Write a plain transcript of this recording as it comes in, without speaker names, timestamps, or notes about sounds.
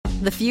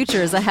The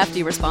future is a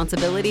hefty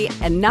responsibility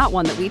and not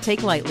one that we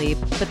take lightly.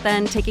 But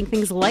then taking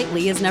things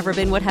lightly has never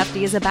been what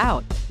Hefty is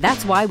about.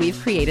 That's why we've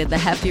created the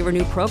Hefty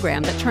Renew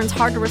program that turns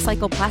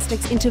hard-to-recycle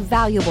plastics into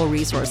valuable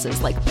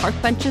resources like park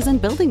benches and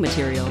building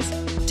materials.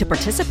 To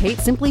participate,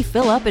 simply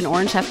fill up an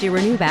orange Hefty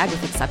Renew bag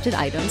with accepted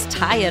items,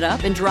 tie it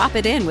up, and drop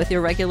it in with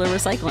your regular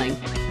recycling.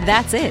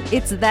 That's it.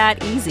 It's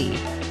that easy.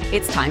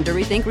 It's time to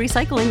rethink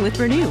recycling with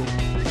Renew.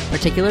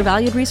 Particular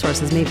valued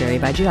resources may vary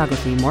by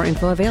geography. More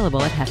info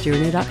available at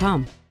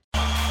heftyrenew.com.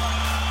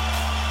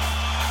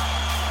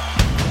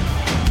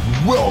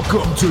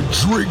 Welcome to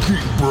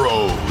Drinking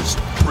Bros,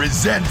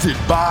 presented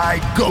by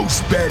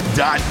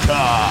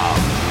GhostBed.com.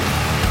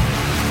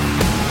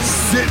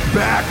 Sit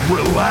back,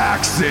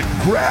 relax, and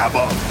grab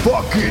a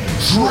fucking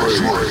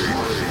drink.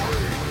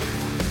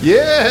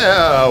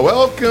 Yeah,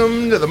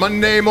 welcome to the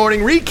Monday Morning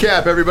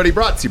Recap, everybody.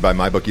 Brought to you by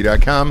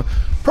MyBookie.com.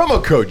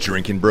 Promo code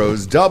Drinking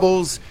Bros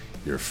doubles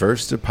your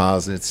first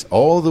deposits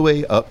all the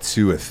way up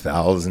to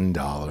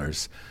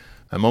 $1,000.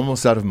 I'm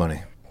almost out of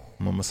money.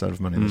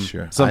 This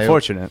year. It's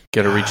unfortunate.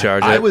 Got to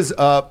recharge it. I was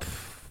up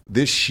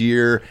this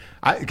year.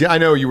 I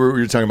know you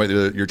were talking about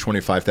your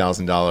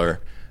 $25,000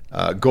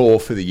 goal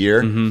for the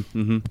year.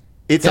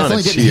 It's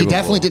unachievable. He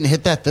definitely didn't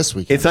hit that this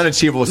week. It's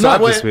unachievable. So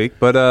Not this week,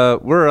 but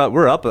we're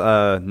up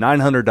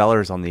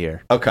 $900 on the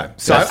year. Okay,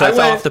 so that's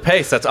off the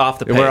pace. That's off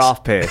the pace. We're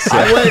off pace.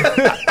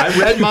 I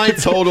read my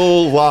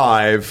total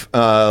live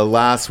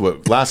last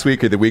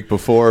week or the week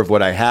before of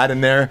what I had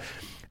in there.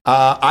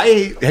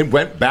 I had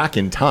went back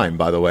in time,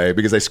 by the way,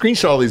 because I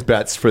screenshot all these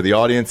bets for the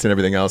audience and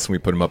everything else, and we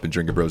put them up in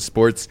Drinking Bros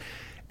Sports.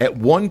 At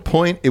one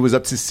point, it was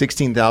up to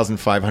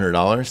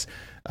 $16,500.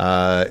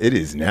 It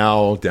is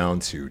now down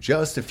to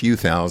just a few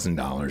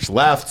 $1,000s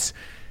left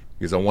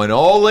because I went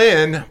all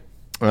in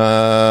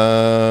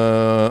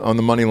on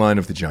the money line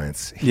of the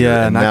Giants.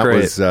 Yeah, and not that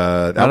great.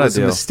 That was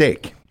a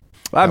mistake.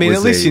 I mean,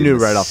 at least you knew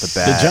right off the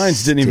bat. The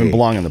Giants didn't even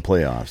belong in the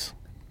playoffs.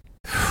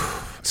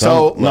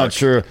 So I'm not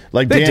sure.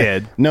 Like they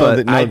did. No,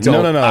 but no, I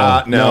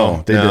don't-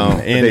 no, they no, didn't.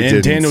 they And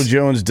didn't. Daniel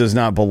Jones does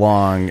not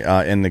belong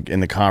in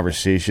the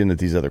conversation that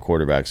these other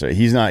quarterbacks are.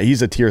 He's not.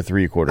 He's a tier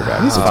 3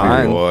 quarterback. He's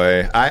fine.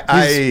 Boy,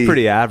 He's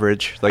pretty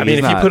average. Like, I mean,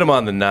 he's if you not- put him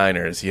on the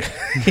Niners, you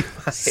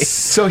might.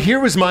 So here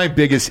was my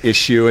biggest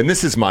issue, and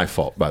this is my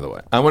fault, by the way.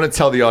 I want to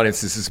tell the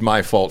audience this is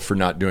my fault for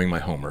not doing my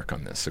homework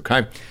on this,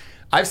 okay?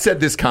 I've said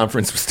this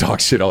conference was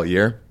dog shit all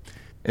year.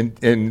 And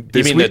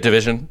this You mean the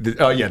division?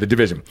 The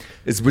division.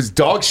 It was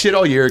dog shit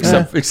all year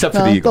except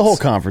for the Eagles. The whole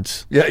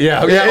conference.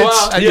 Yeah. Well,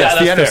 yes,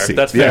 the NFC.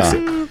 That's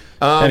fair.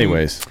 Yeah.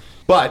 Anyways,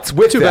 but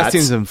with two that, best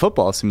teams in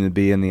football seem to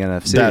be in the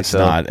NFC. that's so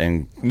not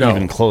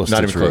even close not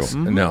to even true. close.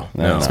 No.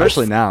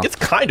 especially now. It's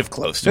kind of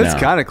close to It's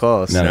kind of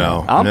close.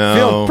 No. I'm No.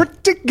 feeling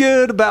pretty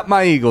good about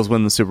my Eagles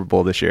winning the Super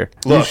Bowl this year.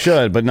 You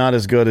should, but not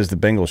as good as the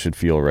Bengals should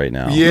feel right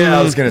now. Yeah,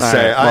 I was going to All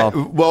say. right,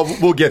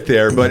 We'll get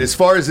there. But as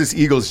far as this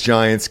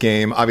Eagles-Giants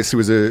game, obviously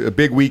it was a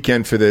big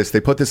weekend for this. They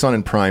put this on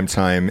in prime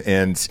time,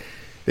 and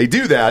they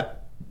do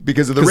that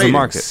because of the ratings.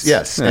 markets.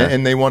 Yes, Yeah.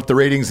 and they want the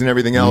ratings and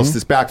everything else.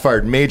 This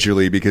backfired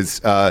majorly because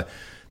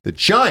the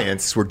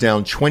Giants were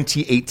down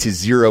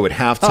 28-0 at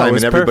halftime, it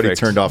was and everybody perfect.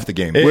 turned off the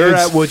game. We're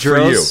It's at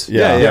Woodrow's. for you.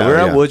 Yeah, we're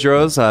yeah. at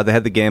Woodrow's. They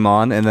had the game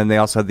on, and then they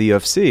also had the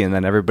UFC, and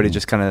then everybody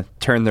just kind of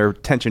turned their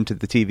attention to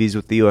the TVs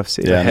with the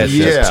UFC. Yeah. Heads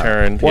Yeah. just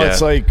turned. Well, yeah.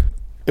 it's like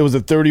it was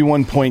a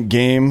 31-point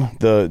game.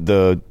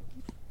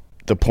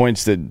 The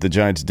points that the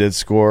Giants did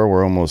score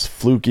were almost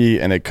fluky,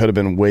 and it could have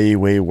been way,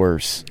 way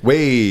worse.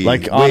 Way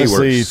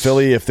Honestly, worse.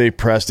 Philly, if they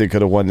pressed, they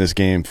could have won this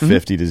game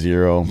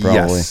 50-0, probably.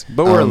 Yes.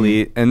 But we're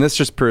elite, and this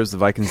just proves the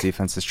Vikings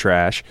defense is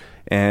trash,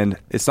 and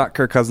it's not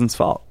Kirk Cousins'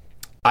 fault.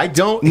 I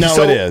don't. No,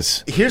 so it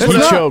is. Here's he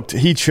what choked.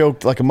 He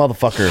choked like a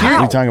motherfucker. What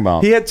are you talking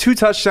about? He had 2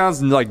 touchdowns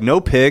and no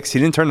picks. He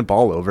didn't turn the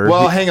ball over.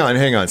 Well, hang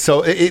on.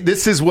 So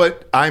this is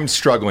what I'm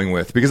struggling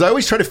with because I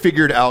always try to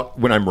figure it out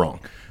when I'm wrong.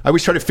 I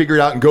always try to figure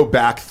it out and go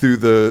back through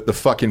the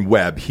fucking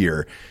web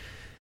here.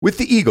 With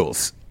the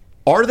Eagles,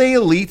 are they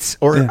elite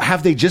or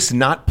have they just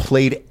not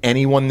played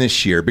anyone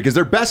this year? Because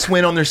their best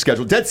win on their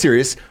schedule, dead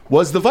serious,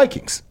 was the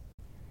Vikings.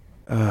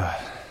 The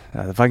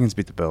Vikings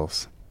beat the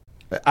Bills.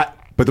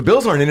 But the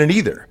Bills aren't in it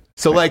either.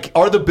 So,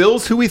 are the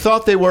Bills who we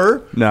thought they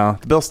were? No,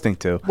 the Bills stink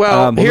too.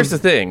 Well, here's the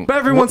thing. But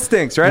everyone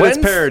stinks, right? It's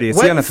parody.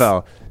 It's the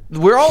NFL.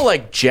 We're all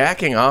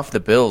jacking off the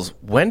Bills.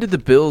 When did the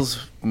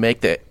Bills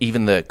make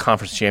even the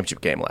conference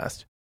championship game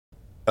last?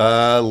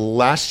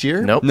 Last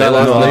year? Nope.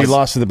 No, they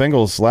lost to the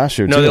Bengals last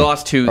year, too. No, they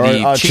lost to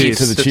the Chiefs.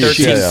 To the the Chiefs.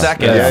 13 Yeah.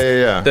 seconds.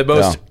 Yeah. The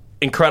most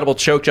incredible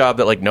choke job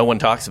that no one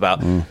talks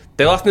about.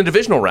 They lost in the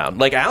divisional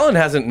round. Allen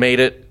hasn't made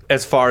it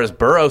as far as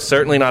Burrow,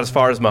 certainly not as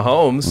far as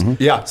Mahomes.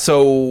 Yeah.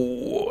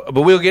 So,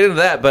 but we'll get into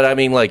that. But I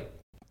mean,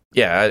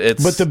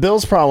 it's. But the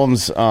Bills'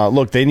 problems,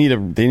 look, they need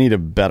a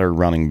better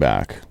running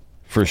back.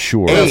 For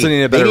sure. They also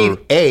need a better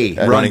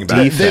running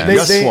back.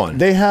 defense. One.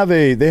 They have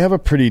a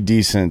pretty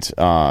decent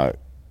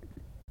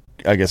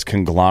I guess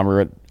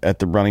conglomerate at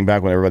the running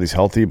back when everybody's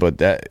healthy, but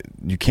that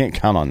you can't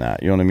count on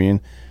that. You know what I mean?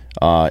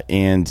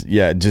 And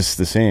yeah, just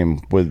the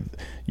same with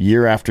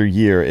year after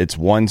year, it's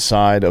one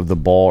side of the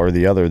ball or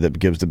the other that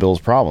gives the Bills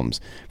problems.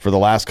 For the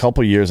last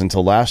couple years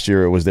until last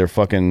year, it was their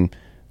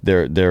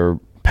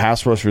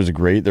pass rush was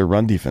great, their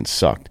run defense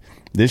sucked.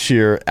 This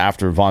year,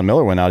 after Von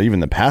Miller went out,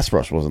 even the pass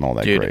rush wasn't all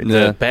that great.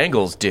 The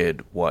Bengals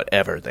did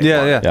whatever they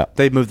wanted. Yeah.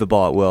 They moved the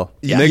ball at will.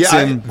 Yeah.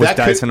 Mixon was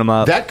dicing them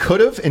up. That could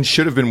have and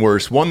should have been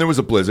worse. One, there was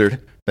a blizzard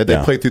that they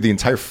played through the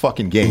entire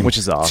fucking game. Which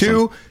is awesome.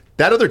 Two,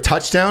 that other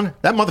touchdown,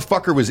 that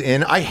motherfucker was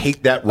in. I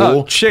hate that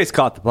rule. Chase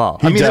caught the ball.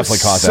 I mean, definitely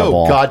that's caught that so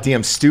ball.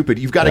 goddamn stupid.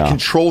 You've got to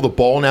control the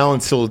ball now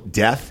until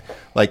death,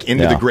 like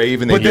into the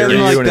grave, and they But then, bury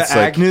you. like And the it's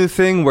like, Agnew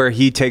thing where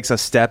he takes a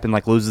step and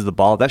like loses the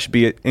ball, that should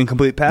be an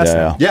incomplete pass.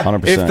 now. Yeah.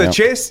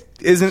 100%.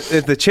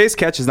 If the chase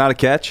catch is not a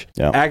catch,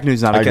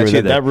 Agnew's not I a agree catch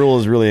with either. that rule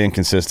is really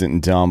inconsistent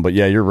and dumb. But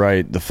yeah, you're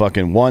right. The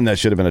fucking one that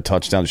should have been a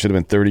touchdown should have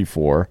been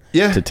 34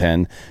 to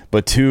 10.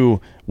 But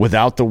two,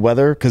 without the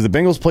weather, because the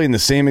Bengals played in the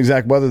same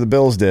exact weather the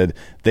Bills did,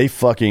 they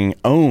fucking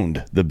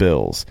owned the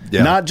Bills.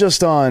 Yeah. Not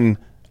just on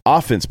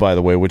offense, by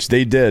the way, which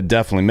they did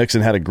definitely.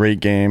 Mixon had a great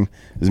game.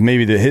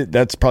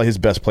 That's probably his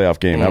best playoff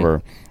game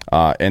ever.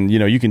 And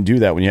you can do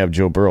that when you have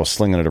Joe Burrow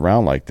slinging it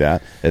around like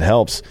that. It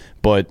helps,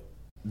 but.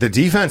 the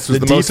defense was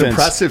the most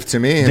impressive to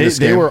me in this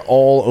game. They were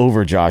all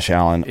over Josh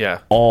Allen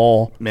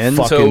all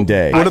fucking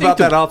day. What about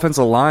that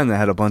offensive line that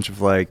had a bunch of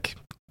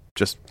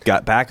just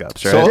got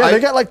backups, right? So they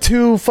got like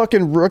two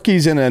fucking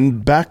rookies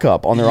and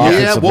backup on their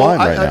offensive line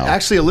right now.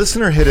 Actually, a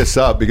listener hit us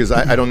up because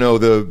I don't know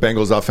the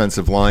Bengals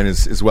offensive line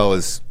as well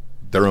as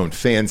their own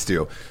fans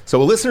do.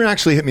 So a listener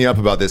actually hit me up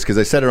about this because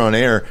I said it on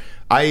air.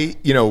 I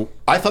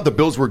thought the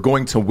Bills were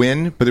going to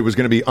win, but it was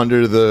going to be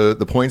under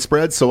the point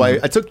spread. So I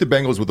took the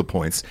Bengals with the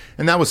points,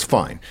 and that was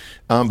fine.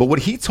 But what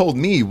he told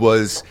me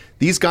was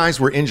these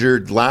guys were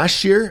injured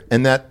last year,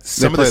 and that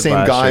some of the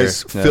same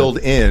guys filled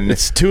in.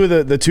 It's two of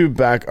the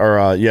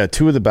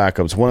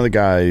backups. One of the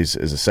guys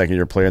is a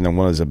second-year player, and then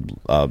one is a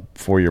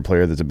 4-year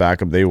player that's a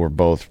backup. They were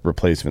both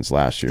replacements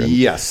last year.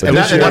 Yes, But and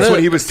this that's year- what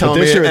he was telling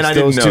but this me, year and it's I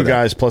didn't those know two that.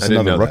 guys plus I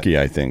didn't another know rookie,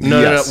 that. I think.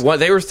 No. Well,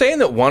 they were saying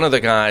that one of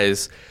the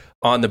guys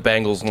on the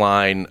Bengals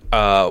line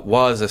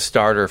was a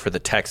starter for the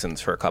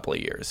Texans for a couple of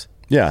years.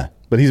 Yeah,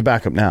 but he's a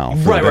backup now. for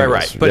the Right.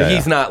 Bengals. But Yeah,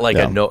 he's not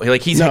yeah. he's No,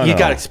 he's no.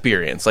 got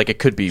experience. Like it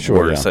could be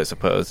worse, yeah. I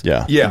suppose.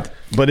 Yeah. Yeah.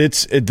 But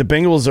the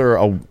Bengals are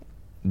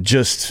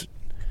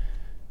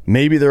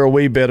maybe they're a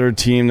way better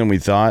team than we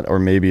thought, or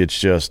maybe it's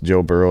just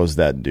Joe Burrow's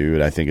that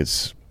dude. I think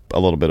it's a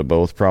little bit of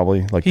both,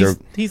 probably. Like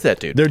He's that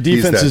dude. their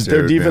defense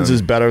that dude,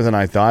 is better than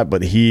I thought,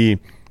 but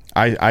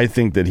I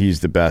think that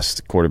he's the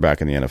best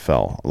quarterback in the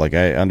NFL. Like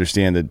I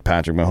understand that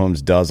Patrick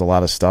Mahomes does a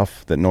lot of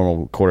stuff that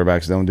normal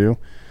quarterbacks don't do,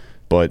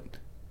 but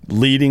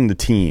leading the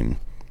team,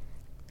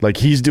 like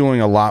he's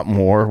doing a lot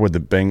more with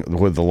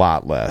a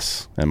lot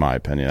less, in my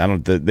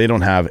opinion. They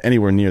don't have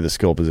anywhere near the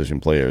skill position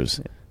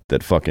players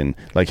that fucking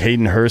like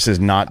Hayden Hurst is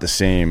not the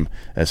same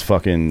as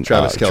fucking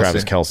Travis Kelce.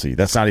 Travis Kelce.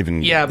 That's not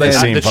even Yeah, the but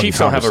same the fucking Chiefs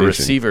don't have a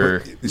conversation.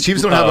 receiver. The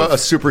Chiefs don't have a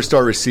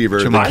superstar receiver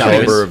the Jamar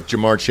caliber Chase. of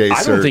Jamar Chase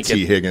I don't or think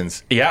T.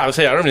 Higgins. Yeah, I would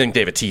say I don't even think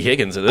they have a T.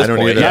 Higgins at this I don't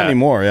point. either. Not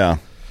anymore. Yeah.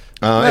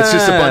 It's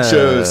just a bunch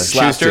of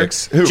Schuster.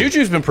 slapsticks. Who?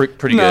 Juju's been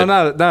pretty No,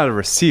 good. not a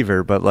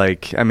receiver, but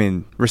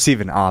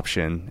receiving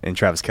option in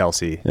Travis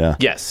Kelce. Yeah.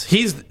 Yes,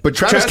 But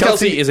Travis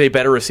Kelce Kelce is a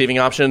better receiving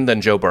option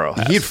than Joe Burrow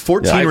has. He had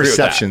 14 I agree with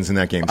receptions in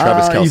that game.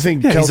 Travis Kelce. You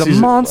think Yeah, he's a Kelce's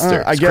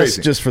monster. I It's guess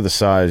crazy. just for the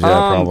size,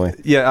 probably.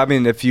 Yeah, I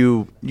mean, if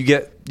you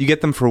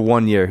get them for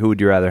 1 year, who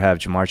would you rather have,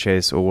 Jamar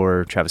Chase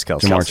or Travis Kelce?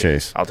 Jamar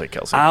Chase. I'll take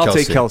Kelce. I'll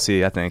take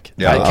Kelce. Kelce, I think.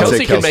 Yeah, I'll Kelce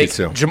take can Kelce make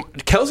too.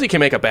 Kelce can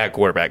make a bad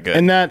quarterback good.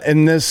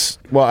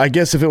 Well, I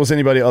guess if it was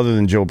anybody other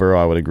than Joe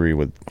Burrow, I would agree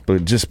with,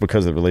 but just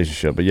because of the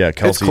relationship. But yeah,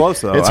 Kelce. It's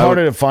close, though. It's I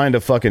harder to find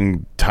a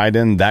fucking tight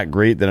end that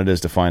great than it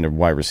is to find a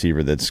wide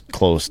receiver that's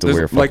close to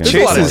where like fucking There's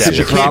a lot of Chase depth. is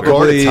You can't guard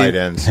probably tight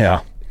ends.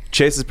 Yeah.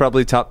 Chase is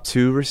probably top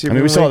 2 receiver. I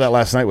mean, we in the saw league. that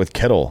last night with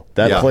Kittle.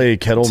 That Yeah. play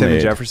Kittle Tim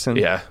made. Jefferson.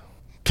 yeah.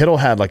 Kittle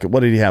had what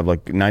did he have?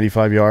 Like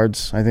 95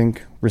 yards, I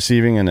think,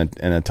 receiving and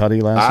a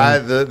tutty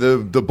last night.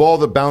 The ball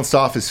that bounced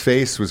off his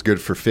face was good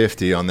for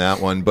 50 on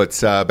that one. But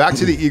back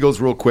to the Eagles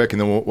real quick,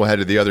 and then we'll head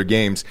to the other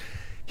games.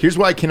 Here's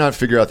why I cannot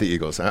figure out the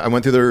Eagles. I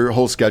went through their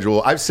whole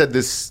schedule. I've said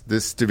this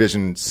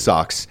division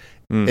sucks,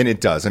 and it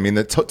does. I mean,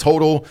 the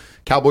total,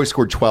 Cowboys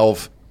scored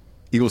 12,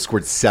 Eagles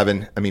scored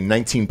 7. I mean,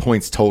 19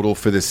 points total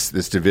for this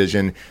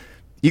division.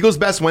 Eagles'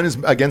 best win is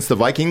against the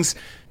Vikings.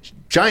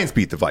 Giants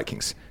beat the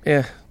Vikings.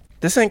 Yeah.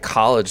 This ain't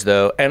college,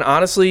 though. And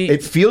honestly,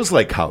 It feels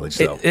like college,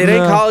 though. it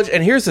ain't college.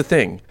 And here's the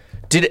thing.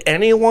 Did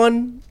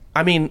anyone,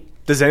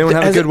 Does anyone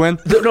have a good win?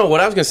 No, what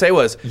I was going to say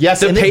was,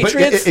 Yes, the but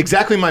Patriots.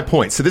 exactly my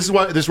point. So this is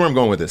where I'm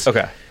going with this.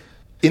 Okay.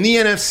 In the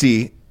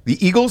NFC,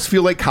 the Eagles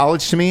feel like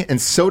college to me,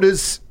 and so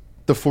does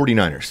the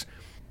 49ers.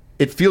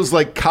 It feels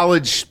like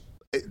college.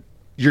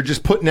 You're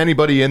just putting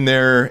anybody in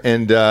there,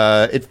 and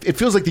it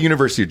feels like the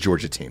University of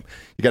Georgia team.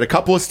 You got a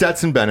couple of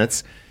Stetson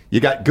Bennett's. You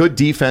got good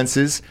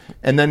defenses,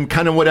 and then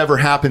kind of whatever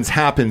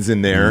happens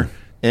in there,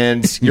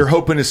 and you're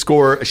hoping to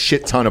score a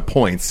shit ton of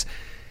points.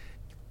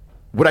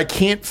 what I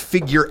can't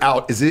figure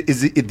out is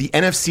the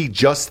NFC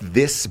just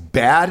this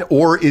bad,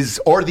 or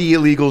are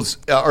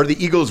the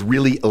Eagles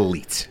really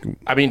elite?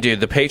 I mean, dude,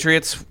 the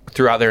Patriots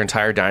throughout their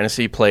entire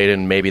dynasty played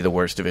in maybe the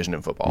worst division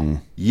in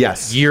football.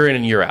 Yes, Year in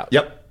and year out.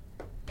 Yep.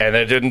 And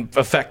it didn't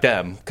affect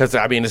them because,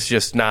 I mean, it's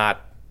just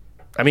not.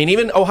 I mean,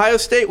 even Ohio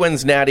State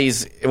wins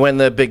natties when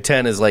the Big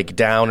Ten is like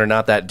down or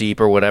not that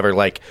deep or whatever.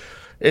 Like,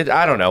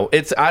 I don't know.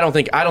 I don't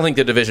think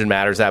the division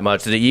matters that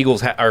much. The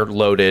Eagles are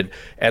loaded,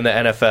 and the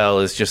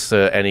NFL is just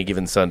any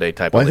given Sunday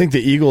type. Well, of I think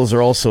the Eagles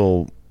are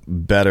also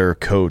better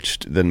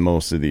coached than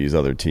most of these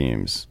other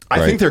teams.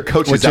 I think their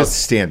coach is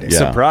outstanding. Yeah.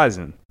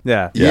 Surprising.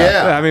 Yeah.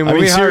 Yeah. I mean, when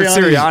we hired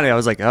Sirianni, I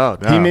was like, oh,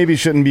 no. He maybe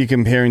shouldn't be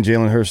comparing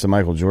Jalen Hurts to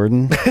Michael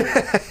Jordan.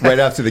 Right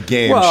after the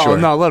game, well, sure.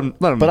 no, let him.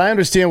 But I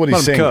understand what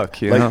he's let him saying.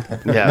 cook, you know?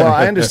 Yeah. Well,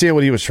 I understand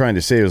what he was trying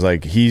to say. It was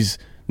like, he's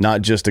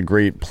not just a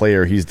great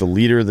player, he's the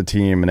leader of the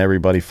team, and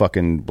everybody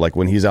fucking, like,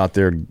 when he's out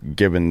there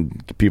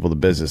giving people the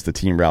business, the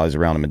team rallies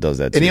around him and does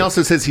that too. And he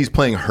also says he's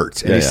playing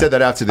hurt, and he said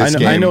that after this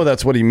game. I know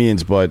that's what he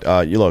means,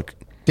 but you look.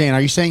 Dan,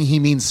 are you saying he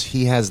means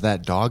he has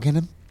that dog in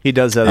him? He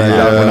does have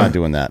we're not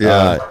doing that.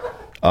 Yeah.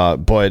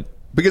 But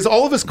because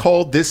all of us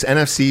called this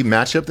NFC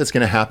matchup that's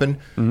going to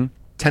happen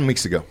 10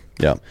 weeks ago.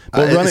 Yeah,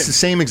 but it's the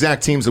same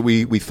exact teams that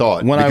we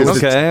thought.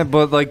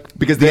 But like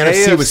because the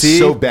NFC was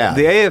so bad.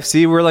 The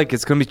AFC, we're like,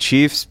 it's going to be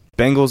Chiefs,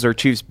 Bengals, or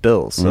Chiefs,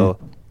 Bills. So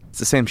it's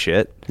the same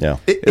shit. Yeah.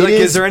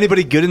 Is there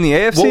anybody good in the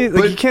AFC?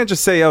 Well, you can't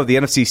just say, oh, the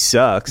NFC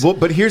sucks. Well,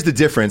 but here's the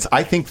difference.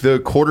 I think the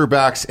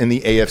quarterbacks in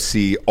the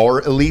AFC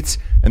are elite,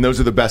 and those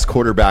are the best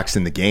quarterbacks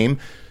in the game.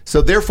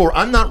 So therefore,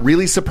 I'm not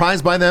really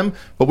surprised by them.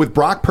 But with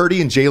Brock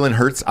Purdy and Jalen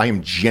Hurts, I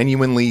am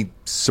genuinely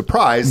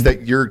surprised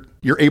that you're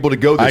able to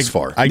go this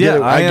far. I get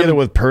it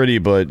with Purdy,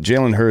 but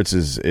Jalen Hurts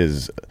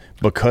is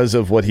because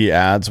of what he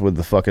adds with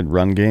the fucking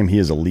run game. He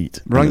is elite.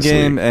 Run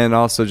game and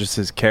also just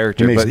his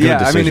character. But yeah,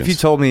 I mean, if you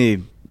told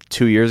me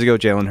 2 years ago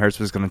Jalen Hurts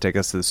was going to take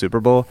us to the Super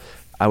Bowl,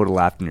 I would have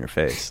laughed in your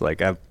face.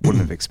 Like, I wouldn't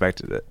have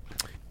expected it.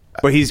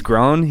 But he's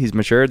grown. He's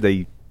matured.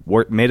 They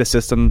made a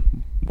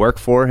system work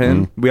for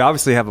him. We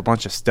obviously have a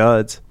bunch of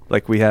studs.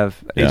 Like, we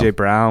have A.J.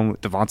 Brown,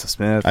 Devonta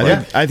Smith.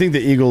 I think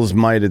the Eagles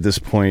might, at this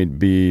point,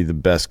 be the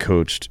best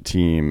coached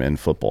team in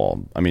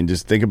football. I mean,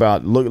 just think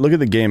about, look at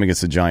the game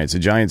against the Giants. The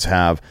Giants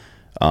have,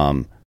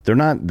 they're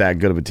not that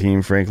good of a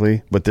team,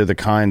 frankly, but they're the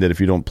kind that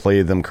if you don't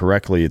play them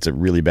correctly, it's a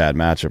really bad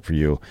matchup for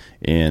you.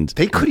 And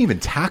they couldn't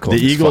even tackle. The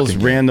Eagles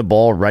ran the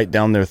ball right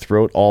down their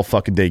throat all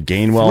fucking day.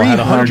 Gainwell had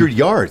 100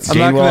 yards.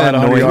 Gainwell had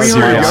 100 yards.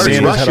 300 yards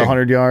Sanders had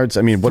 100 yards.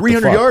 I mean, what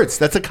 300 the fuck? yards.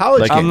 That's a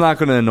college game. I'm not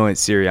going to anoint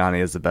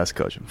Sirianni as the best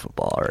coach in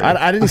football.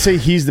 I didn't say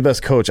he's the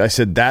best coach. I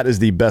said that is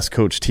the best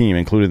coach team,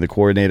 including the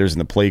coordinators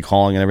and the play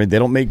calling and everything. They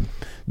don't make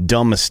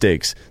dumb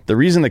mistakes. The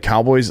reason the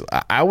Cowboys,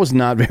 I was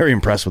not very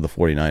impressed with the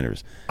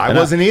 49ers. I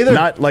wasn't either.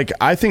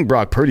 I think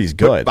Brock Purdy's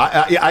good.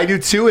 I do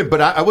too,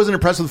 but I wasn't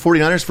impressed with the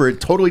 49ers for a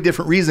totally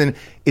different reason.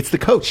 It's the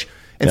coach.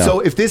 And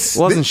so if this... It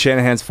wasn't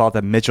Shanahan's fault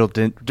that Mitchell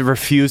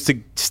refused to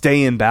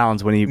stay in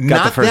bounds when he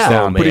got the first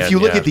down. But if you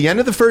look at the end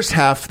of the first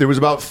half, there was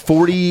about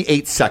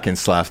 48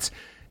 seconds left.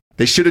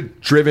 They should have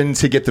driven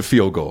to get the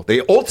field goal.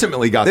 They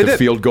ultimately got the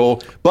field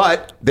goal,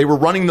 but they were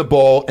running the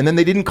ball, and then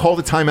they didn't call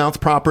the timeouts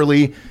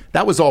properly.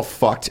 That was all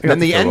fucked. And then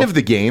the end of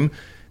the game,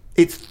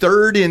 it's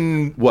 3rd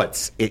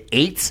and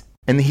 8,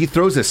 and he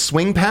throws a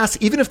swing pass.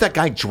 Even if that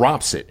guy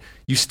drops it,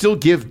 you still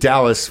give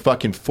Dallas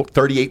fucking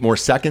 38 more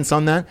seconds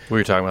on that. We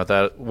were talking about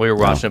that. We were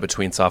watching it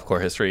between softcore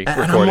history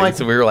recordings,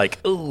 so we were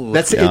like, ooh.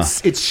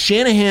 It's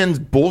Shanahan's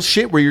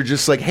bullshit where you're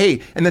just like,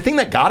 hey, and the thing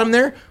that got him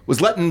there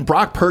was letting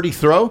Brock Purdy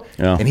throw,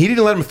 and he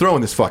didn't let him throw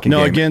in this fucking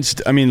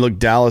game. Look,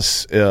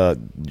 Dallas,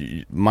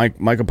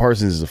 Micah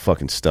Parsons is a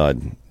fucking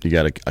stud. You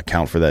got to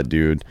account for that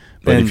dude.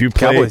 But if you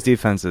play, Cowboys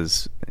defense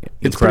is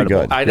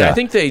incredible. I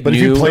think they but knew.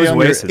 If you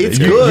play it's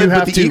good,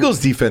 but the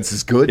Eagles defense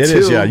is good too. It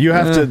is, yeah. You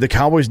have to. The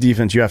Cowboys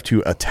defense, you have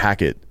to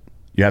attack it.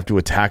 You have to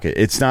attack it.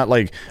 It's not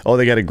like, oh,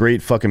 they got a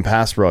great fucking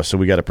pass rush, so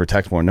we got to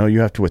protect more. No, you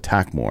have to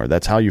attack more.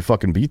 That's how you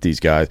fucking beat these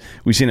guys.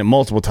 We've seen it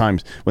multiple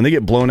times. When they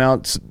get blown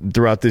out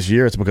throughout this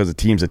year, it's because the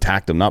teams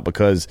attacked them, not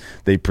because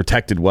they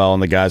protected well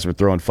and the guys were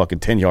throwing fucking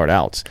 10-yard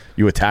outs.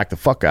 You attack the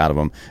fuck out of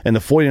them. And the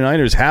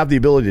 49ers have the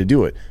ability to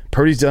do it.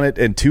 Purdy's done it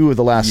in 2 of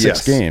the last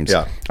 6 games.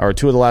 Or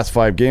 2 of the last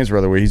 5 games,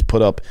 rather, where he's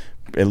put up,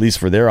 at least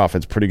for their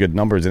offense, pretty good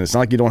numbers. And it's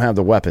not like you don't have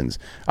the weapons.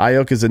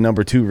 Ayuk is the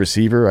number 2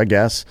 receiver, I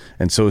guess,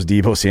 and so is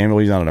Deebo Samuel.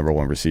 He's not a number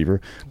 1 receiver,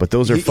 but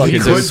those are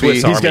fucking.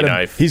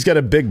 He's got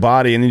a big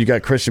body, and then you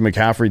got Christian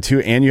McCaffrey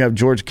too, and you have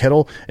George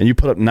Kittle, and you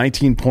put up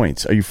 19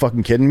 points. Are you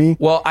fucking kidding me?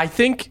 Well, I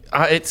think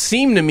it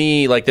seemed to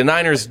me like the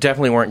Niners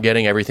definitely weren't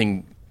getting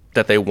everything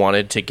that they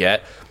wanted to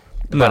get.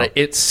 But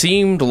it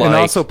seemed like... And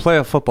also play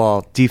a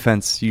football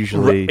defense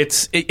usually...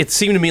 It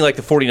seemed to me like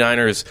the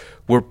 49ers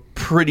were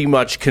pretty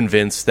much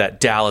convinced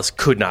that Dallas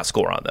could not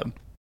score on them.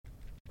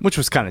 Which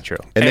was kind of true.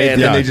 And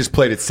they just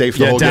played it safe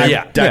the whole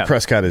game. Dak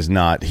Prescott is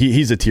not.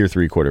 He's a tier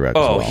 3 quarterback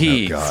as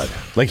well. God.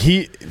 Like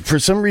for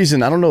some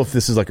reason, I don't know if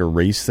this is like a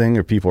race thing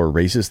or people are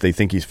racist. They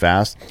think he's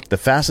fast. The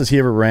fastest he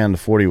ever ran the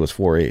 40 was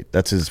 4.8.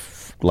 That's his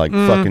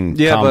fucking.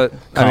 But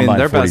I mean,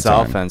 their 40 best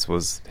time. offense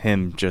was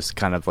him just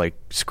kind of like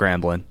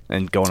scrambling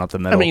and going up the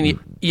middle. I mean,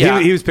 yeah,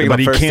 he was picking but up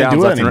he first can't downs do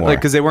it left and right, anymore.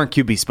 because they weren't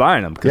QB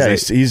spying him. Yeah,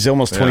 he's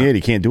almost 28.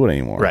 He can't do it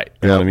anymore. Right.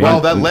 You know what I mean?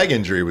 Well, that leg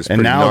injury was pretty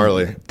and now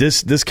gnarly.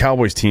 this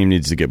Cowboys team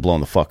needs to get blown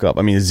the fuck up.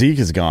 I mean, Zeke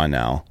is gone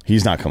now.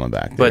 He's not coming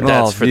back. but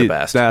that's for the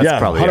best. That's yeah,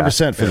 probably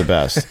 100% for the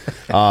best.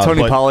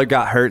 Tony but Pollard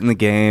got hurt in the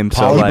game, so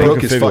Pollard like,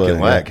 broke his fibula,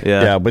 fucking leg.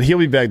 Yeah, but he'll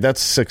be back.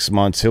 That's 6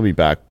 months. He'll be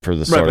back for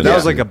the start right, but of that the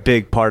was like season. a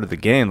big part of the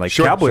game. Like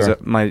Cowboys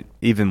might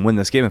even win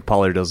this game if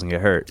Pollard doesn't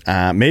get hurt.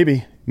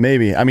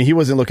 Maybe. I mean, he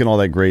wasn't looking all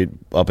that great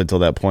up until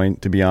that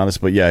point, to be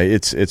honest. But yeah,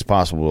 it's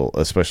possible,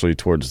 especially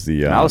towards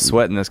the. I was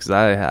sweating this because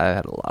I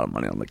had a lot of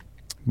money on the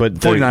but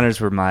 49ers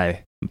were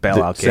my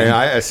bailout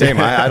game. Same.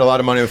 I had a lot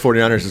of money on the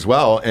 49ers as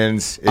well, and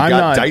it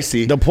got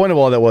dicey. The point of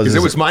all that was Because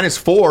it was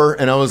 -4,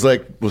 and I was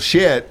like, well,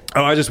 shit.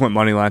 Oh, I just went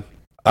money line.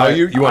 Oh,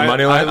 you went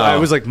money line? I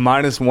was like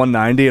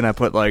 -190, and I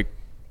put like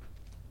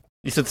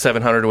You said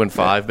 700 to win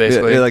 5,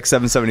 basically. like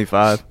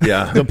 775.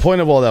 Yeah. The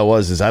point of all that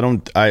was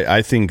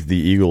I think the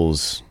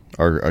Eagles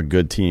are a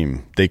good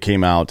team. They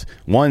came out,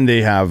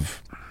 they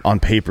have on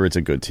paper it's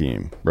a good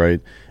team, right?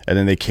 And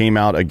then they came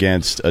out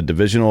against a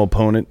divisional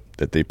opponent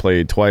that they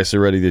played twice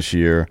already this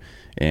year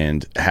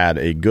and had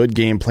a good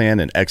game plan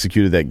and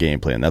executed that game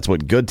plan. That's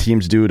what good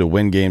teams do to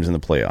win games in the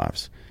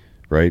playoffs,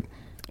 right?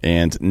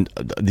 And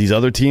these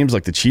other teams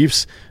like the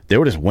Chiefs, they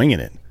were just winging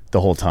it the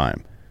whole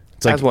time.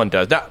 It's like, As one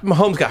does.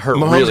 Mahomes got hurt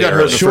Mahomes really got hurt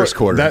early. in the first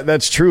quarter.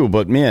 That's true,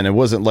 but man, it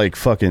wasn't like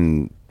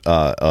fucking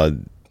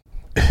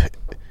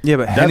Yeah,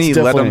 but Henny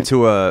led definitely- them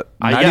to a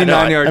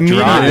 99-yard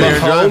immediately.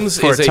 drive. Mahomes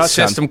for is a touchdown.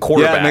 system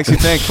quarterback. Yeah, it makes you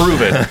think.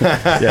 Proven.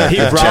 yeah,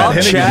 He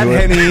robbed Chad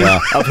Henne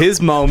of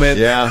his moment.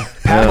 Yeah.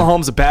 Pat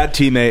Mahomes a bad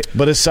teammate.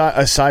 But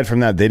aside from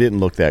that, they didn't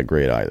look that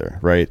great either,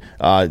 right?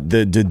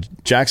 The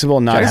Jacksonville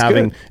not Jack's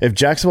having good. if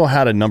Jacksonville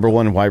had a number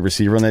 1 wide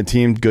receiver on that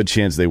team, good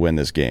chance they win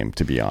this game,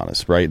 to be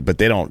honest, right? But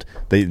they don't.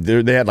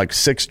 They had like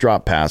 6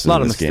 drop passes. A lot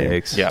in of this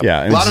mistakes. Game.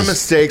 Yeah. Yeah, A it lot was of just-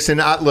 mistakes.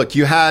 And look,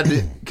 you had,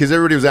 because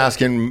everybody was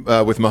asking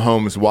with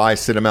Mahomes, why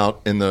sit him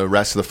out in the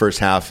rest of the first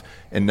half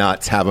and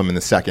not have him in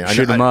the second?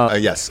 Shoot him up.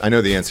 Yes, I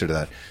know the answer to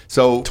that.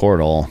 So Tore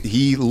it all.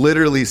 He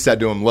literally said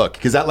to him, look,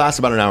 because that lasts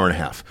about an hour and a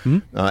half,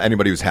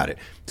 anybody who's had it.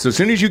 So as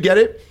soon as you get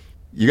it,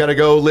 you got to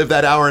go live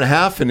that hour and a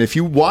half. And if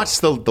you watch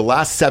the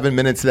last 7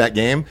 minutes of that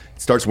game,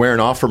 it starts wearing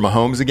off for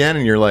Mahomes again.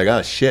 And you're like,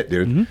 oh, shit,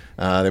 dude.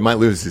 They might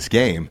lose this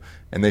game.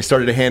 And they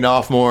started to hand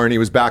off more, and he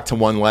was back to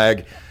one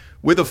leg.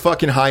 With a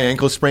fucking high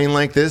ankle sprain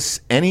like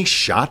this, any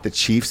shot the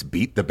Chiefs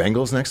beat the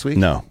Bengals next week?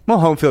 no. Well,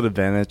 home field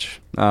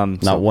advantage.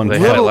 Not one. They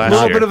had it Little, last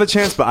little year. bit of a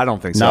chance, but I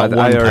don't think so. Not one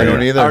I pick. I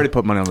don't either. already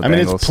put money on the I mean,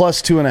 Bengals. it's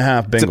plus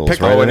 2.5 Bengals,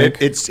 pick. right? Oh, and I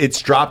think? it's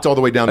dropped all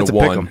the way down That's to a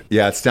pick 1. 'em.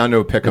 Yeah, it's down to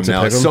a pick 'em It's a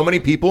now. pick 'em? So many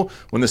people,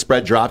 when the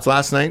spread dropped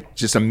last night,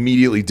 just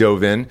immediately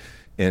dove in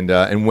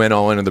and went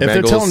all into the If Bengals.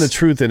 they're telling the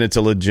truth and it's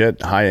a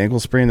legit high ankle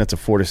sprain, that's a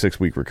 4 to 6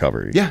 week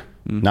recovery. Yeah.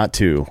 Not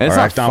 2. And it's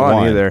Or not fun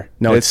 1. either.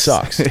 No, It's- it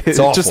sucks. it It's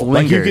just awful.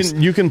 Like lingers.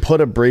 you can put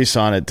a brace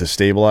on it to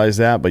stabilize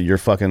that, but your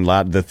fucking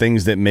the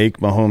things that make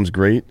Mahomes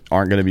great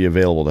aren't going to be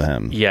available to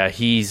him. Yeah,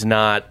 he's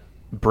not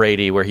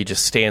Brady where he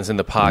just stands in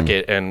the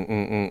pocket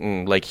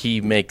and like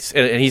he makes,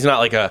 and he's not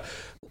like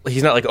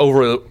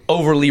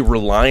overly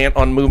reliant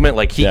on movement.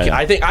 Like he, Yeah.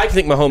 I think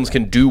Mahomes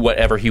can do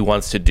whatever he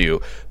wants to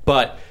do,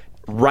 but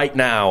right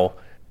now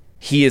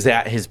he is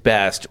at his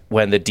best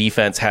when the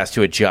defense has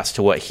to adjust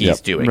to what he's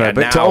Yep. doing. Right, and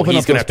but now To open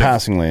he's up going those to have to.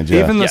 passing lanes,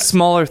 yeah. Even the Yes.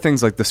 smaller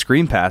things like the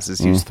screen passes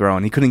he was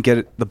throwing, he couldn't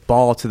get the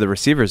ball to the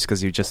receivers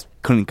because he just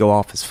couldn't go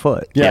off his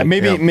foot. Yeah,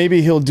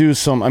 maybe he'll do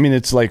some. I mean,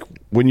 it's like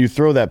when you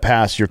throw that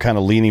pass, you're kind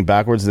of leaning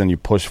backwards, then you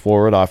push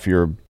forward off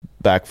your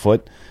back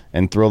foot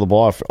and throw the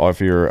ball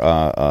off your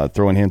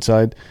throwing hand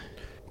side.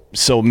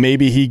 So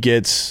maybe he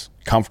gets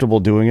comfortable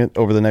doing it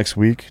over the next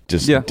week,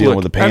 just dealing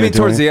with the pain. I mean, of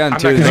doing towards the it. end, I'm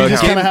too. not You gonna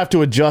just kind of have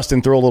to adjust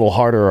and throw a little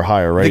harder or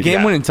higher, right? The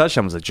game-winning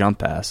touchdown was a jump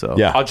pass. So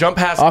Yeah. I'll jump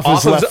pass Off off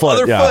his of left his foot,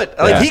 other yeah. foot.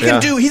 Like Yeah. he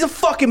can do. He's a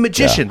fucking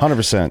magician.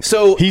 100%.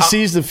 So he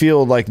sees the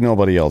field like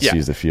nobody else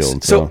sees the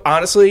field. So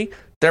honestly,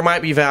 there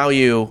might be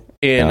value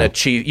in a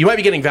Chief. You might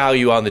be getting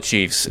value on the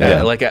Chiefs,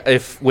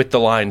 if with the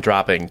line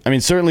dropping. I mean,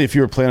 certainly if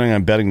you were planning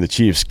on betting the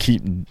Chiefs,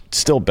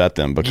 still bet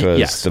them because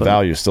Yes. the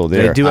value is still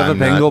there. they do have I'm a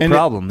not- Bengal And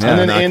problem. And Yeah.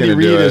 then not Andy gonna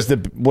do Reid it. is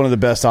one of the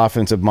best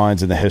offensive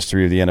minds in the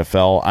history of the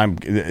NFL.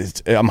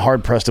 I'm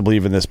hard pressed to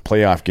believe in this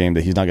playoff game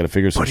that he's not going to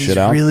figure some But he's shit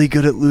out. really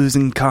good at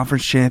losing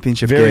conference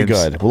championship Very games.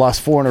 good. We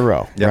lost 4 in a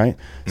row, Yep. right?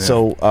 Yeah.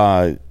 So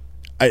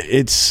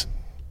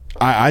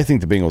I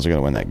think the Bengals are going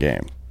to win that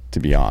game. To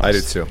be honest, I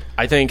did too.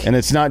 I think. And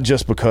it's not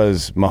just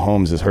because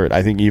Mahomes is hurt.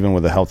 I think even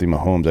with a healthy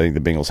Mahomes, I think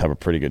the Bengals have a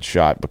pretty good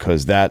shot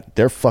because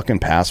their fucking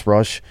pass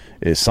rush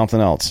is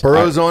something else.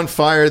 Burrow's on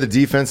fire. The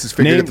defense has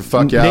figured it the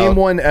fuck out. Name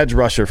one edge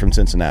rusher from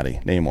Cincinnati.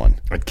 Name one.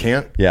 I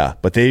can't. Yeah,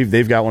 but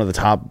they've got one of the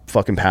top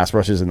fucking pass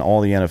rushes in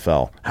all the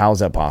NFL. How is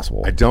that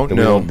possible? I don't That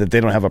know. that they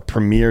don't have a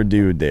premier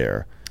dude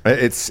there.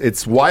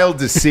 It's wild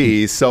to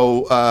see.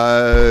 So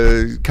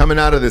coming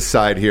out of this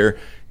side here,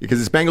 because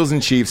it's Bengals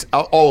and Chiefs,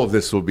 all of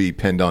this will be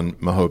pinned on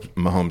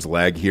Mahomes'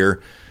 leg here,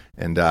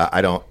 and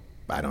I don't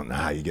I don't know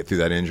how you get through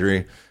that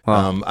injury.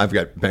 I've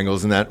got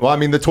Bengals in that. Well, I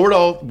mean, the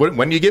Toradol,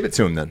 when do you give it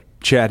to him then?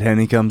 Chad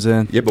Henne comes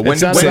in. Yeah, but when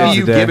do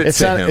you give it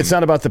to him? It's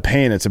not about the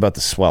pain, it's about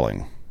the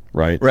swelling.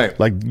 Right.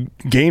 Like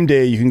game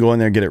day, you can go in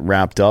there and get it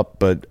wrapped up,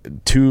 but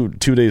two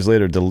days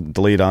later,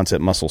 delayed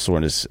onset muscle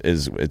soreness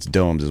is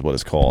DOMS is what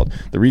it's called.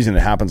 The reason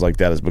it happens like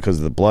that is because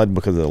of the blood,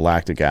 because of the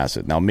lactic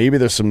acid. Now, maybe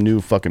there's some new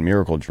fucking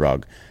miracle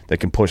drug that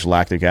can push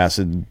lactic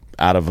acid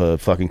out of a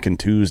fucking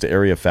contused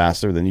area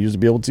faster than you used to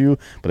be able to,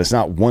 but it's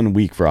not 1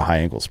 week for a high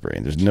ankle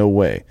sprain. There's no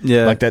way.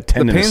 Yeah, like that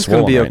tendon. The pain's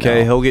going to be okay.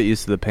 Right, he'll get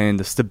used to the pain.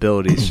 The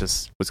stability is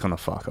just what's going to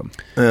fuck him.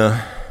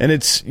 Yeah, and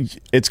it's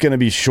going to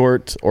be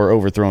short or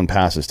overthrown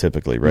passes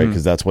typically, right?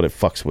 Because that's what it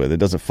fucks with. It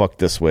doesn't fuck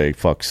this way. It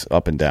fucks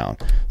up and down.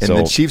 And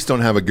the Chiefs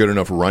don't have a good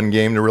enough run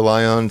game to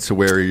rely on, to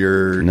where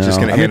you're just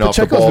going to hand off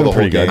the ball the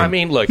whole game. I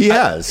mean, look, he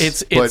has.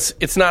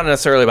 It's not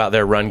necessarily about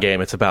their run game.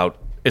 It's about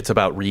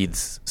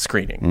Reed's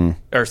screening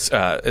or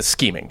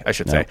scheming, I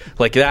should say.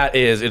 Like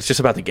it's just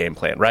about the game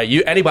plan, right?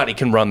 Anybody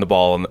can run the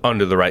ball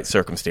under the right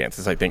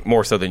circumstances, I think,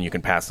 more so than you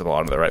can pass the ball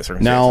under the right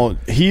circumstances. Now,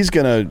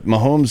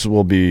 Mahomes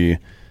will be,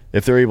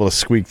 if they're able to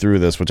squeak through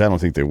this, which I don't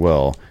think they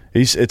will,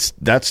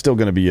 that's still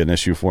going to be an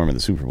issue for him in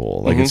the Super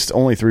Bowl. Like, it's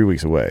only 3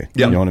 weeks away.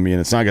 Yep. You know what I mean?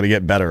 It's not going to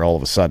get better all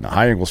of a sudden. A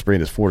high ankle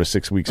sprain is 4 to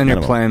 6 weeks and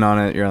minimum. You're playing on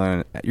it, you're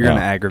going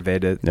to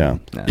aggravate it. Yeah.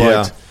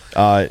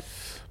 But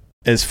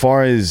as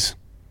far as...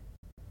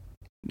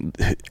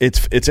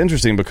 It's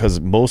interesting because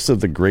most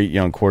of the great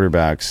young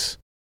quarterbacks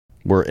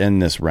were in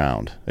this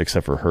round,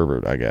 except for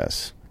Herbert, I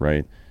guess,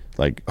 right?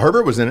 Like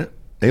Herbert was in it.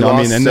 They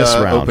lost in this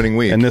round, opening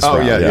week. In this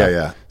round,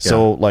 yeah.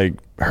 So like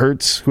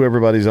Hurts, who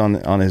everybody's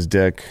on his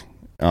dick,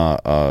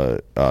 Trevor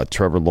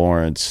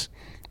Lawrence,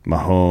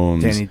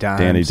 Mahomes,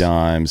 Danny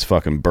Dimes,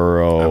 fucking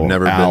Burrow, I've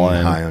never Allen.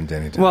 been high on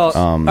Danny Dimes. Well,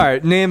 all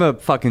right, name a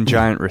fucking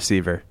giant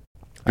receiver.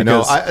 I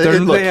know.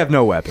 They have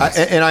no weapons.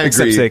 And I agree.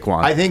 Except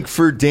Saquon. I think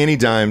for Danny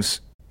Dimes,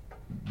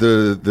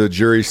 the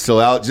jury's still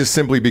out, just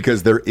simply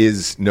because there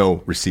is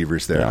no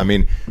receivers there. I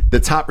mean, the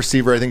top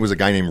receiver I think was a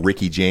guy named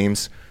Ricky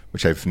James,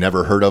 which I've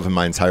never heard of in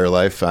my entire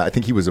life. I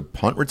think he was a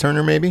punt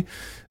returner maybe.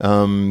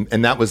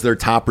 And that was their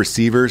top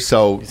receiver.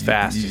 So he's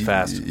fast.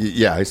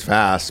 Yeah, he's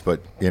fast,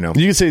 but you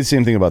can say the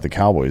same thing about the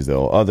Cowboys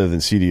though, other than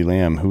CeeDee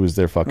Lamb, who is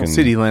their fucking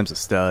CeeDee Lamb's a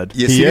stud.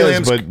 Yeah, he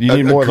is, but you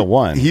need more than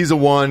one. He's a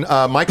one.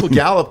 Michael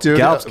Gallup, dude.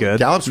 Gallup's good.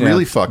 Gallup's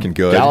really fucking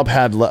good. Gallup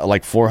had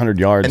like 400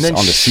 yards on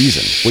the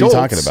season. What are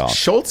you talking about?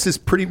 Schultz is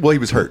pretty well, he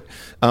was hurt.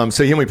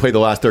 So he only played the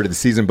last third of the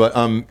season, but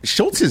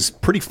Schultz is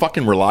pretty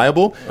fucking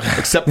reliable,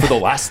 except for the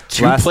last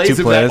two plays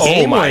of that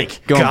game. Oh my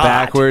God. Going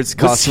backwards.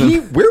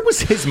 Where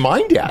was his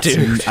mind at?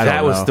 Dude,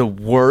 that was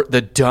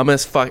the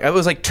dumbest fuck. That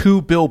was like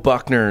 2 Bill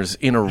Buckners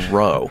in a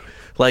row.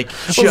 Like,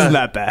 wasn't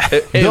that bad.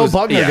 Bill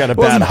Buckner got a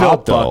bad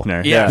hop, though.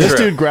 Yeah, this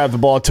dude grabbed the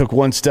ball, took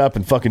one step,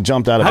 and fucking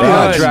jumped out of bounds.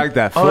 How did he drag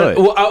that foot?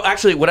 Well,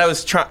 actually, what I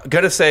was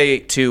going to say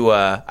to,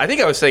 I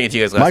think I was saying it to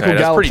you guys last night. Michael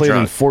Gallup played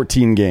in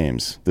 14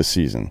 games this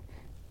season.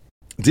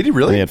 Did he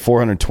really? And he had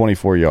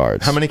 424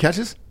 yards. How many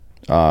catches?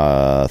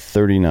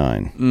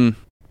 39.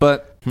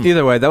 But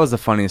either way, that was the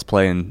funniest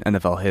play in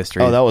NFL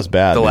history. Oh, that was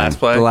bad. The last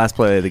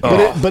play of the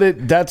game.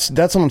 But that's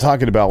what I'm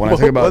talking about when I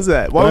talk about. What was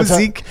that? Why was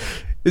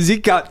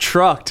Zeke got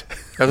trucked?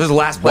 That was the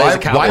last play.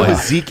 Why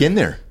was Zeke in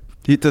there?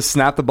 To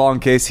snap the ball in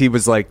case he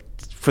was like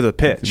for the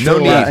pitch. No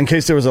need. In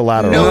case there was a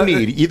lateral. No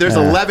need. There's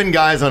 11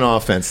 guys on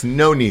offense.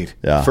 No need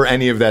for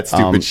any of that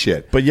stupid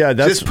shit. But yeah,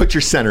 just put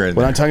your center in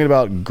there. When I'm talking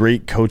about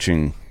great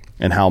coaching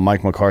and how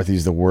Mike McCarthy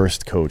is the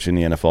worst coach in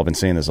the NFL, I've been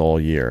saying this all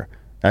year.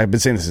 I've been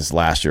saying this since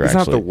last year, he's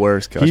actually. Not the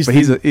worst coach, but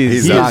he's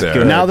not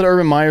good. Now that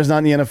Urban Meyer's not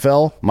in the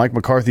NFL, Mike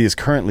McCarthy is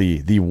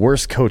currently the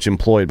worst coach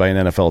employed by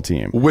an NFL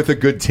team. With a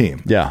good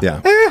team.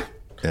 Yeah.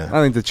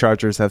 I think the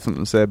Chargers have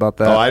something to say about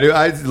that. Oh, I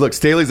do. Look,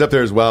 Staley's up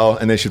there as well,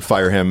 and they should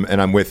fire him,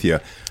 and I'm with you.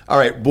 All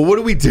right, but what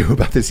do we do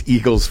about this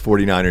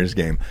Eagles-49ers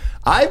game?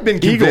 I've been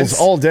convinced... Eagles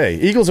all day.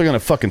 Eagles are going to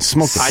fucking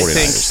smoke the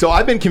 49ers.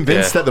 I've been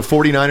convinced that the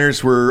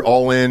 49ers were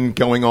all in,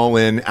 going all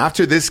in.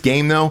 After this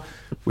game, though,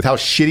 with how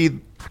shitty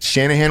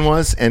Shanahan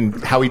was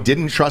and how he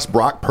didn't trust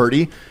Brock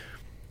Purdy,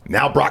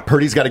 now Brock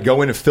Purdy's got to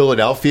go into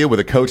Philadelphia with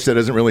a coach that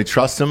doesn't really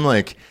trust him.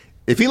 Like,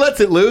 if he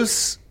lets it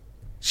loose...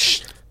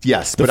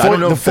 Yes, but I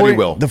don't know if he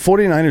will. The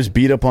 49ers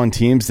beat up on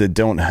teams that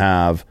don't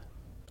have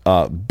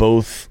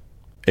both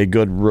a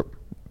good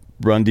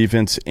run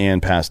defense and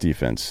pass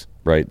defense,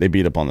 right? They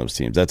beat up on those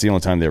teams. That's the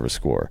only time they ever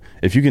score.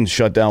 If you can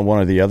shut down one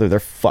or the other, they're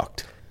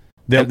fucked.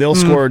 They'll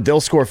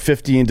score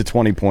 15 to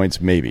 20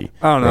 points maybe.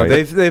 I don't know.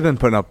 Right? They've been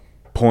putting up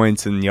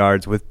points and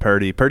yards with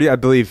Purdy. Purdy, I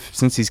believe,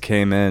 since he's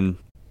came in,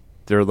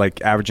 they're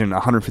like averaging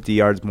 150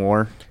 yards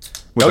more.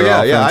 I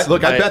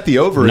bet the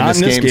over in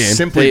this game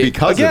simply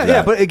because of that.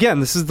 Yeah, but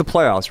again, this is the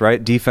playoffs,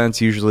 right?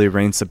 Defense usually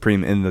reigns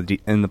supreme in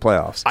the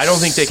playoffs. I don't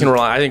think they can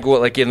rely. I think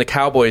like in the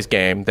Cowboys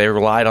game, they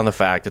relied on the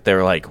fact that they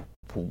were like,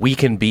 we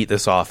can beat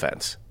this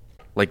offense.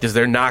 Like,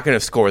 they're not going to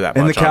score that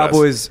much. And the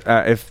Cowboys,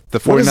 if the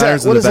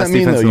 49ers are the best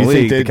defense in the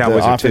league, the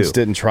Cowboys are too. The offense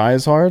didn't try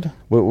as hard?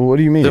 What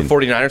do you mean? The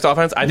 49ers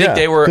offense? I think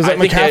they were... Because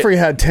McCaffrey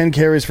had 10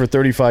 carries for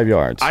 35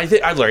 yards.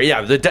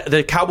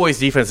 The Cowboys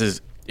defense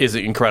is is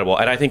incredible.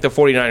 And I think the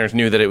 49ers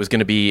knew that it was going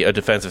to be a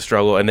defensive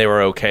struggle, and they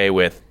were okay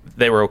with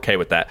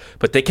that.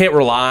 But they can't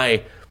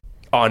rely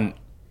on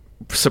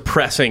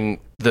suppressing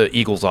the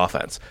Eagles'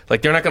 offense.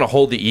 Like, they're not going to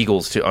hold the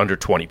Eagles to under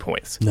 20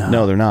 points.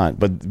 No, they're not.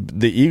 But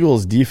the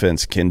Eagles'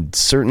 defense can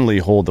certainly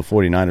hold the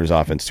 49ers'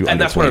 offense to under 20 points.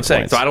 And that's what I'm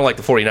saying. So I don't like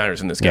the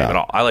 49ers in this game at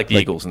all. I like the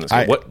Eagles in this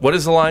game. What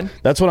is the line?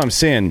 That's what I'm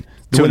saying.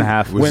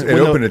 2.5. It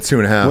opened at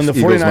 2.5. When the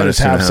Eagles 49ers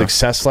have 2.5.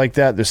 success like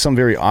that, there's some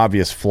very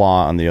obvious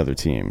flaw on the other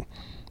team.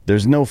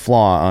 There's no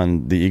flaw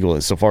on the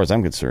Eagles, so far as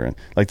I'm concerned.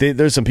 Like,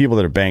 there's some people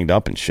that are banged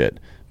up and shit.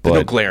 But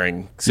no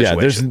glaring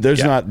situation. Yeah,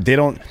 there's not. They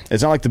don't.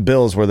 It's not like the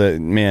Bills where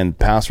the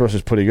pass rush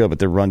is pretty good, but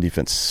their run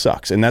defense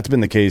sucks, and that's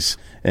been the case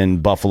in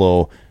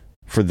Buffalo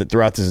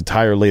throughout this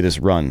entire latest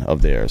run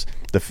of theirs.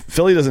 The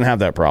Philly doesn't have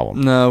that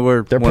problem.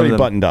 No, they're pretty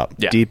buttoned up.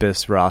 Yeah.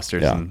 Deepest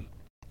rosters in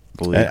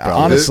the league.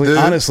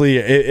 Honestly,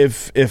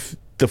 if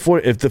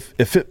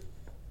the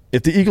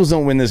Eagles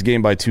don't win this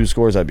game by 2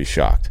 scores, I'd be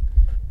shocked.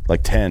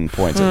 Like 10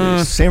 points at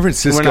least. San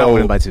Francisco. We're not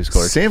winning by 2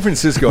 scores. San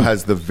Francisco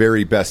has the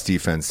very best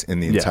defense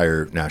in the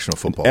entire National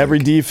Football League. Every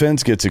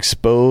defense gets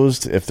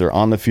exposed if they're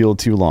on the field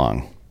too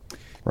long,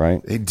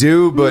 right? They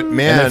do, but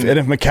man, and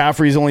if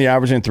McCaffrey's only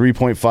averaging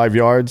 3.5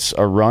 yards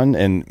a run,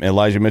 and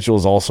Elijah Mitchell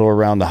is also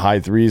around the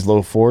high 3s,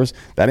 low 4s,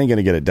 that ain't going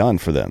to get it done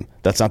for them.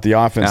 That's not the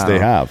offense they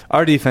have.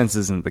 Our defense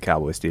isn't the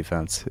Cowboys'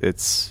 defense.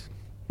 It's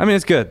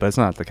good, but it's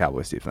not the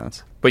Cowboys'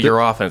 defense. But your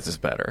offense is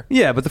better.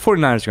 Yeah, but the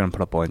 49ers are going to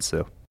put up points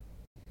too.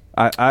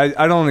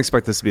 I don't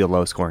expect this to be a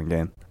low-scoring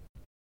game.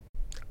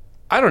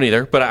 I don't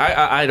either, but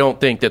I don't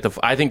think that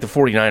I think the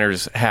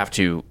 49ers have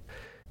to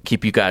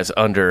keep you guys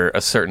under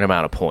a certain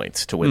amount of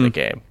points to win the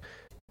game.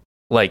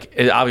 Like,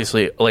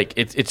 obviously, like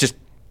it's just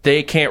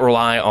they can't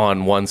rely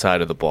on one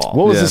side of the ball.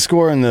 What was the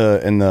score in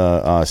the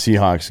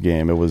Seahawks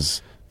game? It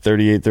was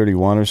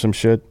 38-31 or some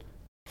shit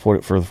for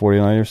the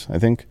 49ers, I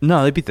think.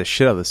 No, they beat the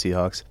shit out of the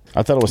Seahawks.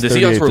 I thought it was the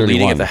Seahawks were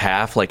leading at the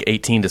half, like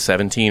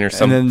 18-17 or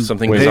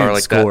something bizarre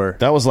like that.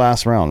 That was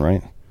last round,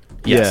 right?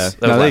 Yes,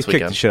 yeah, they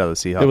kicked the shit out of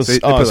the Seahawks. It was, they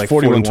like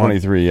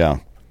 41-23, yeah.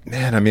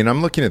 Man, I mean,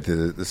 I'm looking at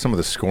some of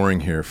the scoring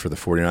here for the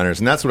 49ers,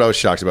 and that's what I was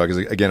shocked about,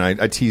 because, again,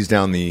 I teased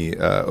down the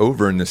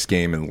over in this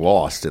game and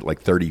lost at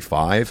like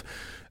 35.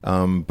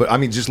 But, I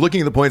mean, just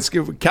looking at the points,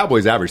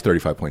 Cowboys average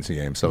 35 points a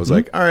game, so I was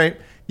like, all right,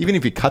 even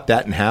if you cut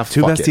that in half,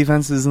 Two best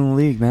defenses in the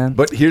league, man.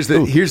 But here's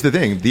the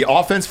thing. The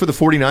offense for the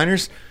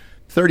 49ers,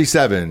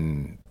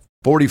 37,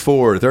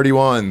 44,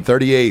 31,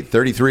 38,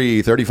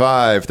 33,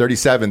 35,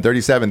 37,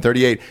 37,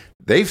 38.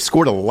 They've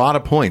scored a lot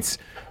of points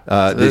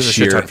this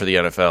year. Shit ton for the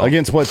NFL.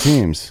 Against what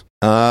teams?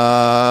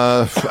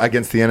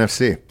 Against the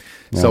NFC.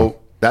 Yeah.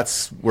 So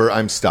that's where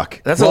I'm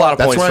stuck. That's a lot of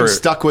points. That's where I'm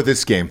stuck with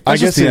this game. I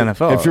guess the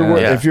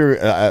NFL. If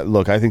you're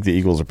look, I think the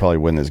Eagles will probably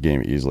win this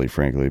game easily,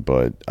 frankly,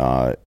 but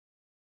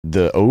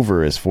the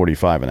over is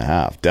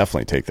 45.5.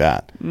 Definitely take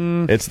that.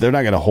 They're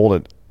not going to hold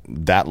it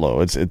that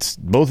low. It's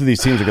both of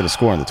these teams are going to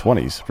score in the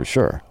 20s for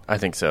sure. I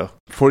think so.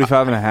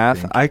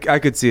 45.5. I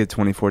could see a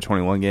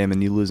 24-21 game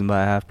and you losing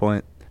by a half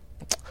point.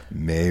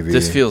 Maybe.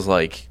 This feels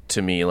like,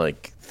 to me,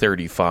 like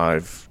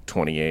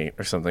 35-28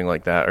 or something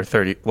like that, or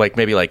 30, like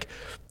maybe like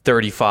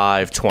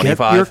 35-25.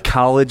 Get your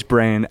college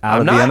brain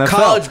out of the NFL. I'm not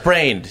college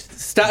brained.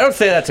 Don't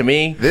say that to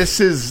me. This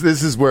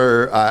is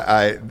where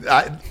I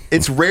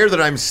it's rare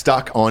that I'm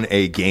stuck on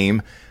a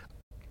game.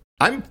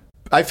 I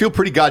feel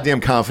pretty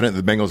goddamn confident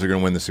the Bengals are going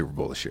to win the Super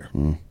Bowl this year.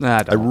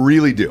 I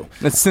really do.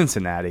 It's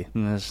Cincinnati.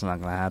 That's not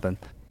going to happen.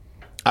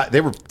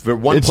 They were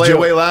one play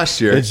away last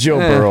year. It's Joe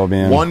Burrow,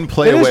 man. One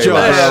play away last year.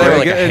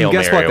 Like and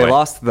guess what? They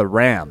lost to the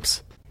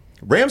Rams.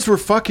 Rams were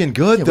fucking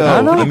good,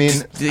 though. I mean,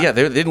 they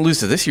didn't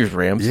lose to this year's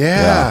Rams.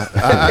 Yeah.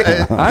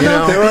 I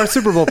know. They were our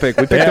Super Bowl pick.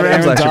 We picked the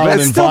Rams last year. But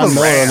it's still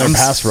the Rams. On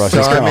their pass rush.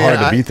 It's kind of hard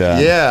to beat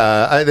that.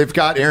 Yeah. They've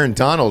got Aaron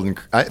Donald.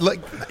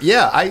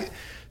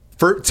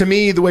 To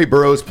me, the way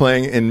Burrow's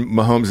playing in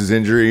Mahomes'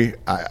 injury,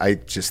 I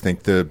just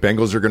think the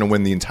Bengals are going to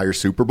win the entire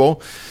Super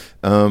Bowl.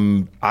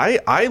 I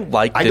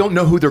don't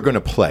know who they're going to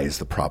play is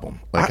the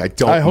problem. I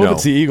hope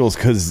it's the Eagles,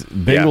 because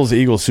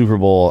Bengals-Eagles Super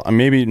Bowl,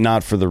 maybe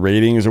not for the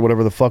ratings or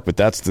whatever the fuck, but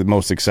that's the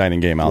most exciting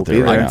game out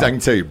there right now. I can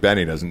tell you,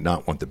 Benny does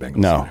not want the Bengals.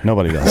 No,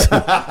 nobody does.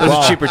 Those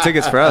are cheaper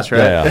tickets for us,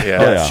 right?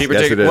 Yeah. Cheaper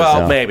tickets.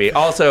 Well, maybe.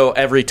 Also,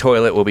 every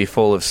toilet will be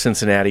full of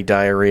Cincinnati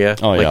diarrhea.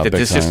 Oh, yeah.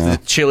 The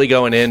chili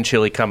going in,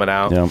 chili coming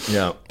out.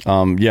 Yeah.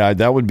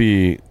 That would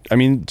be,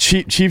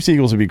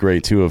 Chiefs-Eagles would be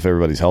great, too, if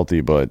everybody's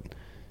healthy, but,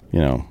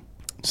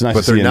 it's nice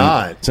to see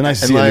a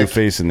new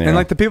face in there.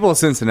 And the people of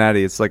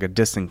Cincinnati, it's like a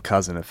distant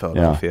cousin of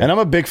Philadelphia. Yeah. And I'm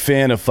a big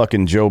fan of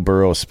fucking Joe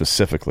Burrow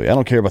specifically. I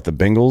don't care about the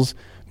Bengals,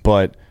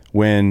 but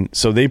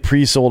so they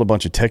pre-sold a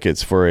bunch of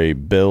tickets for a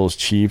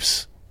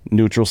Bills-Chiefs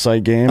neutral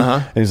site game.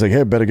 And he's like,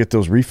 hey, better get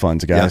those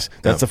refunds, guys.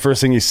 That's the first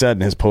thing he said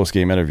in his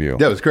post-game interview.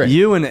 Yeah, it was great.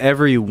 You and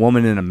every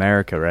woman in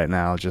America right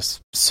now just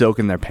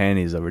soaking their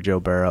panties over Joe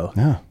Burrow.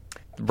 Yeah.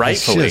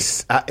 Rightfully.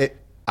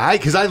 I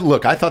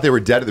thought they were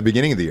dead at the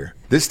beginning of the year.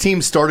 This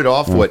team started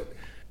off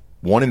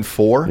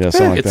 1-4. Yeah,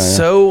 something like It's that, yeah.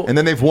 so. And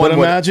then they've won But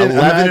what,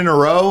 11 in a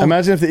row.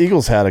 Imagine if the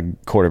Eagles had a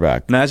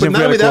quarterback. Imagine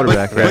But if we not had only a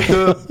that,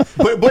 quarterback,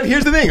 right? but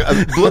here's the thing.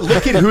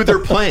 Look at who they're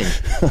playing.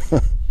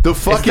 The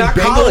It's fucking not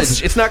Bengals.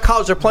 college. It's not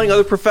college. They're playing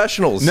other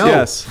professionals. No,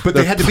 Yes, but they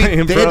they're had to playing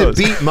beat. They had to pros.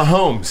 beat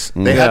Mahomes.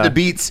 They Yeah. had to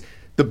beat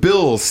the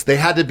Bills. They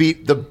had to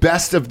beat the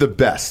best of the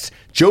best.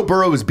 Joe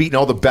Burrow has beaten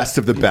all the best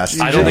of the best.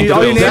 I don't think the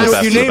Oh, Bills you are the named,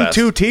 best you of the named best.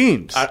 two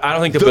teams. I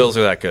don't think the Bills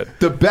are that good.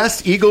 The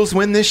best Eagles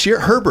win this year.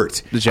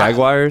 Herbert. The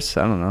Jaguars?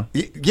 I don't know.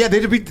 Yeah, they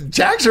had to beat the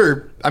Jags.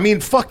 I mean,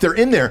 fuck, they're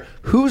in there.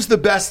 Who's the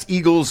best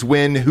Eagles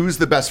win? Who's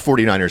the best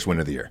 49ers win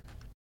of the year?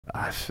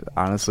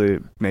 Honestly,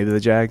 maybe the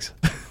Jags.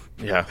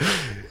 Yeah.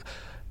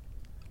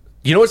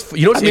 You know what's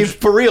I mean,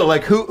 for real,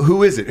 like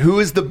who is it? Who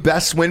is the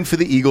best win for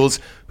the Eagles?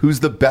 Who's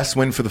the best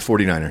win for the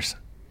 49ers?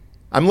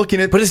 I'm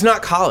looking at, But it's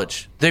not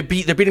college. They're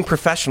beating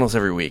professionals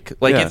every week.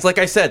 Like Yeah. it's like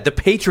I said, the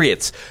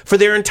Patriots for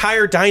their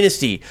entire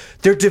dynasty,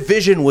 their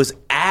division was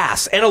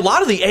ass, and a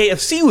lot of the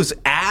AFC was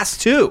ass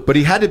too. but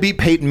he had to beat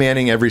Peyton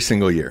Manning every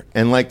single year,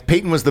 and like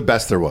Peyton was the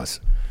best there was.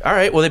 All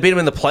right, well they beat him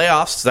in the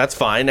playoffs, so that's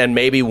fine, and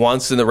maybe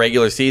once in the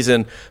regular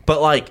season.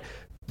 But like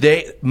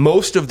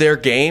most of their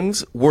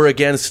games were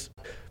against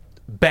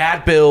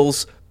bad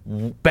Bills,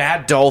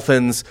 bad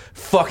Dolphins,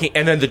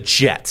 and then the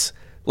Jets.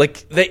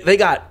 Like they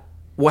got.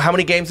 Well, how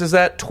many games is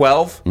that?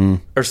 12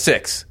 or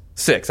 6?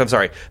 6. I'm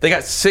sorry. They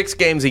got 6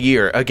 games a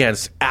year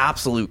against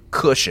absolute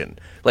cushion,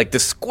 like the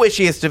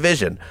squishiest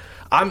division.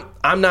 I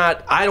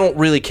don't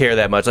really care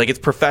that much. Like it's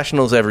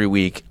professionals every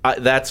week.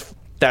 That's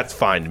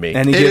fine to me.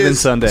 Any It given is-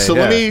 Sunday. So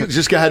yeah. let me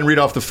just go ahead and read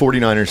off the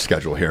 49ers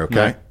schedule here, okay?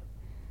 Right.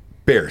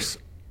 Bears,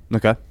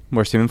 Okay.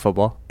 Worst team in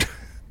football.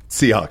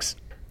 Seahawks,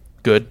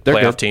 Good They're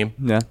playoff good. team.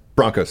 Yeah.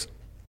 Broncos,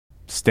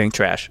 Stink.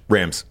 Trash.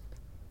 Rams.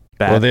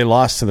 Bad. Well, they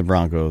lost to the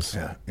Broncos,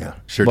 Yeah,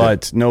 sure did.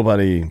 but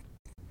nobody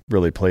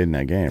really played in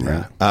that game,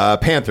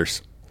 right?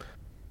 Panthers,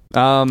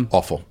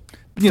 awful.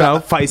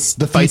 Feisty.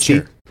 The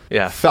future.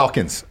 Yeah.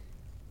 Falcons,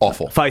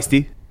 awful.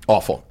 Feisty.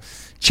 Awful.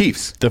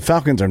 Chiefs. The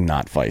Falcons are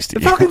not feisty.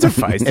 The Falcons are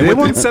feisty. They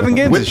won 7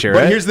 games this year, But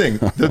right? here's the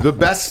thing. The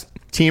best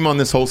team on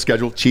this whole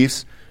schedule,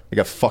 Chiefs, they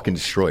got fucking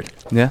destroyed.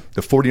 Yeah.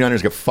 The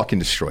 49ers got fucking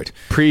destroyed.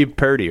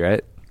 Pre-Purdy,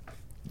 right?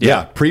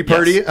 Yeah,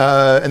 pre-Purdy.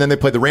 And then they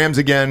played the Rams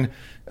again.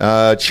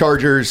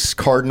 Chargers,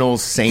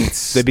 Cardinals,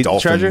 Saints, They beat the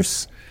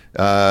Dolphins.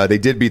 They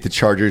did beat the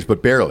Chargers,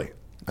 but barely.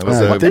 That was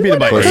They beat them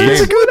by close 8. game.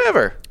 It's a good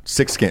ever.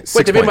 6 games.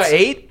 Wait, they beat by points.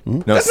 8?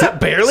 No, That's not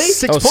barely.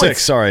 6 Oh, points.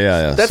 6. Sorry,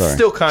 yeah. That's sorry.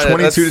 still kind of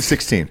 22 to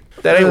 16.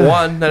 That ain't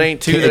 1. That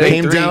ain't 2. It That ain't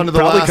came 3. down to the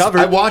Probably last. covered.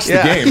 I watched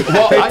Yeah. the game.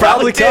 Well, They I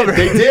probably did. covered.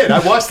 They did. I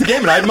watched the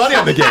game and I had money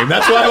on the game.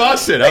 That's why I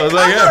watched it. I was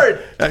like,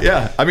 covered.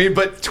 yeah. I mean,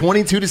 but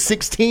 22 to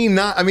 16.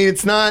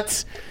 It's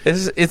not.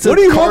 It's What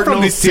do you want Cardinals,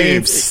 from these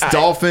teams? Saints,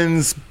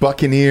 Dolphins,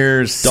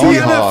 Buccaneers, NFL.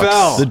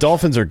 Seahawks. The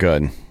Dolphins are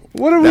good.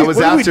 What are we, That was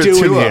what are we after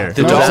doing Tua. here?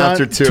 The That was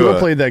Dolphins- after Tua Tua.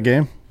 played that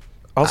game.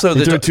 Also,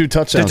 He threw 2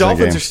 touchdowns The in that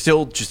Dolphins game. are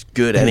still just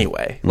good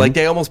anyway. Like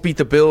they almost beat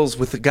the Bills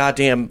with the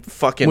goddamn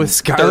fucking With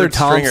Skylar third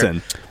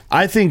Thompson. stringer.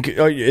 I think.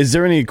 Is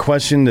there any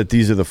question that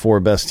these are the 4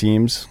 best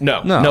teams?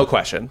 No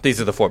question.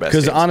 These are the 4 best.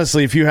 Because teams.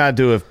 honestly, if you had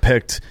to have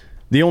picked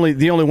the only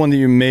one that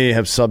you may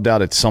have subbed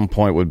out at some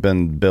point would have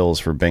been Bills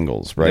for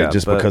Bengals, right? Yeah,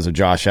 Just but- because of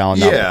Josh Allen.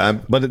 Yeah.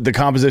 but the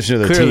composition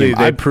of the Clearly, team.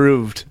 they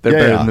proved they're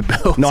better than the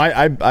Bills. No,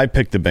 I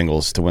picked the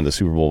Bengals to win the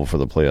Super Bowl before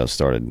the playoffs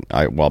started.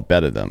 I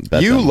betted them.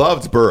 You them.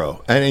 loved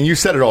Burrow, and you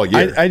said it all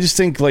year. I just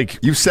think like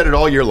You said it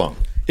all year long.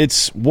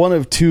 it's one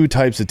of 2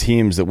 types of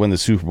teams that win the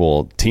Super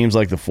Bowl. Teams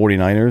like the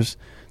 49ers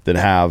that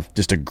have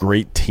just a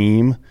great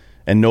team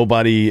and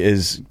nobody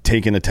is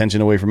taking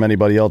attention away from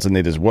anybody else, and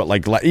they just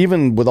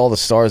even with all the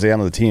stars they had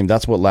on the team,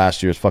 that's what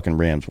last year's fucking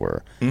Rams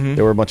were.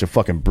 They were a bunch of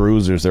fucking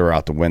bruisers that were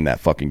out to win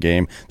that fucking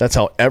game. That's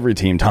how every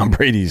team Tom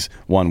Brady's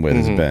won with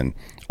has been.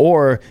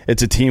 Or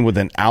it's a team with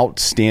an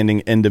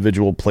outstanding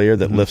individual player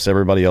that lifts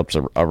everybody else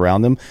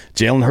around them.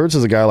 Jalen Hurts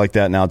is a guy like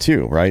that now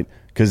too, right?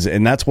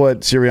 And that's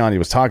what Sirianni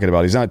was talking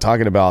about. He's not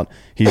talking about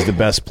he's the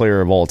best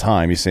player of all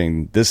time. He's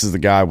saying this is the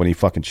guy when he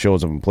fucking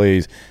shows up and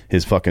plays,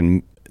 his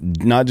fucking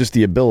not just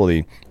the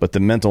ability, but the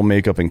mental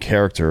makeup and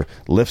character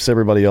lifts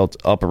everybody else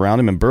up around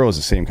him. And Burrow's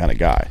the same kind of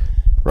guy.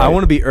 Right? I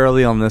want to be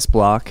early on this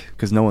block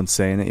because no one's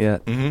saying it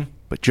yet. Mm-hmm.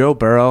 But Joe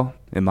Burrow,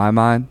 in my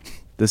mind,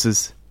 this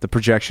is the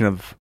projection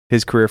of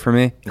his career for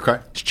me. Okay.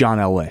 It's John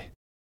Elway.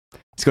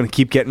 He's going to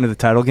keep getting to the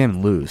title game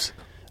and lose.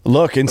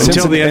 Look, in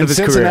Until the end of his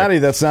Cincinnati, career.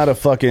 that's not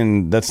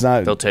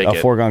They'll take a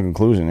it. foregone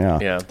conclusion. Yeah,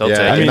 yeah, they'll Yeah,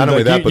 take I it. mean, not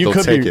only that, but they'll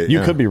could take be, it, You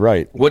yeah. could be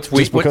right. What's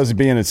because of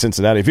being in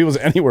Cincinnati. If he was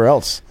anywhere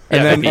else, Yeah,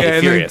 And they'd be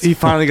then furious. he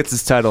finally gets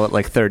his title at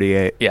like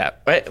 38. Yeah,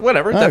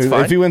 whatever. That's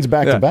fine. if he wins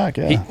back Yeah. to back,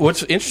 yeah.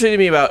 What's interesting to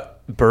me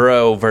about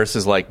Burrow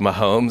versus like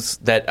Mahomes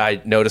that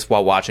I noticed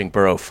while watching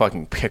Burrow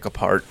fucking pick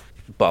apart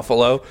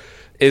Buffalo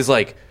is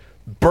like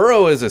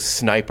Burrow is a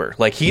sniper.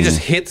 Like he just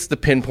hits the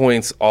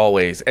pinpoints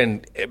always,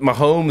 and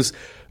Mahomes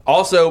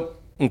also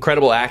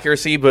incredible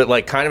accuracy, but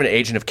like kind of an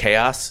agent of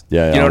chaos.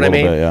 Yeah, you know what I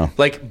mean? bit, yeah.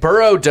 Like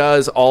Burrow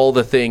does all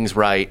the things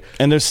right.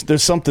 And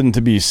there's something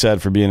to be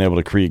said for being able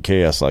to create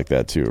chaos like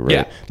that too, right?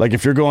 Yeah. Like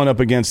if you're going up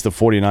against the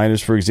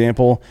 49ers, for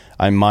example,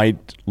 I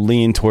might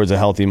lean towards a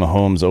healthy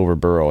Mahomes over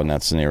Burrow in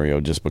that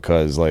scenario just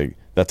because like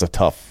that's a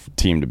tough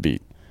team to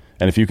beat.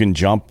 And if you can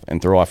jump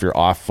and throw off your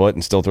off foot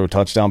and still throw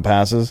touchdown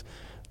passes,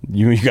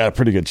 you got a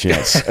pretty good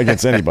chance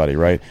against anybody,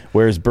 right?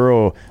 Whereas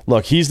Burrow,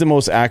 look, he's the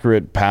most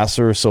accurate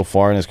passer so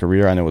far in his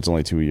career. I know it's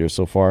only 2 years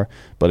so far,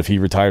 but if he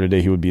retired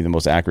today, he would be the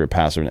most accurate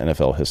passer in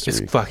NFL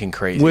history. It's fucking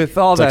crazy. With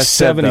all It's that like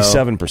said,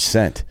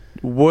 77%.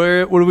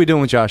 what are we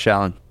doing with Josh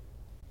Allen?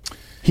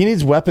 He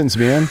needs weapons,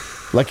 man.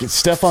 Like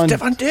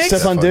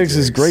Stephon Diggs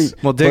is great.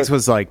 Well, Diggs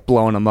was like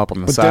blowing him up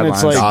on the But then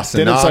sidelines.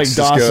 it's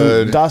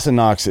like Dawson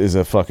Knox is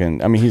a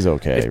fucking. I mean, he's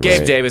okay. If Gabe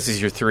right? Davis is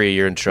your 3,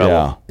 you're in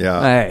trouble.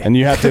 Yeah. Hey. And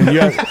you have to.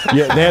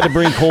 They had to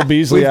bring Cole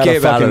Beasley Leave out of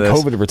Gabe out fucking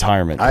of this. COVID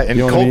retirement. And You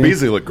know what Cole I mean?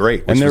 Beasley looked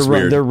great, which And was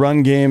weird. their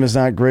run game is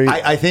not great.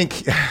 I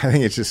think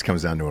it just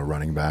comes down to a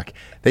running back.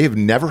 They have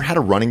never had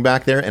a running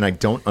back there, and I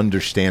don't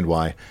understand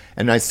why.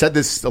 And I said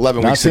this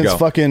 11 not weeks since ago.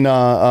 fucking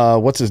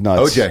what's his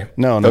nuts? OJ.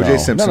 No. OJ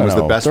Simpson was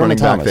the best Thurman running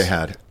Thomas. back they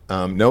had.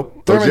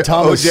 Nope. Thurman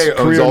Thomas' OJ owns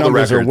career all the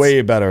numbers records. are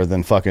way better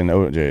than fucking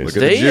OJ's.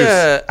 Look at the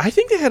juice. I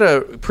think they had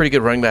a pretty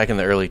good running back in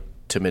the early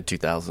to mid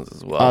 2000s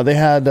as well. They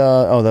had.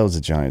 That was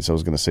the Giants. I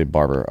was going to say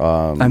Barber.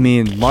 I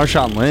mean,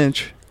 Marshawn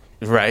Lynch.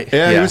 right?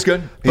 Yeah, he was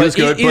good. He was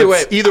good.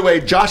 Either way,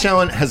 Josh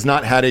Allen has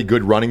not had a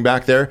good running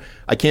back there.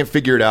 I can't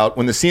figure it out.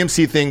 When the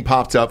CMC thing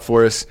popped up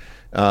for us,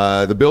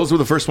 the Bills were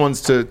the first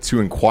ones to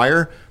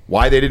inquire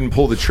why they didn't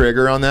pull the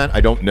trigger on that.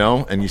 I don't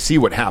know. And you see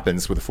what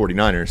happens with the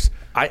 49ers.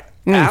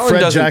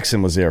 Fred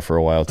Jackson was there for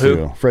a while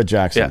too. Who? Fred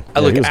Jackson. Yeah,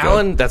 look, he was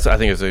Allen. good. I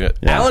think it was a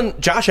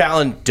good. Josh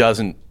Allen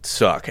doesn't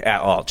suck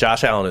at all.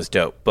 Josh Allen is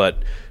dope,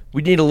 but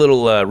we need a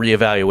little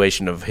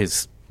reevaluation of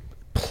his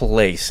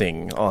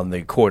placing on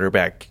the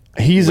quarterback.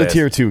 He's list. a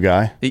tier 2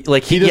 guy.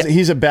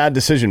 He's a bad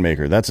decision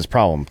maker. That's his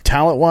problem.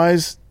 Talent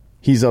wise,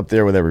 he's up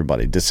there with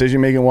everybody. Decision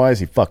making wise,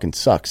 he fucking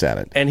sucks at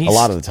it. And a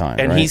lot of the time.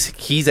 And right?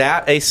 he's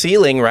at a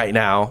ceiling right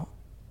now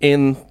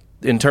in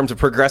terms of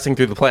progressing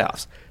through the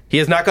playoffs. He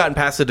has not gotten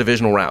past the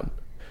divisional round.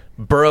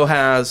 Burrow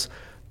has,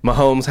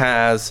 Mahomes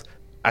has.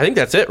 I think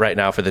that's it right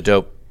now for the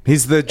dope.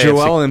 He's the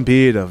Joel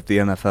Embiid of the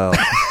NFL.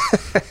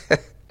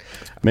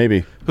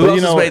 Maybe. Who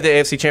else has made the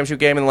AFC Championship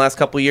game in the last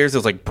couple of years? It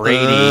was like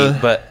Brady,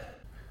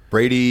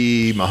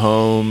 Brady,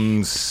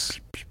 Mahomes.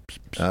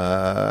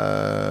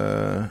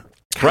 Right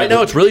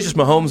now it's really just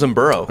Mahomes and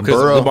Burrow because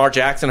Lamar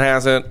Jackson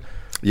hasn't.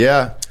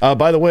 Yeah.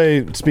 By the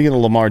way, speaking of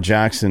Lamar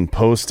Jackson,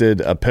 posted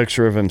a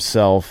picture of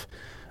himself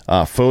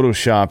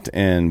photoshopped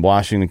in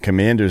Washington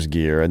Commanders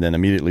gear and then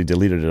immediately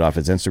deleted it off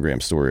his Instagram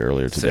story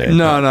earlier today.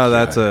 No,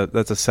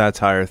 that's a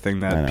satire thing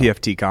that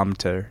PFT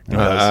commentator does.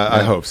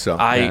 I hope so.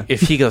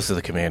 If he goes to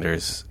the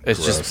Commanders,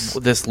 it's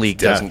just this league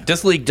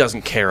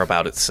doesn't care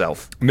about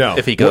itself. No.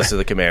 If he goes to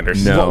the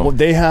Commanders, No. Well,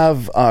 they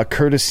have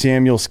Curtis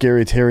Samuel,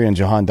 Scary Terry, and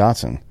Jahan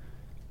Dotson.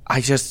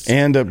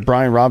 And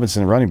Brian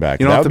Robinson, running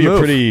back. That would be a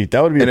pretty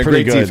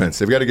great good defense.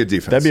 They've got a good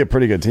defense. That'd be a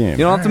pretty good team. You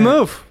don't have to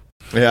move.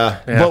 Yeah.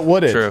 But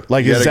would it? True.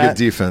 Like, You is got a that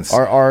good defense.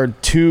 Are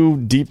two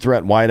deep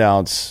threat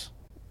wideouts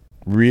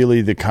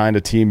really the kind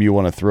of team you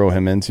want to throw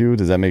him into?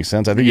 Does that make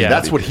sense? I think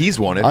that's what he's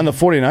wanted. On the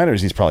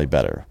 49ers, he's probably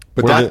better.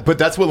 But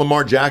that's what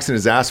Lamar Jackson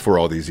has asked for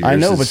all these years. I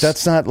know, but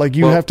that's not like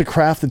you have to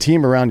craft the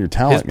team around your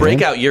talent. his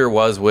breakout year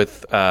was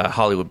with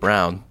Hollywood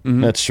Brown.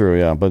 Mm-hmm. That's true,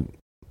 yeah. But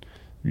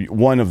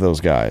one of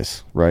those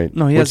guys, right?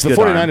 No, he has Which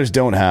the good 49ers arm.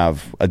 don't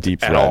have a deep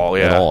threat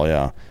At all,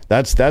 yeah.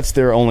 That's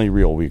their only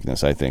real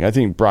weakness, I think. I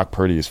think Brock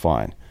Purdy is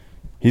fine.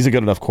 He's a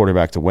good enough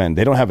quarterback to win.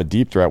 They don't have a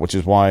deep threat, which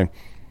is why,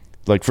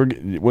 like,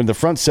 when the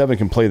front seven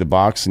can play the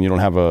box and you don't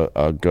have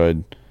a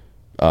good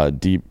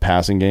deep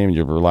passing game and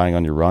you're relying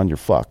on your run, you're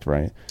fucked,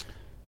 right?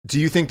 Do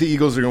you think the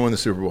Eagles are going to win the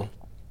Super Bowl?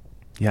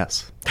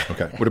 Yes.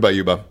 Okay. What about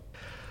you, Bob?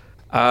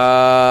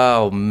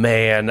 Oh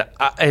man,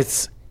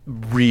 it's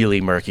really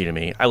murky to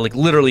me. I like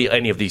literally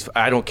any of these.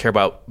 I don't care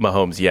about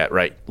Mahomes yet,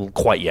 right?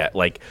 Quite yet.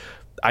 Like,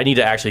 I need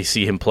to actually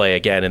see him play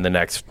again in the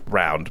next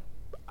round.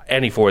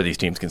 Any four of these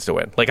teams can still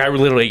win. Like,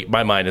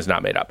 my mind is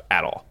not made up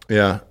at all.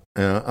 Yeah.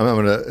 I'm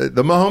gonna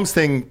the Mahomes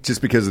thing,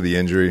 just because of the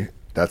injury.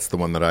 That's the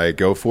one that I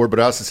go for. But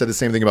I also said the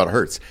same thing about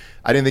Hurts.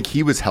 I didn't think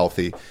he was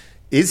healthy.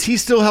 Is he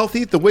still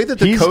healthy? The way that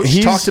the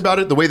coach talked about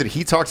it, the way that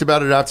he talked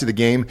about it after the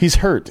game. He's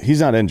hurt.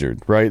 He's not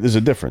injured, right? There's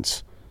a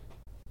difference.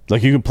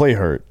 Like, you can play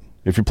hurt.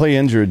 If you play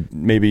injured,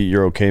 maybe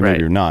you're okay, maybe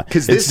you're not.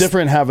 Because it's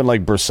different having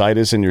like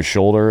bursitis in your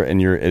shoulder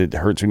and it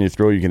hurts when you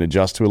throw. You can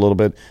adjust to it a little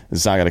bit.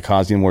 It's not going to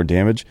cause any more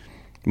damage.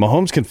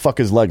 Mahomes can fuck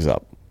his legs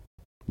up,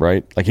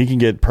 right? Like, he can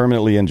get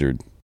permanently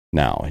injured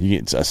now. He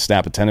gets a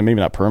snap a tendon, maybe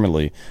not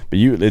permanently, but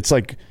it's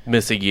like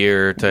miss a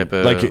year type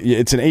of. Like,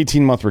 it's an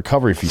 18-month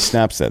recovery if he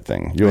snaps that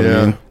thing. You know what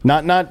I mean?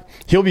 Not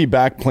he'll be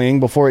back playing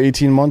before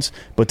 18 months,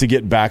 but to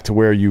get back to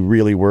where you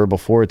really were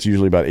before, it's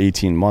usually about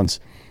 18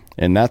 months.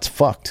 And that's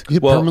fucked.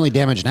 You permanently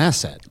damage an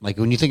asset. Like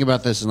when you think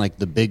about this in like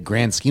the big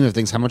grand scheme of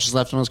things, how much is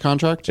left on his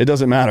contract? It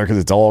doesn't matter because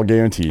it's all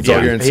guaranteed. It's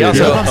all guaranteed. He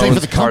also I'm saying for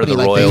owns the part of the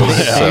company, like,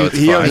 Royals. So it's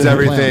He fine. owns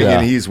everything, Yeah.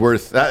 and he's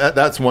worth.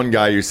 That's one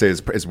guy you say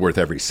is worth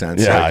every cent.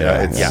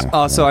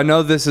 So I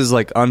know this is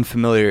like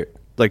unfamiliar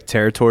like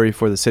territory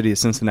for the city of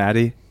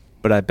Cincinnati,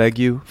 but I beg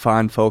you,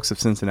 fine folks of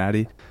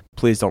Cincinnati,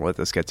 please don't let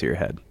this get to your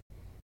head.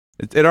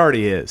 It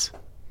already is.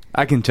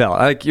 I can tell.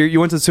 Like you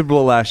went to the Super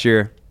Bowl last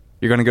year.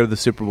 You're going to go to the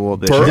Super Bowl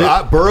this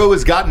year. Burrow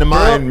has gotten to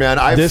mind, man.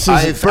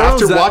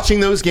 After watching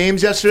those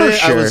games yesterday,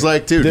 sure. I was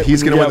like, dude,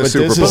 he's going to win the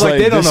Super Bowl. But like,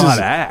 they don't know how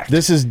to act.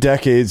 This is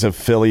decades of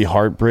Philly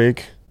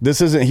heartbreak. This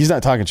isn't. He's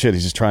not talking shit.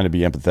 He's just trying to be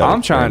empathetic.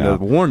 I'm trying right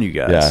to now. warn you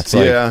guys. Yeah, it's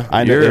like,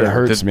 I know it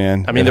hurts,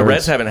 man. I mean, It the hurts.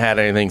 Reds haven't had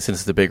anything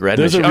since the Big Red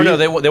There's Mission. a Oh no,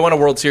 they won a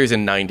World Series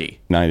in '90.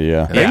 90,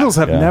 yeah. Bengals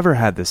have Yeah. never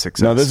had this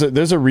success. No,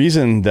 there's a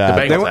reason that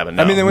The Bengals haven't.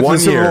 No. I mean, they went to the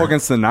Super Bowl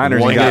against the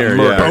Niners and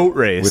got boat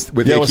raced.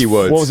 with it Ickey was,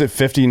 Woods. what was it,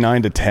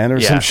 59-10 or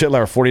some shit,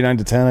 like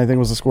 49-10? I think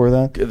was the score of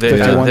that.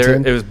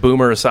 51-10? It was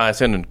Boomer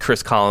Esiason and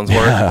Chris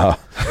Collinsworth.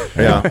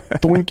 Yeah.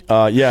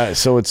 Doink.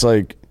 So it's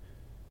like,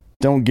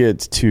 don't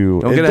get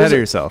ahead of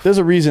yourself. There's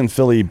a reason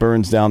Philly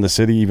burns down the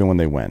city even when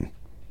they win.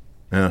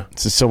 Yeah.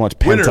 It's just so much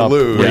Win pent or up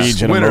lose,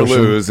 rage and win or emotion.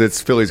 lose,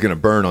 it's Philly's going to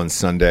burn on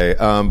Sunday.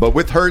 But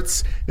with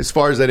Hurts, as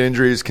far as that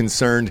injury is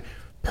concerned,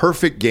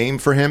 perfect game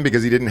for him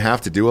because he didn't have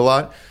to do a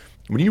lot.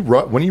 When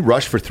you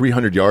rush for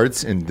 300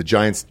 yards and the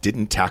Giants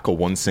didn't tackle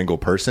one single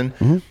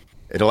person,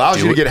 it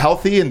allows you to get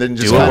healthy and then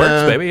just Do what kinda,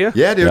 works, baby,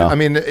 yeah. dude. Yeah. I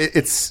mean,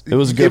 it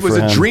was good for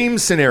a him. dream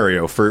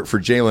scenario for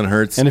Jalen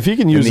Hurts And if he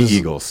can use the his,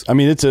 Eagles. I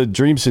mean, it's a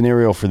dream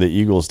scenario for the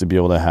Eagles to be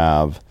able to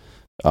have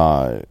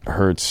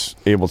Hurts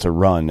able to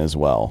run as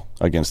well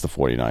against the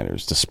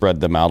 49ers, to spread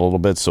them out a little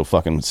bit so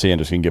fucking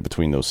Sanders can get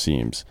between those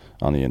seams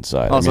on the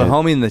inside. Also,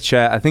 homie in the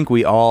chat, I think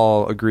we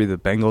all agree the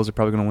Bengals are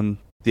probably going to win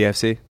the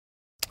AFC.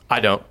 I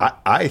don't.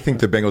 I think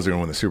the Bengals are going to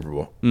win the Super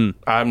Bowl.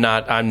 I'm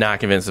not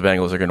convinced the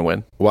Bengals are going to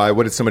win. Why?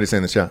 What did somebody say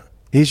in the chat?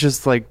 He's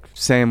just like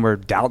saying we're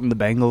doubting the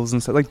Bengals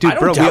and stuff. Like, dude, I don't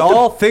bro, we doubt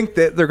all think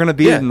that they're going to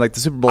be in like the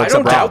Super Bowl. I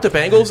don't doubt the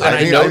Bengals, and I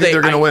think know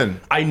they're going to win.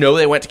 I know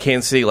they went to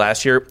Kansas City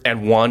last year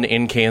and won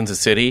in Kansas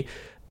City,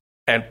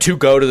 and to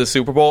go to the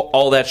Super Bowl,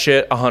 all that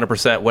shit,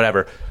 100%,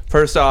 whatever.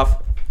 First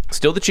off,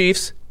 still the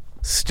Chiefs,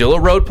 still a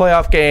road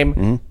playoff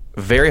game.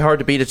 Very hard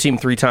to beat a team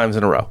 3 times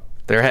in a row.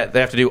 They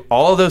have to do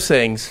all of those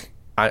things,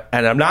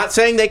 and I'm not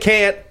saying they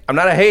can't. I'm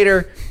not a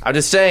hater. I'm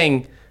just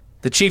saying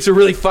the Chiefs are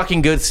really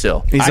fucking good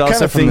still. He's I also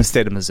kinda from think- the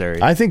state of Missouri.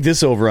 I think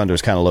this over-under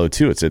is kind of low,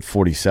 too. It's at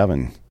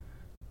 47.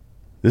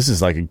 This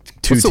is like a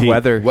two What's the team.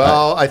 weather?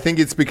 Well, I think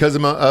it's because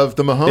of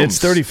the Mahomes. It's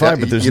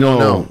 35, but there's you don't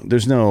no know.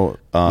 there's no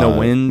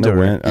wind or-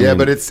 wind. I Yeah, mean,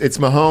 but it's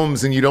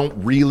Mahomes, and you don't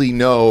really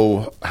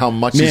know how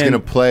much he's man, going to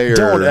play. Or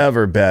Don't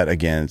ever bet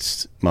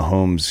against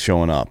Mahomes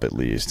showing up at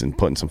least and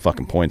putting some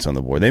fucking points on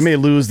the board. They may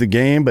lose the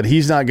game, but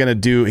he's not going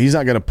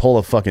to pull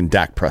a fucking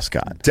Dak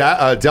Prescott.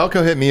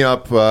 Delco hit me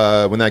up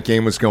when that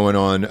game was going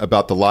on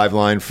about the live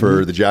line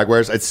for the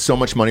Jaguars. I had so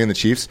much money on the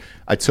Chiefs.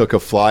 I took a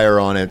flyer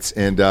on it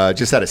and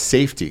just had a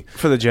safety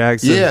for the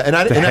Jags. Yeah, and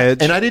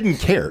hedge. I didn't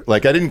care.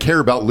 Like, I didn't care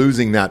about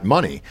losing that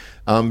money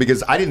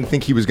because I didn't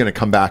think he was going to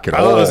come back at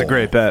all. Oh, that was a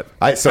great bet.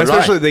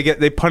 Especially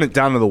they punt it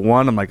down to the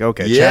 1. I'm like,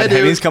 okay, Yeah, Chad dude.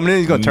 Henney's coming in.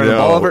 He's going to turn the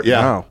ball over.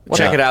 Yeah. No. What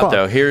Check the it out, fuck?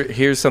 though.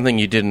 Here's something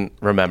you didn't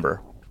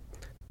remember.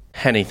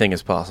 Anything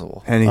is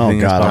possible. Anything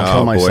is God, I'll possible.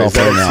 kill boy, myself is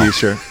that right a now.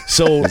 t-shirt?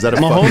 So Is that a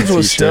Mahomes fucking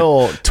was t-shirt?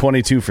 still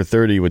 22 for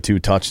 30 with 2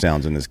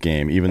 touchdowns in this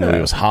game, even though he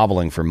was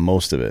hobbling for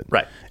most of it.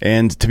 Right.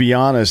 And to be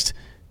honest,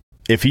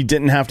 if he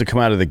didn't have to come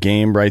out of the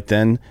game right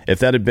then, if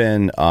that had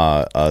been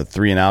a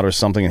 3 and out or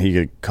something, and he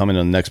could come in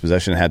on the next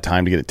possession and had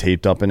time to get it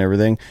taped up and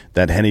everything,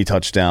 that Henney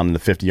touchdown and the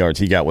 50 yards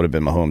he got would have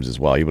been Mahomes as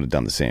well. He would have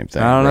done the same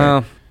thing. I don't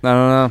know.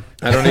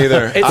 I don't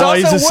either. It's Oh, also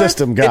he's a worth,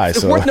 system guy,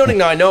 It's so- worth noting.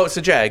 Now, I know it's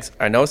the Jags.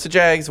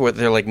 Where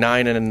they're like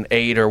 9 and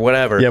 8 or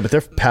whatever. Yeah, but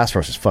their pass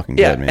rush is fucking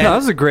Yeah, good, man. No, that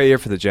was a great year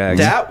for the Jags.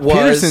 That was-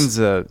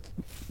 Peterson's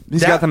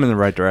he's got them in the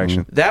right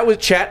direction. That was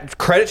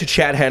credit to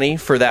Chad Henne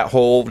for that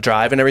whole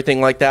drive and everything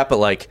like that. But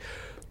like,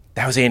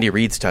 that was Andy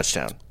Reid's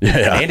touchdown.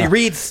 Yeah. And Andy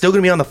Reid's still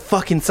going to be on the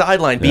fucking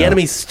sideline. The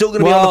enemy's still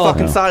going to be on the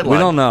fucking sideline. We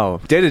don't know.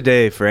 Day to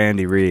day for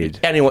Andy Reid.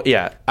 Anyway,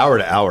 yeah. Hour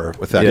to hour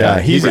with that Yeah,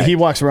 guy. he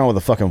walks around with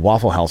a fucking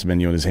Waffle House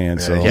menu in his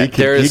hand. So he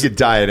could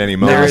die at any there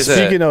moment. is a-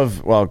 speaking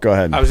of, well, go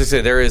ahead. I was just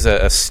saying, there is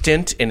a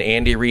stint in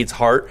Andy Reid's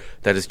heart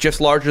that is just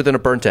larger than a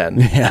burnt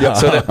end.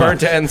 So that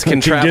burnt ends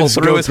can travel Just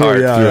through go his through,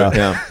 heart.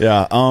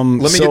 Yeah.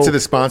 Let me get to the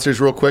sponsors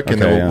real quick,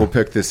 and Okay, then yeah. we'll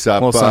pick this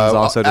up. Well, Son's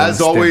also doing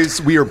as a always,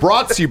 stint. we are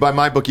brought to you by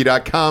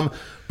MyBookie.com.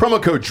 Promo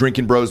code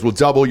Drinking Bros will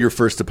double your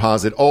first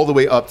deposit all the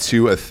way up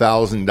to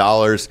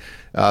 $1,000.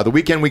 The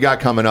weekend we got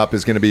coming up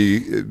is going to be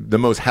the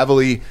most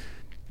heavily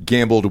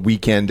gambled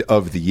weekend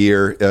of the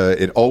year.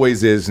 It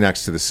always is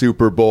next to the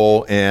Super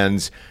Bowl.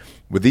 And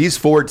with these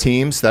 4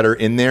 teams that are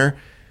in there,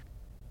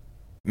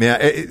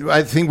 man,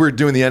 I think we're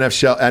doing the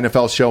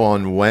NFL show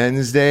on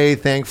Wednesday,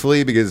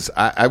 thankfully, because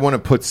I want to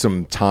put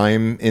some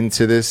time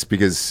into this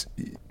because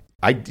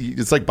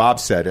It's like Bob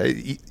said.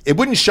 It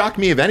wouldn't shock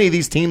me if any of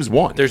these teams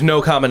won. There's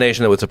no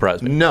combination that would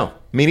surprise me. No,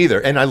 me neither.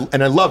 And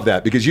I love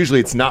that because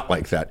usually it's not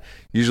like that.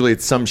 Usually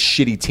it's some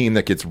shitty team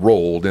that gets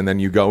rolled and then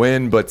you go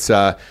in. But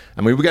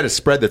we got a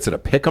spread that's at a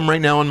pick'em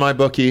right now on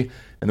MyBookie,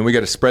 and then we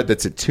got a spread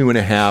that's at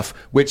 2.5.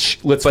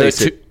 Which let's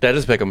face it, that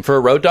is pick'em for a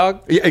road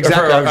dog. Yeah,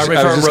 exactly. For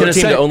a road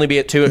team to only be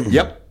at 2.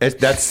 Yep,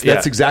 that's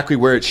exactly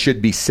where it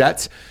should be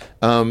set.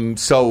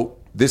 So.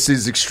 This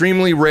is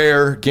extremely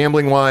rare.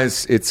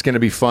 Gambling-wise, it's going to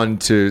be fun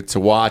to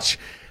watch.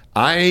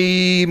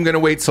 I'm going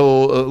to wait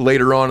till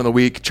later on in the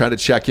week, try to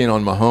check in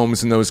on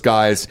Mahomes and those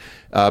guys.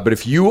 But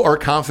if you are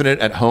confident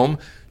at home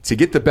to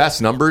get the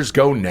best numbers,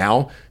 go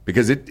now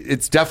because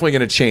it's definitely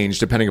going to change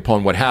depending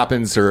upon what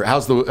happens. Or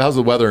how's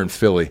the weather in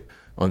Philly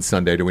on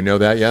Sunday? Do we know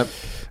that yet?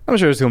 I'm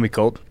sure it's going to be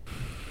cold.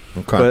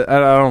 Okay. But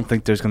I don't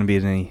think there's going to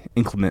be any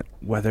inclement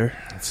weather.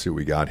 Let's see what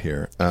we got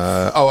here.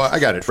 I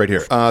got it right here.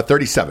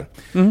 37.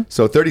 Mm-hmm.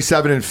 So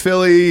 37 in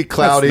Philly,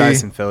 cloudy. That's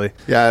nice in Philly.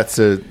 Yeah, it's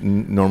a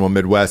normal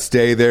Midwest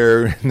day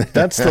there.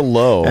 That's the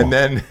low. And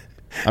then,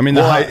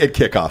 the high at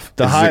kickoff.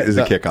 Is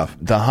a kickoff.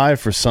 The high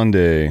for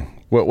Sunday.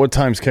 What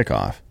time's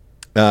kickoff?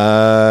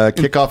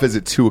 Kickoff is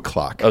at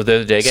 2:00 of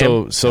the day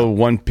game. So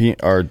 1 p.m.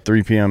 or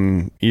 3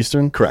 p.m.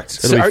 Eastern.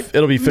 Correct.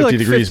 It'll be 50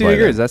 degrees. 50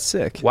 degrees. That's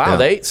sick. Wow.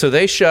 Yeah.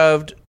 They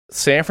shoved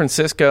San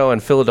Francisco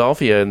and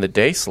Philadelphia in the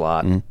day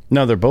slot.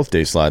 No, they're both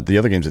day slot. The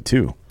other game's at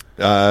 2.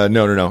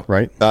 No.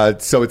 Right?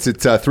 So it's at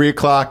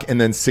 3:00 and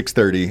then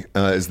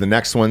 6:30 is the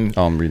next one.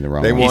 Oh, I'm reading the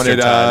wrong They one.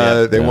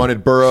 wanted they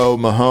wanted Burrow,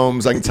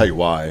 Mahomes. I can tell you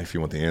why if you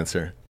want the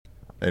answer.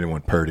 They didn't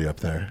want Purdy up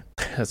there.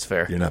 That's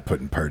fair. You're not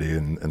putting Purdy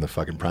in the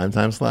fucking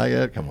primetime slot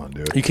yet? Come on,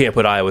 dude. You can't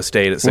put Iowa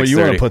State at 6:30. Well, you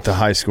want to put the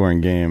high-scoring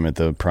game at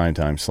the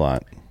primetime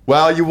slot.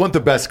 Well, you want the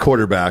best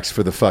quarterbacks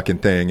for the fucking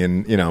thing,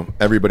 and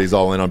everybody's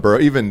all in on Burrow.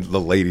 Even the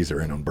ladies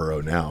are in on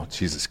Burrow now.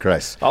 Jesus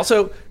Christ!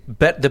 Also,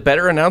 the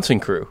better announcing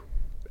crew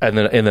in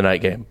the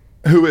night game.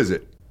 Who is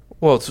it?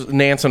 Well, it's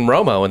Nance and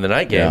Romo in the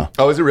night game. Yeah.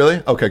 Oh, is it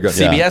really? Okay, good.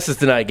 CBS is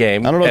the night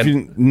game. I don't know if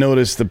you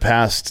noticed the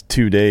past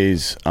 2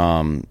 days.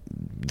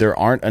 There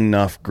aren't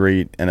enough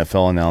great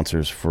NFL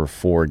announcers for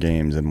 4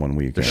 games in 1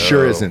 week. There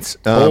sure isn't.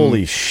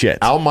 Holy shit.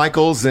 Al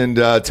Michaels and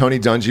Tony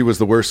Dungy was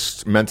the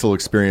worst mental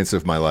experience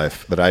of my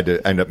life that I had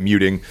to end up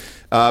muting.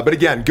 But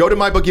again, go to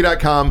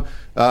mybookie.com,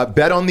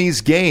 bet on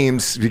these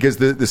games because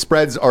the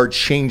spreads are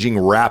changing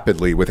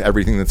rapidly with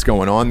everything that's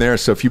going on there.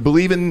 So if you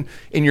believe in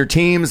your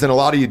teams, and a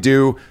lot of you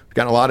do, we've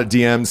gotten a lot of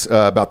DMs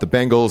about the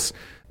Bengals.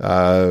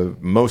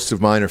 Most of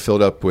mine are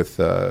filled up with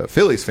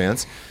Phillies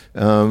fans.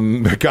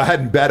 Go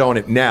ahead and bet on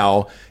it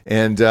now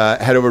and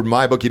head over to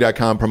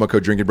mybookie.com. Promo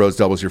code Drinking Bros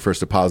doubles your first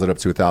deposit up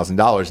to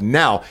 $1,000.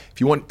 Now,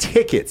 if you want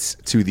tickets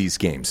to these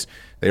games,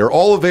 they are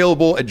all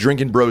available at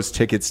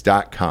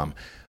drinkingbrostickets.com.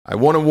 I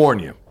want to warn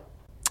you,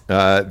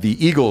 the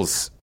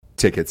Eagles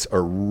tickets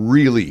are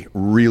really,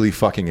 really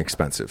fucking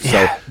expensive.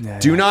 So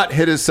do not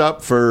hit us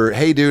up for,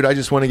 hey, dude, I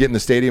just want to get in the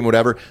stadium,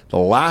 whatever. The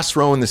last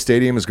row in the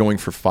stadium is going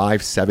for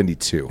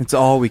 $572. It's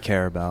all we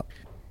care about.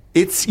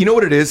 It's, you know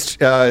what it is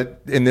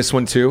in this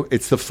one too?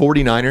 It's the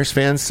 49ers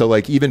fans. So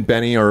like even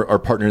Benny, our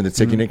partner in the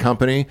ticketing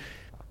company,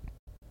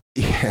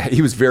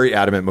 he was very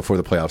adamant before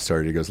the playoffs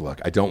started. He goes, look,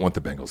 I don't want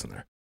the Bengals in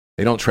there.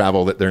 They don't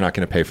travel. They're not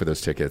going to pay for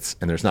those tickets.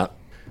 And there's not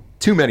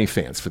too many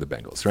fans for the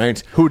Bengals,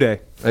 right? Who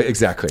day?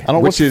 Exactly. I don't know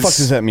what the fuck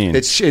does that mean.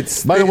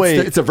 By the way,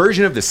 it's a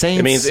version of the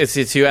Saints. It means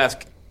it's you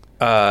ask,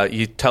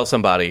 you tell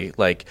somebody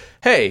like,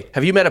 hey,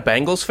 have you met a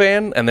Bengals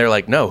fan? And they're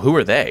like, no, who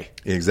are they?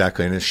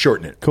 Exactly. And it's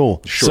shorten it.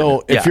 Cool.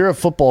 So if you're a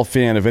football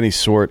fan of any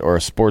sort or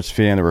a sports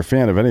fan or a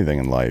fan of anything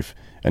in life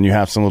and you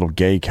have some little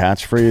gay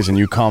catchphrase and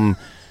you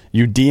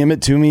DM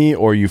it to me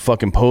or you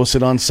fucking post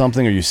it on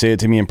something or you say it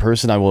to me in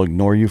person, I will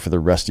ignore you for the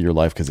rest of your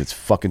life because it's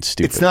fucking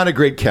stupid. It's not a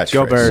great catchphrase.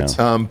 Go Birds.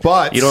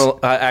 But you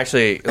don't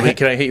actually.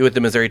 Can I hit you with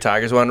the Missouri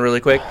Tigers one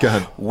really quick? Go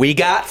ahead. We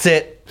got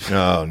it.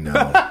 Oh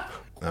no.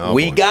 Oh,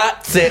 we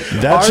got it.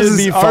 That should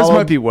be followed. Ours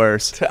might be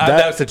worse.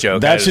 That was a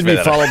joke. That should be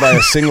followed by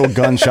a single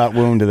gunshot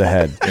wound to the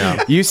head. Yeah.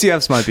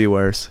 UCF's might be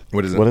worse.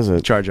 What is it? What is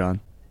it? Charge on.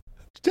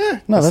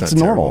 Yeah, No, that's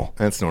not normal. terrible.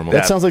 That's normal.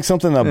 That sounds like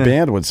something a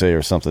band would say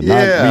or something.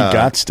 Yeah. Not we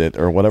got'd it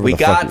or whatever. We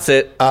the fuck got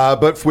it.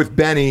 But with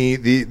Benny,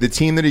 the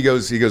team that he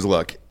goes,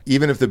 look,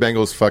 even if the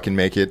Bengals fucking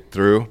make it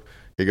through,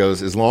 he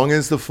goes, as long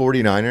as the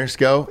 49ers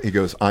go, he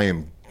goes, I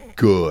am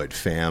good,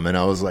 fam. And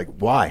I was like,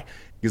 why?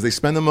 Because they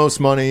spend the most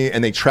money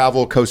and they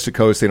travel coast to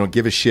coast. They don't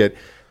give a shit.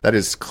 That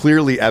is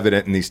clearly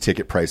evident in these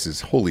ticket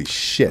prices. Holy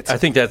shit. I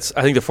think the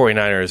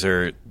 49ers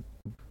are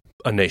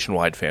a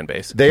nationwide fan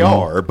base. They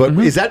are, but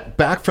is that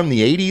back from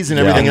the 80s and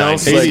everything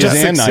else? 80s Like,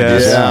 and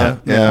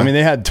 90s. Yeah. I mean,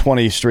 they had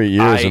 20 straight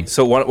years.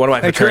 So one of my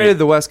They created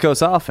the West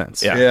Coast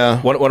offense.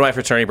 Yeah. One of my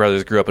fraternity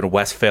brothers grew up in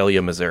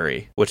Westphalia,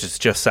 Missouri, which is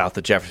just south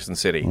of Jefferson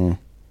City.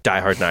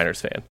 Diehard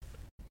Niners fan.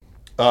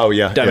 Oh,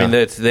 yeah. I mean,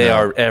 they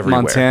are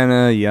everywhere.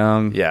 Montana,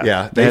 Young. Yeah.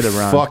 Yeah, They they had to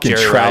run. fucking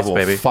Jerry travel.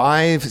 Rice, baby.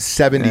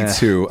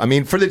 $572. I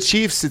mean, for the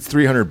Chiefs, it's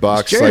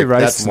 $300. Jerry Like,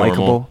 Rice that's normal.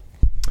 likable.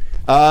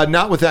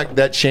 Not with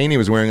that chain he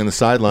was wearing on the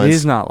sidelines.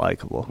 He's not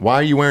likable. Why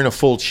are you wearing a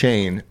full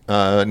chain?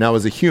 Now,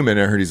 as a human,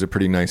 I heard he's a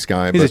pretty nice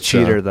guy. He's but, a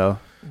cheater, though.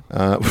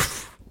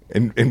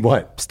 In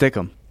what? Stick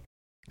him.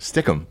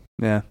 Stick him.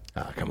 Yeah.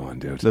 Oh, come on,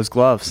 dude. Those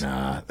gloves.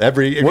 Nah.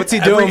 What's he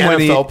doing when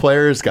NFL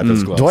player's got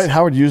those gloves. Dwight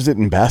Howard used it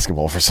in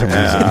basketball for some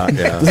reason.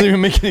 Doesn't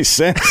even make any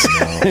sense.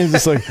 He's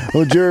just like,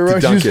 Jerry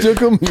Rice, you stick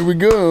him. Here we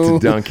go.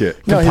 To dunk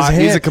it. No,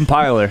 he's a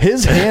compiler.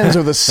 His hands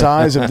are the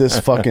size of this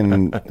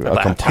fucking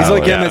compiler. He's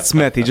like Emmitt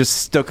Smith. He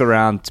just stuck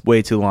around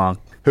way too long.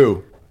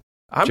 Who?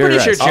 I'm pretty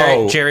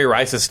sure Jerry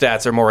Rice's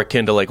stats are more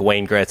akin to like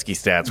Wayne Gretzky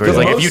stats, where it's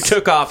like if you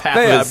took off half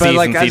of his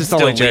seasons, he'd still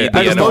lead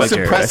the The most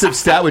NFL. impressive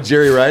stat with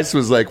Jerry Rice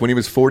was like when he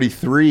was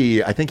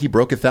 43. I think he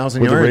broke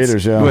 1,000 yards. With the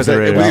Raiders, yeah.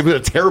 It was a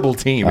terrible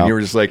team, and you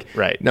were just like,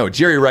 no,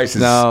 Jerry Rice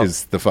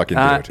is the fucking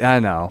dude. I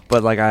know,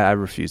 but like I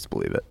refuse to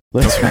believe it.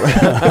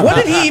 What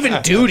did he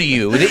even do to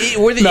you?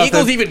 Were the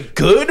Eagles even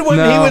good when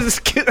he was?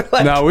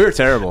 Like, no, we were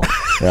terrible.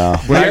 Yeah.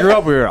 When I grew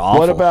up, we were awful.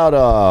 What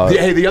about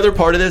the other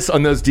part of this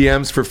on those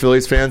DMs for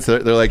Phillies fans?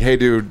 They're like, "Hey,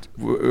 dude,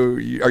 are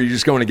you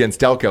just going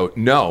against Delco?"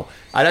 No,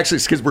 I'd actually,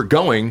 because we're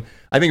going.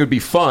 I think it would be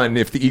fun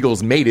if the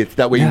Eagles made it.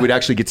 That way, you would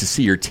actually get to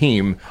see your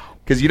team.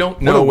 Because you don't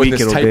know when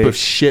this type of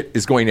shit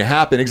is going to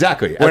happen.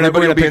 Exactly.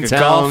 Everybody will be in town.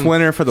 Golf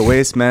winner for the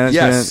Waste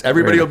Management. Yes,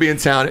 everybody will be in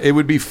town. It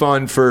would be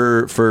fun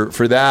for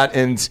that.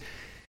 And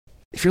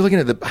if you're looking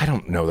at I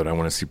don't know that I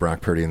want to see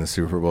Brock Purdy in the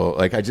Super Bowl.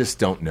 Like, I just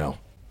don't know.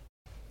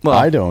 Well,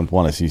 I don't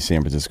want to see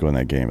San Francisco in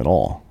that game at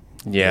all.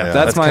 Yeah,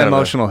 that's my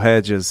emotional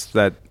hedge, is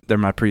that they're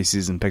my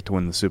preseason pick to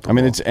win the Super Bowl. I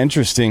mean, it's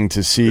interesting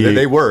to see.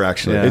 They were,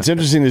 actually. Yeah. It's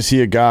interesting to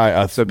see a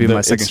guy. So it'd be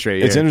my second straight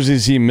year. It's interesting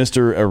to see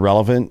Mr.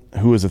 Irrelevant,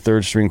 who was a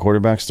third-string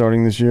quarterback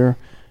starting this year,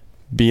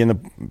 be in the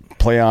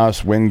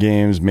playoffs, win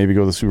games, maybe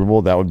go to the Super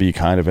Bowl. That would be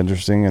kind of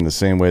interesting in the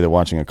same way that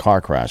watching a car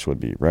crash would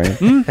be, right?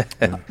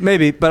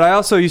 Maybe, but I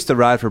also used to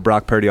ride for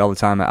Brock Purdy all the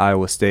time at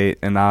Iowa State,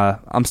 and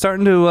I'm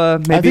starting to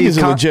maybe. I think he's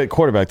a legit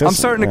quarterback. I'm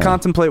starting to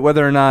contemplate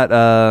whether or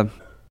not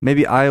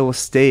maybe Iowa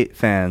State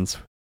fans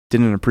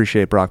didn't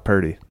appreciate Brock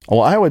Purdy.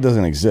 Well, Iowa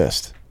doesn't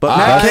exist. But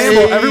Matt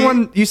Campbell,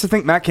 everyone used to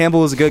think Matt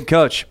Campbell was a good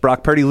coach.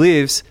 Brock Purdy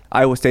leaves,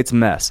 Iowa State's a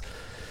mess.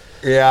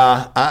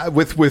 Yeah,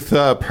 with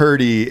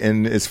Purdy,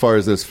 and as far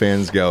as those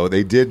fans go,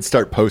 they did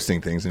start posting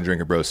things in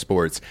Drinker Bros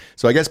Sports.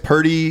 So I guess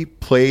Purdy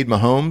played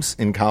Mahomes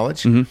in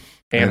college. And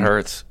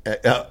Hurts.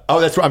 That's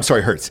right. I'm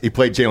sorry, Hurts. He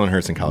played Jalen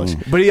Hurts in college.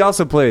 But he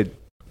also played...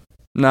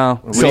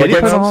 No. So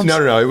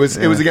no. It was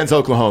against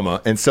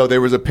Oklahoma. And so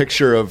there was a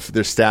picture of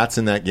their stats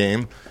in that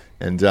game.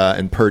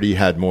 And Purdy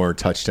had more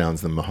touchdowns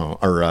than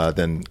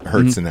than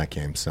Hurts in that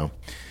game. So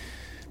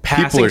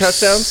passing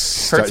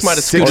touchdowns? Hurts might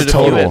have scooted a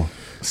few in.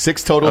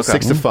 6 total,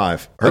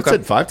 6-5. Hurts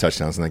had 5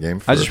 touchdowns in that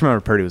game. I just remember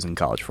Purdy was in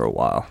college for a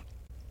while.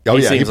 Oh,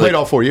 he played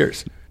all 4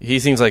 years. He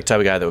seems like the type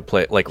of guy that would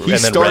play he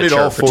started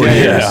all 4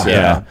 years.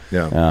 Yeah.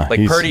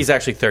 Like Purdy's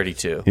actually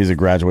 32. He's a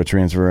graduate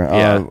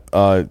transfer.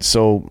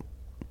 So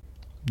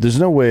there's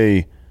no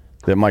way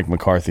that Mike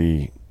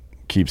McCarthy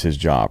keeps his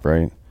job,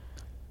 right?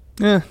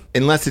 Yeah,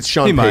 unless it's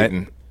Sean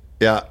Payton.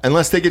 Yeah,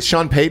 unless they get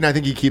Sean Payton, I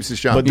think he keeps his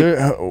job.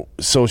 But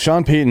so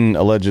Sean Payton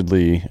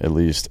allegedly, at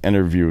least,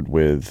 interviewed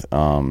with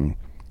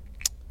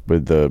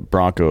the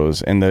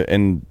Broncos,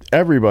 and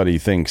everybody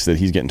thinks that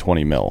he's getting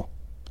 $20 million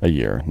a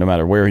year, no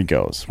matter where he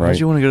goes. Right? Why do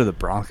you want to go to the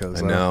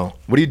Broncos? I know.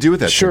 What do you do with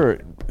that? Sure.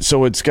 team?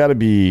 So it's got to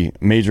be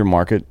major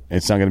market.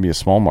 It's not going to be a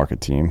small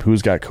market team.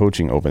 Who's got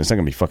coaching open? It's not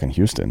going to be fucking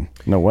Houston.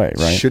 No way,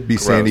 right? Should be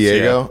San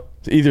Diego.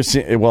 Either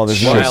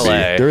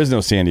there is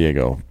no San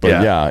Diego,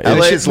 but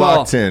LA is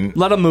locked in.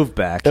 Let them move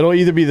back. It'll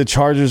either be the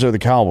Chargers or the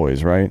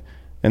Cowboys, right?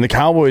 And the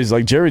Cowboys,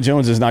 like Jerry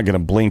Jones, is not going to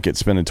blink at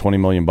spending $20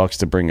 million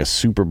to bring a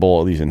Super Bowl,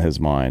 at least in his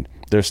mind.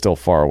 They're still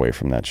far away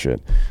from that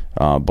shit.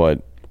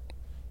 But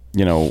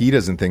he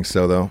doesn't think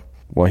so, though.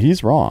 Well,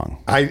 he's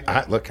wrong. I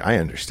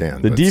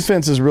understand. The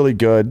defense is really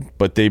good,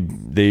 but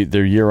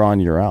they're year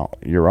on, year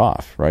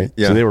off, right?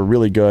 Yeah. So they were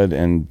really good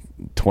in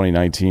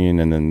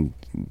 2019, and then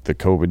the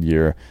COVID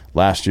year.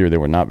 Last year, they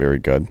were not very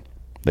good.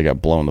 They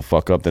got blown the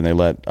fuck up. Then they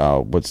let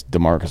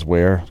DeMarcus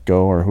Ware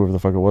go, or whoever the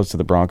fuck it was, to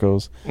the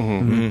Broncos.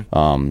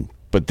 Mm-hmm.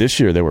 But this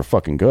year, they were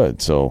fucking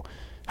good. So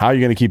how are you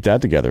going to keep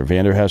that together?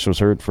 Vander Esch was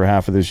hurt for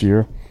half of this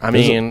year. I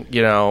mean,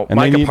 and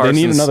Micah Parsons. They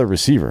need another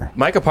receiver.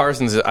 Micah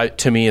Parsons,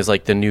 to me, is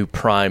like the new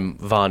prime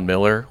Von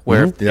Miller,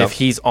 where if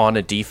he's on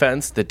a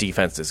defense, the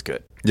defense is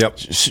good. Yep.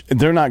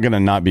 They're not going to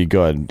not be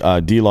good.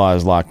 D-Law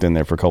is locked in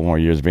there for a couple more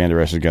years.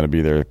 Vander Esch is going to be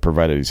there,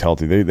 provided he's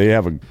healthy. They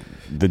have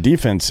the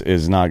defense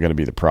is not going to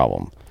be the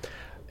problem.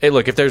 Hey,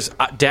 look, if there's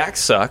Dak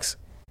sucks,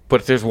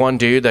 but if there's one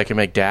dude that can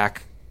make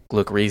Dak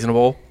look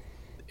reasonable,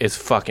 it's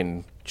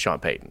fucking Sean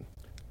Payton.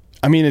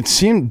 I mean, it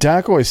seemed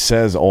Dak always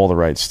says all the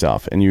right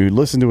stuff, and you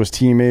listen to his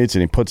teammates,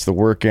 and he puts the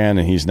work in,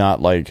 and he's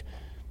not like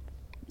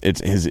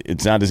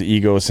it's not his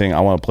ego saying I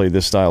want to play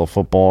this style of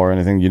football or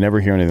anything. You never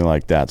hear anything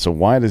like that. So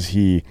why does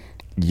he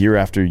year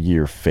after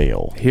year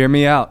fail? Hear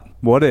me out.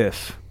 What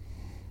if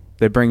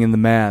they bring in the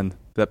man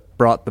that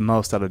brought the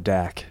most out of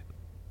Dak,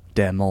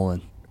 Dan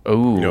Mullen?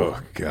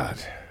 Oh God.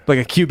 Like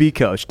a QB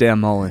coach, Dan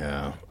Mullen.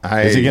 Yeah.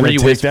 Is he going to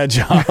take that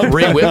job?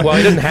 Well,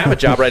 he doesn't have a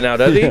job right now,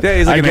 does he? Yeah,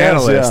 he's like an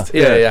analyst.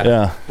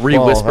 Yeah.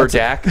 Re-whisper Well,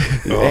 Dak.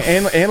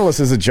 Analyst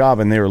is a job,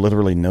 and there are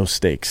literally no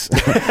stakes.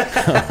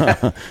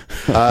 Giants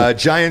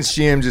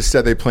GM just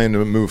said they plan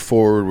to move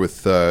forward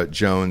with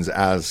Jones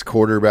as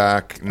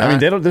quarterback. I mean,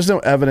 there's no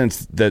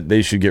evidence that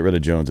they should get rid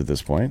of Jones at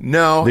this point.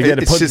 No, they got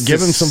to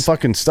give him some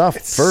fucking stuff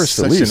first,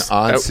 at least. Such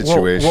an odd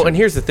situation. Well, and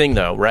here's the thing,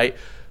 though, right?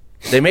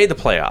 They made the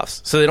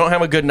playoffs, so they don't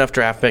have a good enough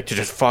draft pick to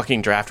just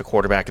fucking draft a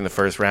quarterback in the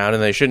first round,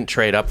 and they shouldn't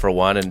trade up for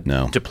one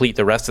and deplete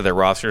the rest of their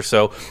roster.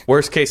 So,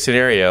 worst case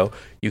scenario,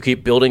 you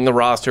keep building the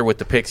roster with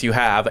the picks you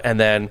have, and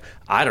then,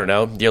 I don't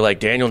know, you're like,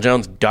 Daniel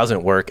Jones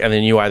doesn't work, and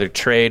then you either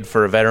trade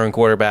for a veteran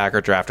quarterback or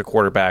draft a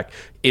quarterback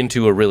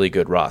into a really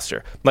good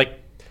roster.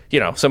 Like,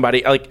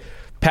 somebody like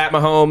Pat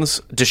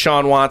Mahomes,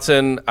 Deshaun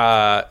Watson,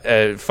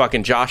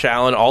 fucking Josh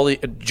Allen,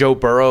 Joe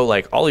Burrow,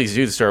 like all these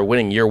dudes started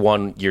winning year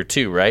 1, year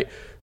 2, right?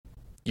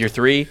 Year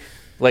 3,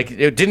 like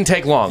it didn't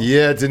take long.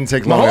 Yeah, it didn't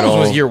take long at all. Mahomes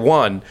was year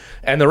 1,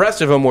 and the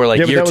rest of them were like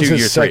year 2, that was his year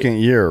 3. second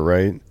year,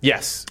 right?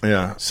 Yes.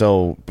 Yeah.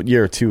 So, but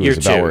year 2 is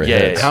about where it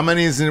hits. How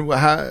many's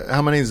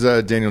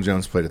Daniel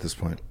Jones played at this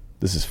point?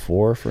 This is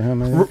 4 for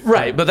him,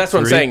 right? But that's what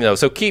I'm saying, though.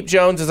 So keep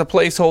Jones as a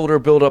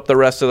placeholder, build up the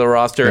rest of the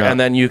roster, and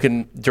then you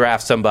can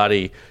draft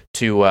somebody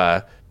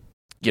to,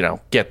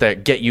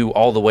 get you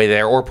all the way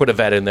there, or put a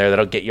vet in there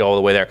that'll get you all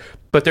the way there.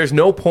 But there's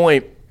no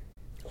point.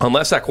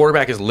 Unless that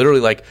quarterback is literally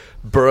like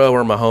Burrow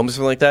or Mahomes or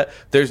something like that,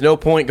 there's no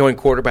point going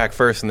quarterback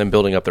first and then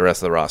building up the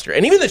rest of the roster.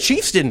 And even the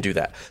Chiefs didn't do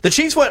that. The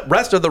Chiefs went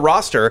rest of the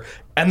roster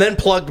and then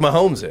plugged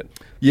Mahomes in.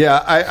 Yeah,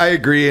 I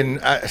agree. And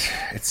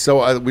it's so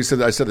I said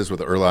this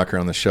with Urlacher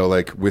on the show.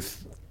 Like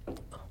with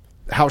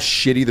how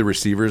shitty the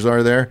receivers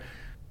are there,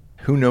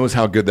 who knows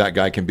how good that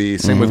guy can be?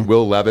 Same with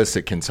Will Levis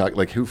at Kentucky.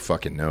 Like who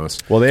fucking knows?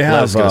 Well, they have.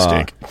 Levis gonna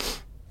stink.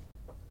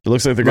 It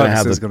looks like they're going to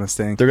have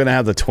they're going to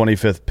have the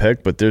 25th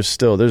pick, but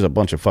there's a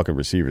bunch of fucking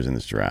receivers in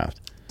this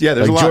draft. Yeah,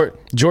 there's a lot.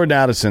 Jordan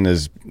Addison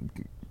is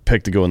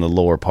picked to go in the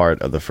lower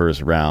part of the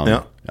first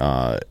round,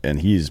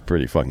 and he's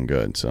pretty fucking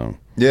good. So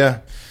yeah,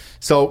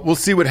 so we'll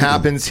see what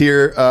happens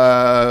here.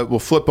 We'll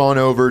flip on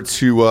over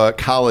to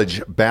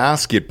college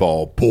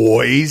basketball,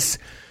 boys.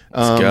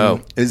 Let's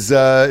go. Is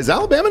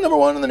Alabama number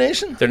 1 in the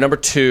nation? They're number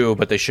 2,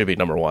 but they should be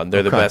number 1.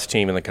 They're the best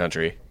team in the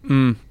country.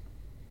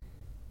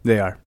 They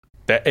are.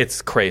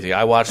 It's crazy.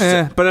 I watched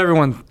but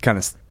everyone kind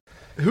of...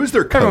 Who's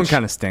their coach? Everyone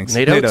kind of stinks.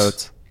 Nate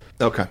Oates.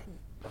 Okay.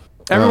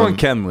 Everyone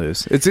can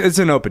lose. It's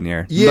an open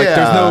year. Yeah. Like,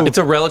 there's no it's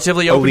a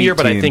relatively open year,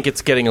 but team. I think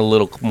it's getting a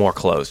little more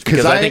closed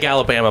because I think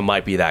Alabama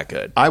might be that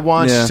good. I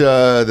watched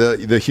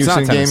the Houston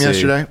game Tennessee.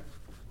 yesterday,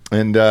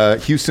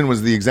 and Houston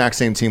was the exact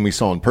same team we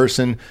saw in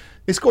person.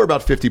 They score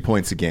about 50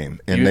 points a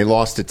game, and they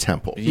lost to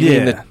Temple. You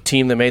mean the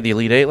team that made the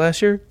Elite Eight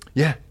last year?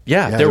 Yeah.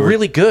 Yeah, they're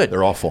really good.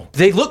 They're awful.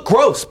 They look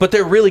gross, but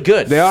they're really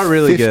good. They are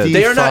really good.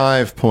 They are not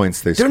 55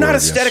 points they They're not scored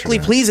aesthetically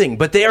yesterday. pleasing,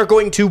 but they are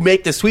going to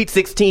make the Sweet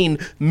 16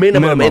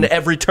 minimum. In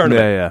every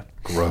tournament. Yeah.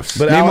 Gross.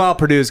 But Meanwhile,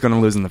 Purdue is going to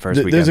lose in the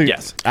first weekend.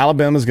 Yes.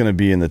 Alabama's going to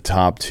be in the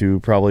top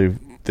 2 probably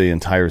the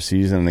entire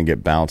season and then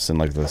get bounced in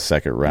like the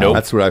second round. Nope.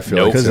 That's what I feel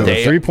Nope. like. Because of too.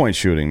 the 3-point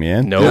shooting,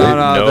 man.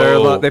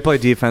 No. They play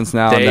defense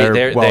now. They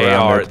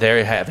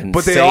They're have insane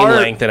But they are-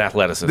 length and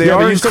athleticism. They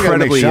are but you still gotta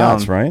make incredibly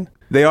shots, young. right?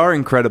 They are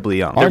incredibly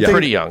young. They're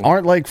pretty young.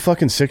 Aren't like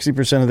fucking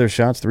 60% of their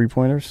shots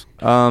 3-pointers?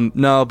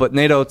 No, but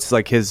Nate Oates,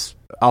 like his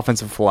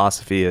offensive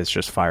philosophy is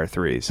just fire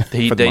threes.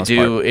 They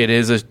do. It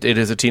is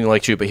a team that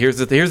likes shoot. But here's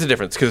the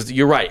difference, because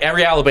you're right.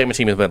 Every Alabama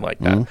team has been like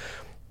that,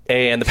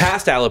 and the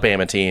past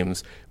Alabama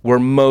teams were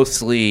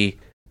mostly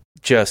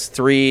just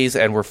threes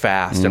and we're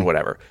fast and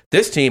whatever.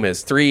 This team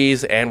is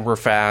threes and we're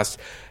fast.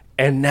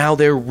 And now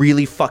they're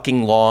really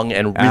fucking long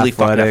and really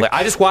fucking athletic.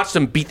 I just watched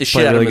them beat the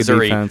shit out of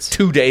Missouri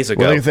 2 days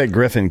ago. Well, look at that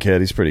Griffin kid.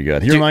 He's pretty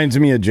good. He reminds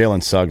me of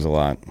Jalen Suggs a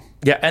lot.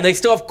 Yeah, and they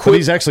still have But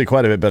he's actually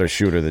quite a bit better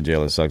shooter than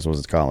Jalen Suggs was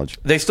at college.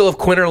 They still have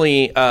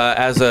Quinterly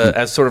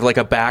as sort of like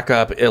a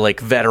backup, like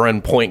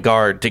veteran point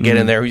guard to get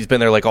in there. He's been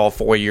there like all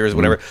 4 years,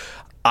 whatever.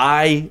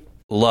 I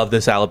love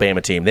this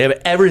Alabama team. They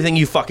have everything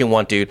you fucking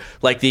want, dude.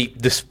 Like the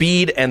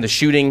speed and the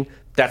shooting,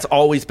 that's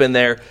always been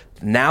there.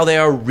 Now they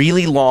are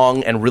really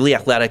long and really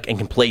athletic and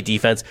can play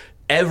defense.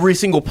 Every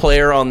single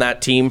player on that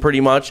team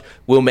pretty much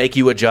will make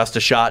you adjust a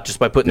shot just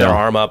by putting their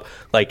arm up.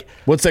 Like,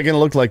 what's that going to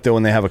look like though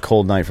when they have a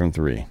cold night from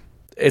 3?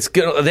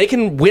 They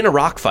can win a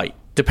rock fight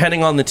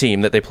depending on the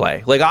team that they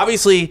play. Like,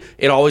 obviously,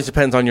 it always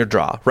depends on your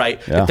draw,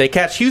 right? Yeah. If they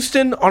catch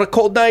Houston on a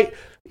cold night,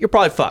 you're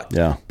probably fucked.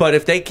 Yeah. But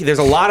if there's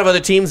a lot of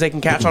other teams they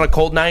can catch on a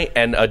cold night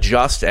and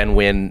adjust and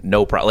win,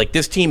 no problem. Like,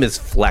 this team is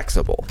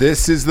flexible.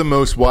 This is the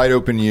most wide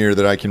open year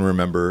that I can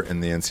remember in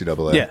the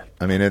NCAA. Yeah.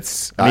 I mean,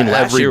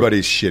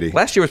 everybody's shitty.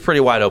 Last year was pretty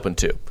wide open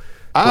too.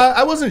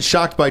 I wasn't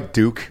shocked by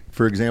Duke,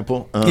 for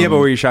example. but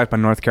were you shocked by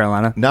North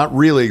Carolina? Not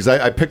really, because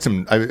I picked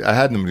them. I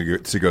had them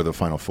to go to the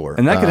Final Four.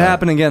 And that could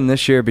happen again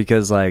this year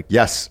because, like,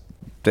 yes,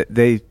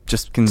 they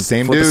just can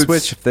Same flip dudes. a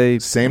switch if they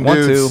Same want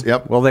dudes. to.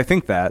 Yep. Well, they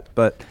think that,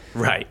 but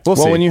Right. we'll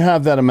see. Well, when you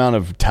have that amount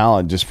of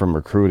talent just from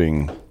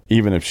recruiting,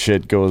 even if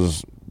shit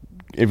goes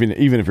even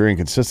if you're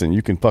inconsistent,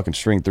 you can fucking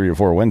string 3 or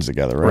 4 wins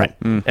together, right?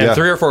 And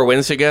 3 or 4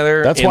 wins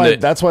together.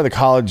 That's why the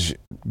college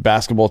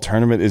basketball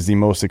tournament is the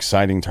most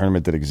exciting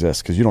tournament that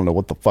exists, because you don't know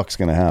what the fuck's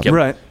going to happen.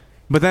 Right.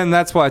 But then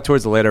that's why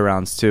towards the later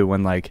rounds too,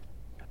 when like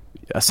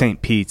a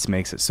St. Pete's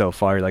makes it so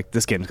far, you're like,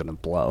 this game's going to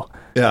blow.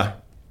 Yeah.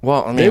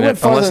 Well, I mean, They went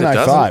farther than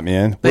I thought,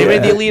 man. They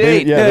made the Elite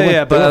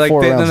Eight. But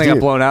like then they got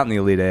blown out in the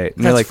Elite Eight.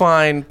 And That's like,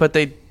 fine, but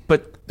they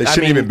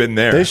shouldn't even been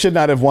there. They should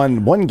not have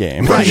won one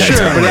game. Right, sure,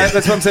 but that's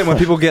what I'm saying. When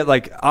people get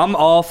like, I'm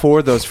all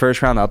for those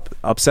first round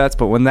upsets,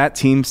 but when that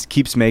team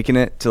keeps making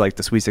it to like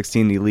the Sweet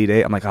 16, the Elite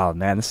Eight, I'm like, oh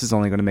man, this is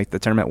only going to make the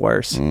tournament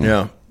worse.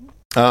 Yeah.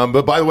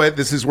 But by the way,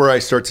 this is where I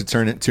start to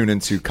tune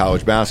into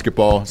college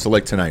basketball. So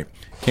like tonight,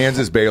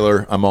 Kansas,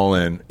 Baylor, I'm all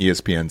in.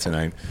 ESPN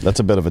tonight. That's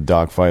a bit of a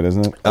dogfight,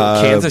 isn't it?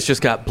 Kansas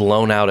just got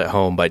blown out at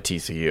home by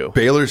TCU.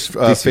 Baylor's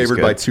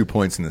favored by 2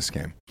 points in this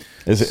game.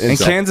 And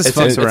Kansas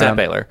fucks around. It's at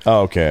Baylor.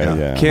 Oh, okay.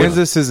 Yeah.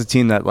 Kansas is a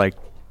team that like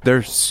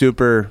they're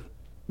super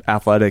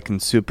athletic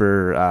and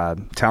super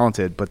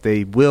talented, but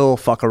they will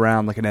fuck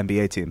around like an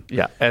NBA team.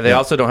 Yeah, and they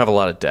also don't have a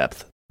lot of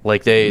depth.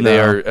 Like they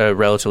are a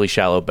relatively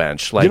shallow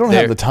bench. Like you don't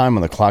have the time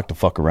on the clock to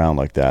fuck around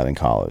like that in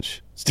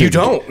college. You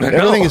don't.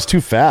 Everything is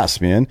too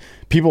fast, man.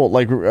 People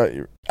like,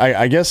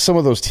 I guess some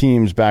of those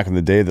teams back in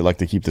the day that like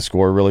to keep the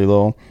score really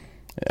low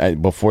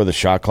before the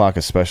shot clock,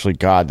 especially.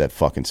 God, that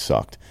fucking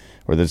sucked.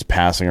 Where they're just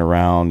passing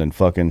around and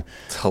fucking,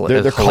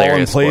 they're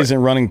calling plays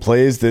and running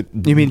plays that.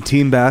 You mean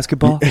team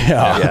basketball?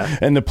 Yeah.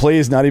 And the play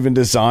is not even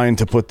designed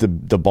to put the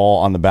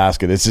ball on the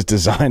basket. It's just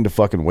designed to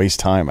fucking waste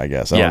time, I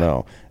guess. I don't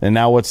know. And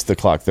now what's the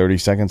clock? 30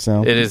 seconds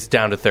now? It is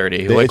down to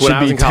 30. Like when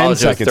I was in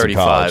college, it was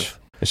 35.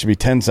 It should be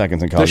 10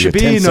 seconds in college. There should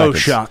be no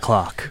shot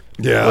clock.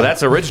 Yeah. Well,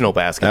 that's original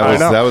basketball.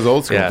 That was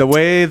old school. Yeah. The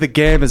way the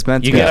game is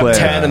meant to be played. You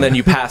get up 10 and then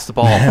you pass the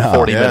ball for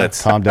 40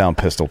 minutes. Calm down,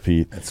 Pistol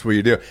Pete. That's what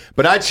you do.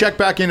 But I check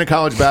back into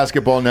college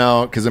basketball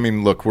now because, I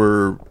mean, look,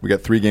 we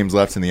got 3 games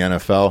left in the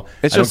NFL.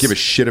 I don't give a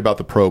shit about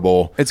the Pro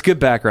Bowl. It's good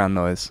background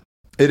noise.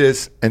 It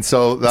is. And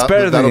so it's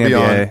better than the NBA. Be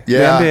on.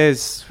 Yeah. The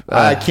NBA's,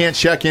 I can't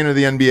check into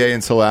the NBA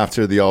until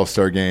after the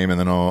All-Star game, and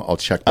then I'll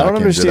check back into that. I don't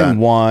understand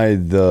why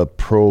the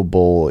Pro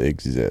Bowl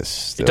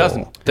exists. It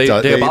doesn't. They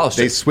abolished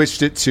it. They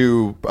switched it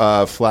to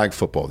flag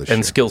football this year.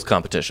 And skills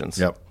competitions.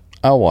 Yep.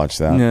 I'll watch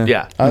that.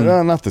 Yeah.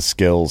 Not the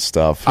skills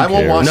stuff. I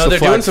won't watch. No, they're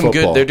doing some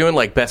football. good. They're doing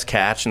like best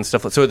catch and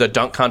stuff. So the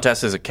dunk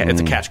contest is it's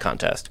a catch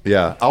contest.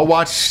 Yeah, I'll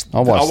watch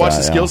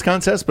the skills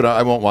contest, but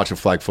I won't watch a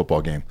flag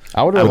football game.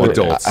 I would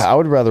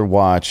rather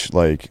watch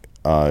like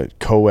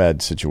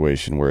co-ed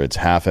situation where it's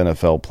half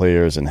NFL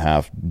players and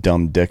half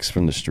dumb dicks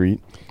from the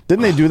street.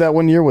 Didn't they do that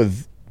one year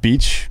with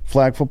beach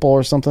flag football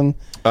or something?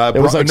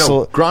 It was like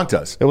Gronk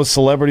does. It was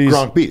celebrities.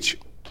 Gronk Beach.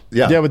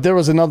 Yeah, but there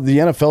was another. The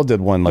NFL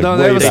did one. Like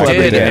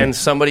they did, and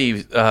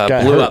somebody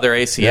blew out their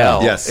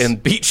ACL in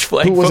beach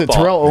flag football. Was it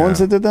Terrell Owens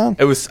that did that?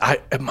 It was.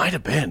 It might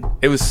have been.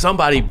 It was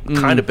somebody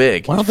kind of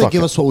big. Why don't they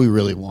give us what we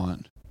really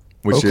want?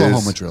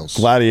 Oklahoma drills.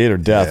 Gladiator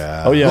death.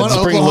 Yeah. Oh, yeah.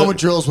 Oklahoma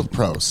drills with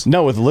pros.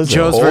 No, with Lizzo.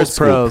 Joe's versus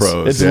pros.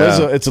 It's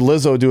Lizzo. It's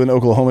Lizzo doing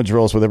Oklahoma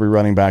drills with every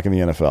running back in the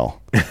NFL.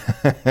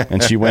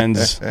 And she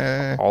wins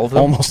all of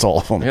them? Almost all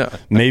of them. Yeah.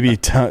 Maybe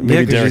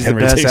Derrick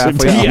Henry takes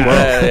it.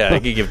 Yeah, I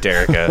could give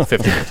Derrick a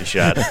 50-50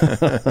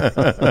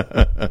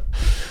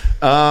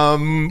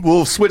 shot.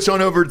 We'll switch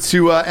on over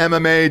to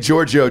MMA.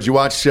 Giorgio, did you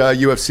watch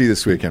UFC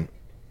this weekend?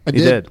 I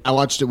did. I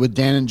watched it with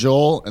Dan and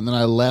Joel, and then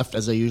I left,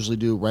 as I usually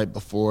do, right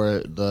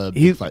before the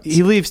big fights.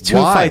 He leaves 2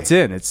 fights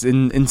in. It's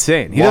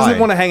insane. He doesn't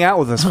want to hang out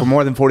with us for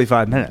more than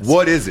 45 minutes.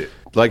 What is it?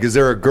 Like, is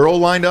there a girl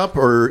lined up,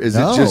 or is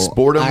it just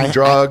boredom,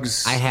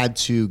 drugs? I had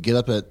to get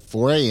up at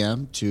 4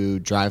 a.m. to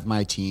drive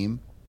my team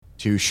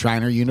to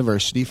Shriner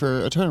University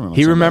for a tournament.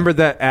 He remembered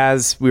that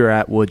as we were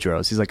at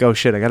Woodrow's. He's like, oh,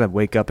 shit, I got to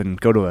wake up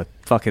and go to a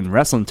fucking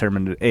wrestling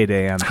tournament at 8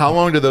 a.m. How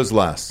long do those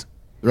last?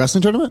 The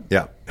wrestling tournament?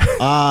 Yeah.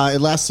 It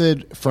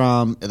lasted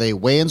from, the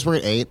weigh-ins were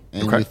at 8,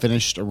 and we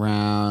finished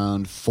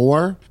around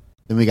 4.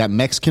 Then we got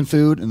Mexican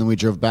food, and then we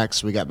drove back,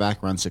 so we got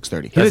back around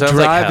 6:30. He had to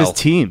drive his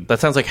team. That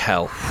sounds like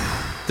hell.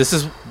 This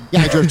is...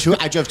 Yeah, I drove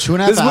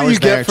 2.5 hours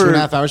there,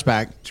 2.5 hours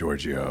back.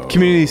 Giorgio.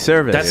 Community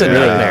service. That's a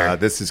nightmare.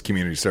 This is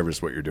community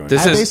service, what you're doing.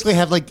 I basically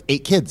have like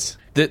 8 kids.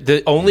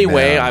 The only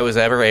way I was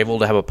ever able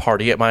to have a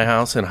party at my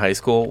house in high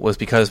school was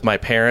because my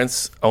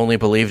parents only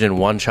believed in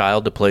one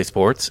child to play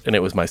sports, and it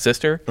was my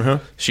sister. Uh-huh.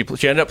 She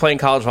ended up playing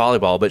college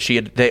volleyball, but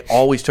they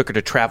always took her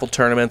to travel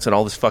tournaments and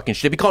all this fucking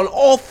shit. They'd be calling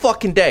all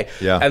fucking day.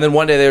 Yeah. And then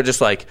one day they were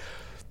just like,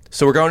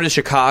 so we're going to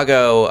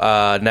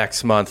Chicago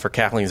next month for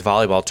Kathleen's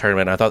volleyball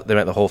tournament. I thought they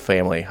meant the whole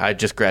family. I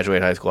just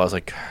graduated high school. I was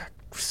like,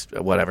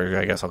 whatever,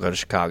 I guess I'll go to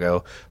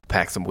Chicago,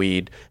 pack some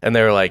weed. And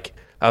they were like,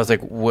 I was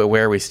like,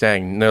 where are we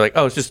staying? And they're like,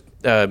 oh, it's just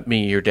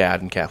me, your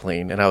dad, and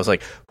Kathleen. And I was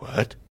like,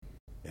 what?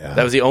 Yeah.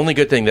 That was the only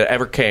good thing that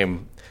ever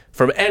came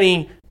from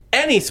any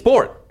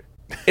sport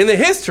in the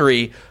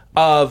history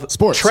of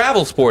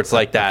travel sports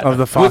like that. Of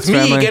the Fox with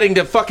me family. getting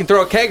to fucking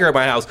throw a kegger at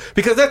my house,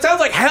 because that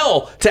sounds like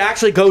hell to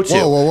actually go to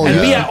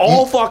and be at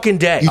all fucking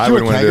day. You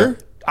threw a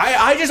kegger?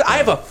 I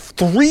have a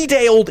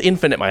 3-day-old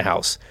infant at my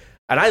house.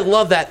 And I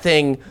love that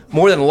thing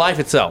more than life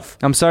itself.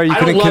 I'm sorry you I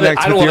couldn't don't love connect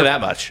it. I with don't your, love it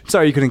that much. I'm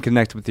sorry you couldn't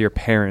connect with your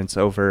parents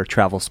over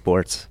travel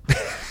sports.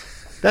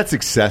 That's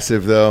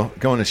excessive, though.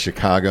 Going to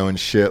Chicago and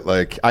shit.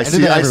 Like I see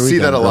that every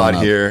that a weekend lot growing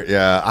up. here.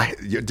 Yeah.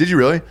 Did you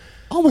really?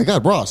 Oh my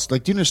God, Ross!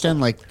 Like, do you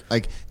understand? Like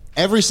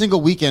every single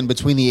weekend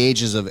between the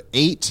ages of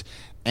 8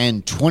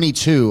 and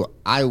 22,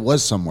 I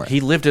was somewhere.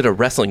 He lived at a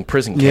wrestling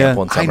prison camp Yeah,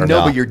 one I summer.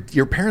 know, but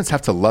your parents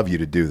have to love you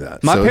to do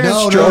that. My parents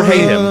no, drove hate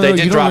him. They you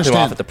did don't drop him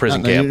understand. off at the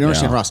prison No, camp. You don't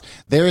understand, Yeah. Ross.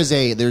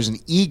 There's an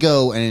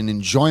ego and an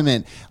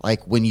enjoyment,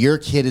 like when your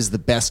kid is the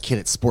best kid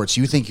at sports,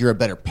 you think you're a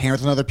better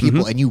parent than other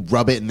people, and you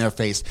rub it in their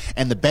face.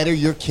 And the better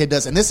your kid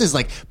does, and this is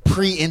like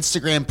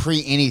pre-Instagram,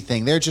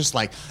 pre-anything. They're just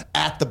like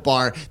at the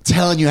bar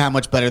telling you how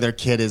much better their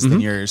kid is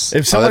than yours.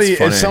 If that's if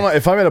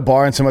funny. I'm at a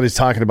bar and somebody's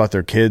talking about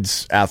their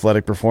kid's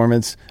athletic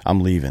performance, I'm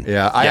leaving.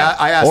 Yeah, I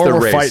asked Or the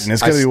we're race. fighting.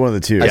 It's gonna be one of the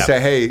two. I Yeah. say,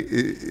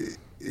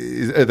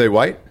 hey, are they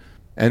white?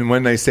 And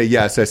when they say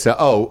yes, I say,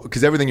 oh,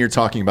 because everything you're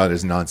talking about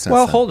is nonsense.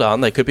 Well, then. hold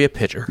on. They could be a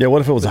pitcher. Yeah,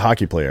 what if it was a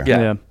hockey player?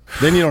 Yeah.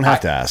 Then you don't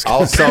have to ask.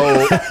 Also,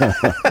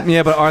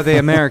 Yeah, but are they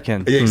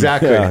American?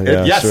 exactly.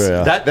 Yeah, Yes, sure,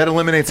 yeah. that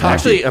eliminates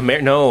hockey.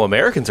 Actually, no,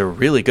 Americans are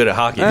really good at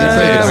hockey. we're getting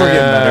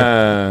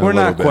better. A We're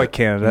little not bit. quite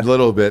Canada. A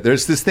little bit.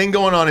 There's this thing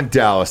going on in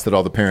Dallas that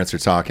all the parents are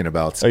talking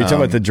about. Are you talking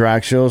about the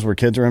drag shows where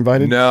kids are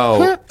invited?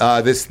 No,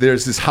 there's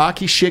this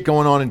hockey shit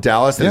going on in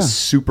Dallas that Yeah. is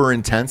super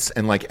intense,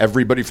 and like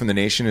everybody from the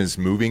nation is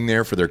moving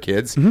there for their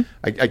kids.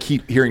 I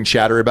keep hearing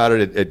chatter about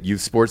it at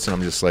youth sports, and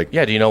I'm just like,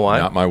 Yeah, do you know why?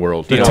 Not my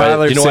world. Do you know Tyler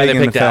why, do you know why they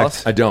Sagan picked effect.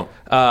 Dallas? I don't.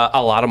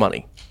 A lot of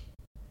money.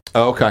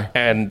 Oh, okay.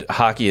 And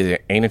hockey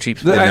ain't a cheap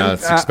sport. No,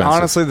 it's expensive.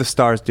 Honestly, the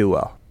Stars do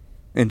well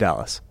in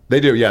Dallas. They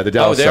do, yeah. The Oh,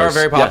 Dallas they are Stars.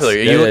 very popular.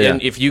 Yes. Yeah, yeah.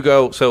 And if you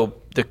go, so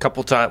the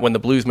couple times when the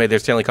Blues made their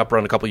Stanley Cup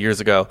run a couple years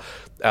ago,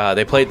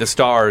 they played the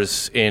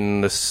Stars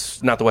in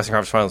not the Western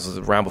Conference Finals,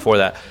 the round before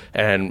that.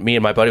 And me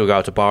and my buddy would go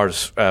out to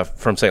bars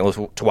from St.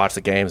 Louis to watch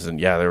the games, and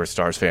yeah, there were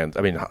Stars fans.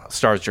 I mean,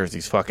 Stars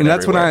jerseys fucking. And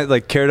that's everywhere. when I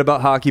like cared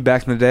about hockey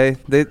back in the day.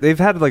 They've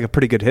had like a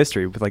pretty good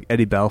history with like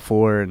Eddie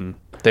Balfour and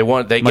They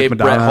won. They Mike gave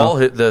Brett Madonna. Hull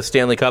the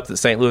Stanley Cup that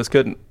St. Louis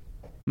couldn't.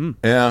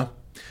 Yeah.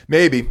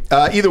 Maybe.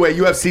 Either way,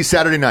 UFC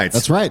Saturday nights.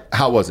 That's right.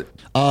 How was it?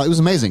 It was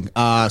amazing.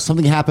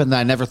 Something happened that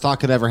I never thought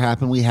could ever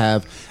happen. We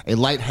have a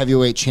light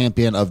heavyweight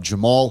champion of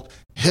Jamal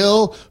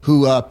Hill,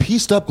 who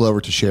pieced up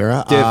Glover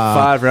Teixeira. Did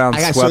 5 rounds,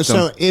 swept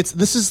so him.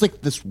 this is like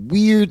this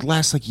weird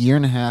last like year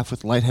and a half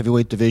with light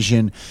heavyweight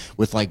division,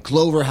 with like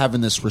Glover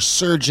having this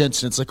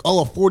resurgence, and it's like,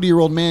 oh, a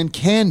 40-year-old man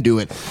can do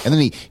it, and then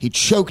he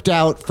choked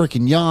out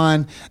freaking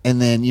Jan, and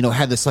then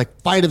had this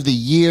like fight of the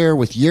year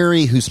with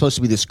Yuri, who's supposed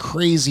to be this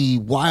crazy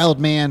wild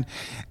man,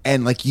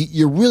 and like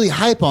you're really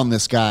hype on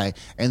this guy,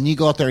 and then you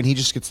go out there and he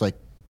just gets like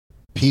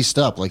pieced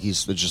up, like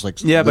he's just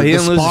like yeah, but he the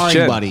didn't lose his sparring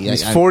chin. buddy.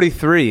 He's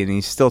 43 and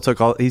he still took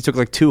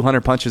like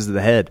 200 punches to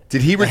the head.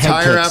 Did he The head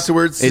retire kicks.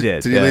 afterwards? He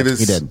did, Did he yeah. leave his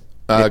He did.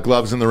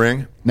 gloves in the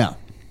ring? No,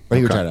 but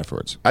he retired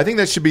afterwards. I think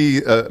that should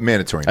be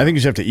mandatory. I think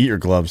you should have to eat your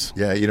gloves.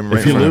 Yeah, eat them right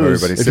If in you front of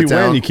lose, everybody. if Sit you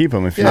down. win, you keep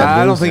them. If you I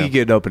don't lose, think he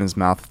could open his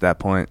mouth at that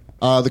point.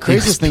 The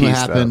craziest thing that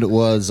pieced happened up.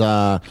 was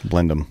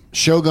blend them.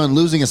 Shogun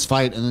losing his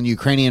fight, and then the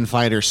Ukrainian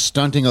fighter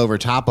stunting over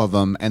top of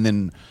him, and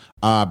then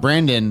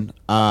Brandon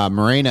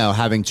Moreno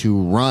having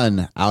to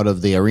run out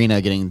of the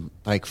arena, getting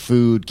like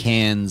food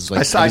cans. Like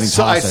I everything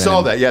tossed at saw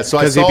him. that. Yeah, so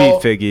I Because he saw.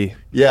 beat Figgy.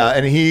 Yeah,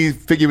 and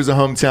Figgy was a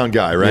hometown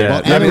guy, right? Yeah.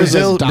 Well, Yeah, and it was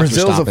Brazil's Dr. a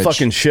Stoppage.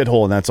 fucking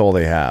shithole, and that's all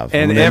they have.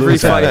 And When they every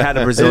lose that- fight had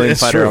a Brazilian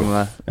It's fighter true. on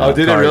the Oh,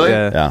 did it card. really?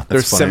 Yeah. Yeah.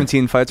 There's That's funny.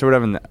 17 fights or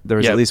whatever, and there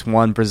was Yeah. at least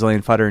one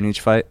Brazilian fighter in each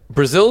fight.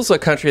 Brazil's a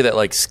country that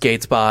like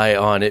skates by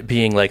on it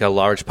being like a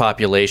large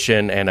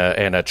population and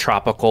a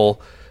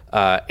tropical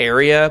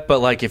area.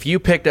 But like if you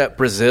picked up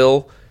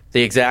Brazil,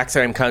 the exact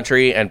same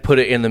country, and put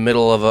it in the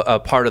middle of a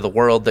part of the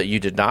world that you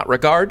did not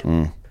regard,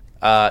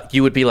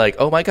 you would be like,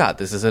 oh my God,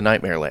 this is a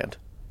nightmare land.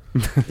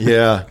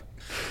 Yeah.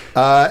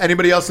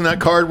 Anybody else in that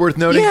card worth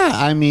noting? Yeah,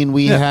 I mean,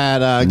 we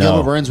had No.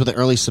 Gilbert Burns with an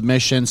early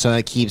submission, so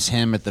that keeps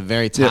him at the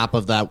very top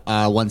of that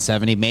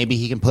 170. Maybe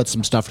he can put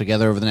some stuff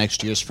together over the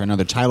next years for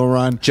another title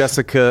run.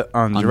 Jessica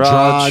Andrade,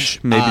 Andrade,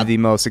 maybe the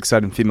most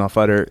exciting female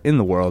fighter in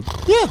the world.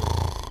 Yeah.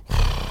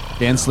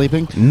 Dan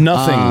sleeping?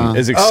 Nothing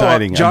is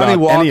exciting. Johnny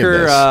about any of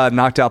Walker this.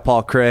 knocked out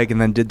Paul Craig and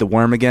then did the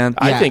worm again.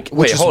 I Yeah, think. which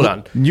Wait, is hold what-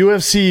 on.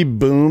 UFC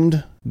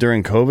boomed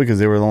during COVID because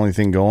they were the only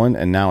thing going,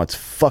 and now it's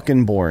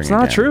fucking boring. It's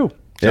not again. true.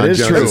 John It is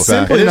Jones true. is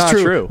back. It is Not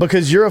true. true.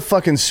 Because you're a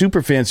fucking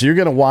super fan, so you're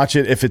going to watch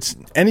it. If it's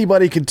any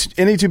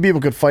two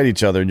people could fight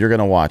each other, you're going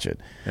to watch it.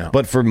 Yeah.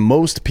 But for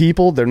most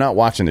people, they're not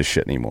watching this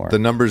shit anymore. The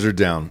numbers are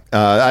down.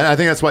 I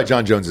think that's why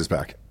John Jones is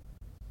back.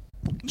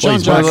 John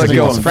he's Jones back is to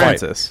go going and fight.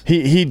 Francis.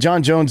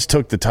 John Jones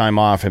took the time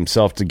off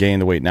himself to gain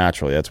the weight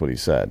naturally. That's what he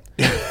said.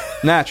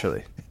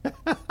 Naturally.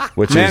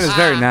 Which Man is is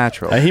very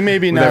natural. he may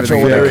be With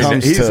natural everything when he it does.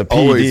 comes He's to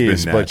always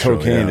PEDs, been but natural,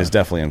 cocaine yeah. is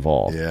definitely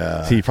involved.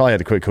 Yeah. He probably had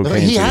to quit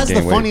cocaine. He so has the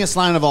gained weight. funniest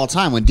line of all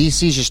time when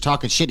DC's just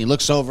talking shit and he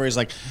looks over, he's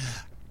like,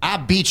 I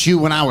beat you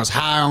when I was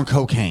high on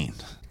cocaine.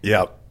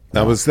 Yep.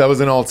 That was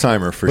an all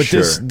timer for But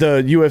sure.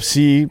 the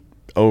UFC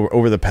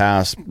over the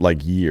past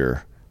like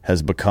year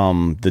has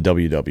become the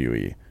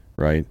WWE,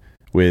 right?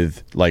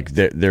 With like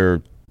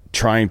their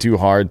trying too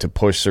hard to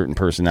push certain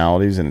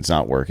personalities and it's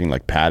not working.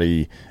 Like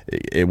Patty,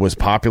 it was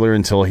popular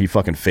until he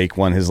fucking fake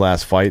won his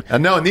last fight.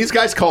 No, and these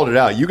guys called it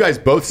out. You guys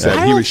both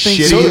said he was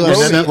shitty. so. And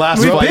then that last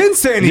We've fight, been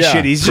saying he's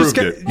shit. He's just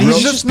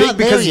just big not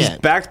because there he's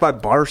yet. backed by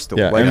Barstool.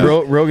 Yeah, Like, and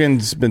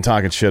Rogan's been not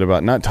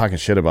talking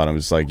shit about him.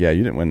 It's like, yeah,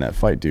 you didn't win that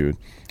fight, dude.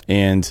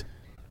 And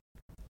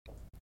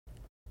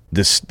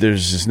there's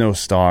just no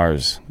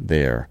stars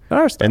there. There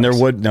are stars. And there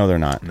would they're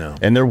not. No.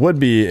 And there would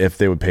be if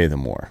they would pay them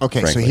more. Okay,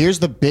 frankly. so here's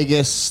the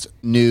biggest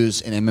news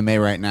in MMA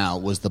right now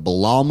was the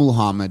Bilal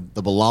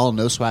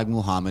No Swag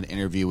Muhammad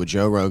interview with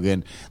Joe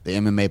Rogan, the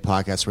MMA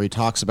podcast, where he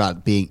talks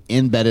about being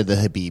embedded the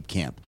Khabib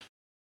camp.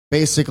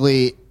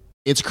 Basically,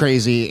 it's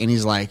crazy, and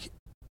he's like,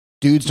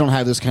 dudes don't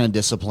have this kind of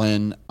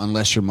discipline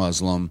unless you're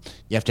Muslim.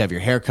 You have to have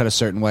your hair cut a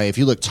certain way. If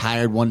you look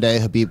tired one day,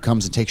 Khabib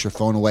comes and takes your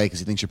phone away because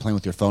he thinks you're playing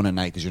with your phone at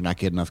night because you're not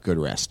getting enough good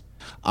rest.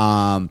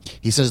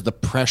 He says the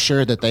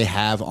pressure that they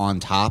have on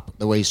top,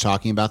 the way he's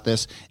talking about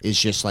this, is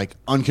just like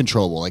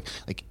uncontrollable.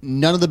 Like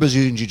none of the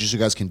Brazilian Jiu-Jitsu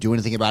guys can do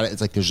anything about it. It's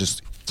like there's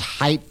just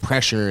tight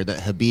pressure that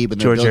Khabib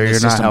and they're Georgia, building the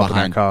you're not system helping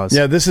behind. that cause.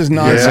 Yeah, this is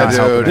nonsense.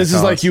 Yeah, dude. This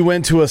is like you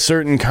went to a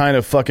certain kind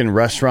of fucking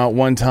restaurant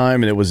one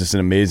time and it was just an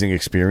amazing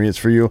experience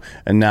for you,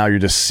 and now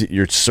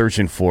you're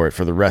searching for it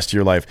for the rest of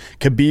your life.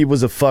 Khabib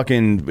was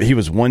he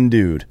was one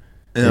dude.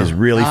 He's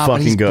really But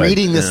fucking he's good.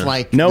 breeding this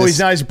like No, this- he's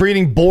not. He's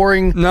breeding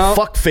boring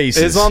fuck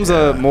faces. Islam's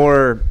a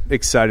more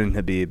exciting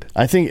Habib.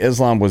 I think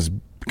Islam was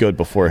good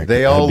before.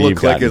 They all Habib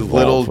look like got a involved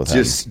little with him.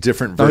 just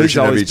different Oh, he's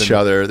version of always each been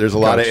other. There's a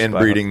lot of coached by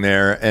inbreeding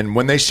there. And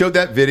when they showed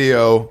that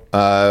video,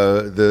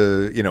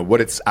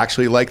 what it's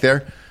actually like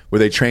there, where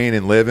they train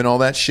and live and all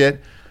that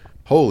shit,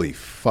 holy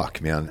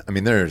fuck, man. I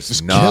mean, there's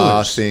Just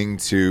nothing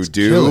to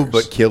do killers.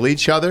 but kill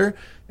each other.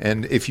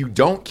 And if you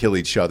don't kill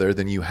each other,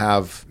 then you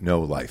have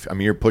no life. I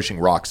mean, you're pushing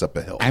rocks up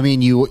a hill. I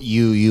mean,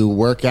 you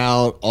work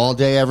out all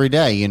day, every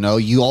day. You know,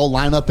 you all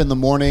line up in the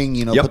morning.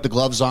 You know, Yep. put the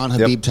gloves on.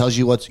 Habib tells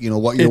you what you're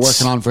working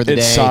on for the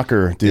it's day.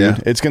 soccer, dude. Yeah.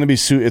 It's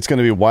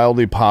gonna be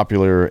wildly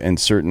popular in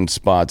certain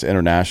spots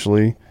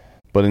internationally,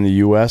 but in the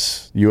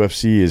U.S.,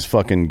 UFC is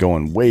fucking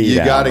going way You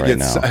down got to right get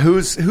now.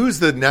 who's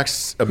the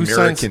next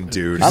American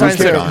dude?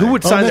 Who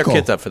would sign their Nickel.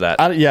 kids up for that?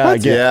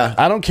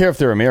 I don't care if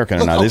they're American or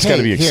Look, not. It's got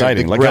to be here,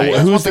 exciting. the Like, great-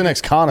 who's the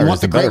next Connor? Want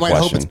Is the great better white hope?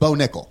 question. It's Bo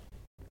Nickel.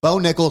 Bo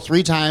Nickel,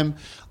 3-time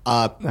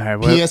right,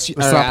 PS.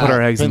 let's not put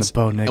our eggs in the Vince-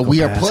 Bo Nickel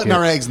We are basket. putting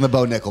our eggs in the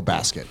Bo Nickel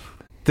basket.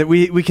 That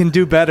we can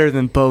do better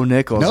than Bo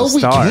Nickel. No, as a we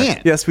star.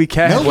 can't. Yes, we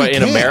can. No, we What, in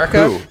can't.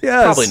 America? Who?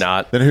 Yes. Probably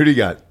not. Then who do you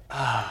got?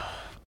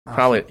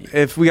 Probably.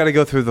 If we got to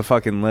go through the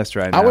fucking list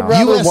right now, I would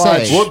rather USA.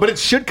 watch. Well, but it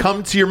should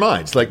come to your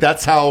minds. Like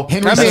that's how.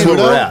 Henry that's Cejudo? where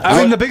we're at. I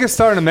mean, the biggest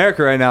star in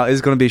America right now is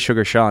going to be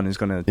Sugar Sean, who's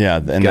going to Yeah,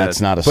 and get that's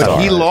it. not a But star.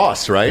 he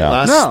lost, right? Yeah.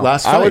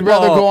 Last fight. I would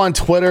rather Well, go on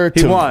Twitter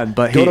he to won,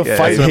 but go to he- Fight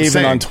that's what I'm Haven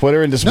saying. on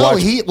Twitter and just No,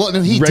 watch he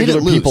regular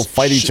didn't people lose.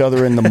 fight each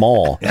other in the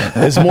mall.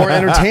 It's more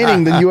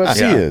entertaining than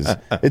UFC is.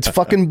 It's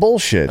fucking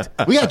bullshit.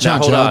 We got John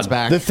hold Jones on.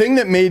 back. The thing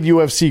that made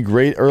UFC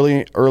great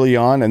early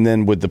on, and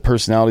then with the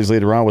personalities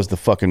later on, was the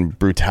fucking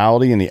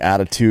brutality and the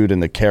attitude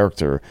and the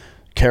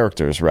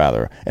characters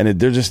rather, and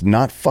they're just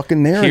not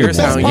fucking there Here's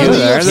anymore. Best how part of the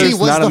there. UFC There's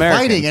was not the American.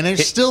 fighting, and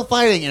it's still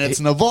fighting, and it's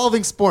an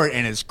evolving sport,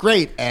 and it's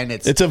great, and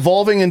it's It's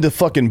evolving into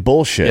fucking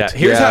bullshit. Yeah.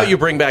 Here's Yeah. how you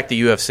bring back the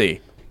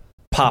UFC: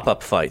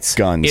 pop-up fights,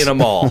 Guns. in a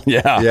mall.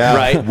 Yeah. Yeah,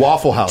 Right?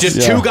 Waffle House. Just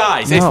Yeah. two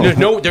guys.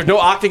 There's no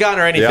octagon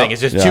or anything. Yeah.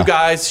 It's just Yeah. two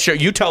guys. Sure,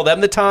 you tell them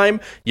the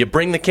time. You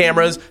bring the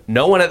cameras.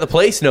 No one at the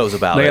place knows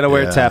about They it. got to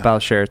wear tap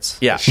out shirts.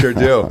 Yeah. Sure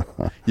do.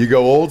 You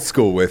go old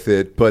school with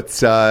it, but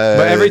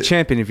But every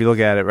champion, if you look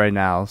at it right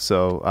now,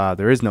 so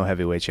there is no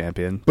heavyweight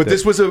champion. But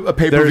this was a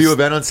pay per There's view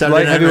event on Saturday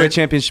light night. heavyweight Right?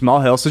 champion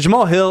Jamal Hill. So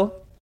Jamal Hill,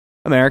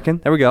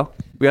 American. There we go.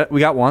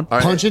 We got one. All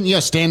right. punching,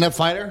 stand-up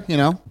fighter, you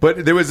know.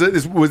 But there was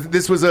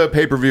this was a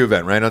pay per view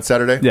event, right, on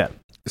Saturday. Yeah,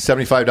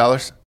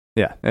 $75.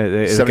 yeah.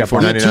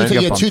 $74.99.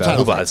 You had two title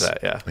Who buys fights. that?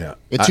 Yeah. Yeah,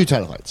 It's two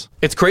title fights.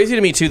 It's crazy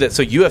to me too that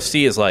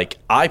UFC is like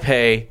I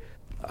pay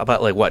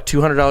about like what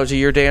 $200 a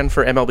year, Dan,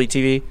 for MLB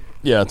TV,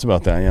 Yeah, it's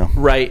about that. Yeah.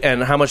 right?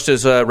 And how much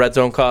does Red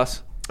Zone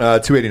cost?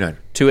 $289.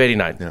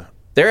 $289. Yeah.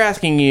 They're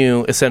asking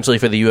you essentially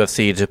for the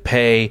UFC to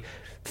pay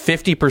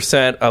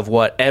 50% of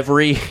what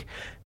every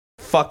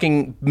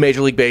fucking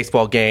Major League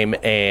Baseball game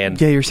and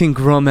Yeah, you're seeing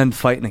grown men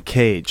fight in a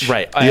cage.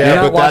 right. You're Yeah,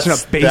 not but watching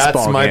that's a baseball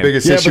that's my game.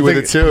 biggest Yeah, issue but with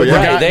the- it too. but Yeah.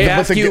 Right, they but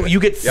ask you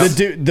get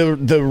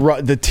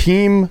the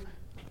team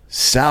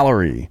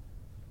salary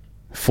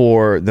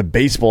for the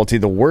baseball team,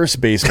 the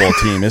worst baseball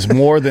team, is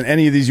more than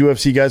any of these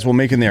UFC guys will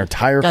make in their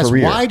entire Guys,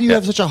 career. why do you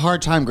have such a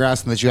hard time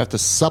grasping that you have to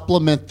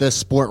supplement this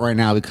sport right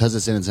now because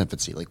it's in its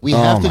infancy? Like we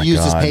have to my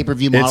use this God.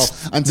 pay-per-view model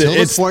until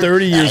it's sport,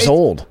 30 years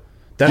old.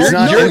 That's You're-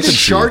 not no, You're it's- infancy.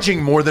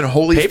 charging more than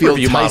Holyfield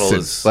pay-per-view Tyson.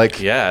 models. Like,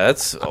 yeah,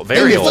 that's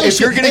very old. If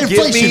you're gonna give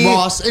inflation, me-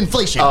 Ross,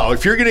 inflation. oh,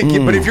 if you're gonna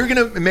get, but if you're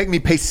gonna make me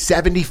pay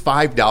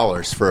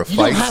 $75 for a you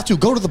fight, don't have to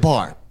go to the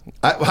bar.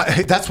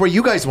 that's where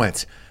you guys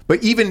went.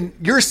 But even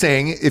you're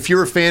saying, if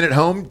you're a fan at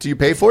home, do you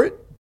pay for it,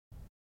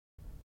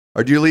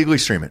 or do you legally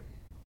stream it?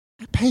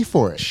 I pay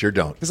for it. Sure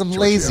don't. Because I'm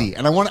lazy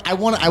and I want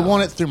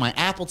it through my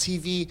Apple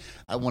TV.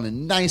 I want it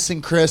nice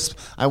and crisp.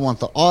 I want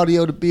the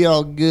audio to be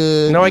all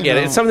good. No, I get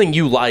it. It's something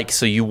you like,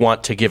 so you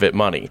want to give it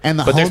money. And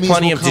but there's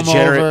plenty will of come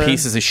degenerate over.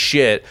 pieces of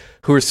shit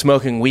who are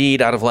smoking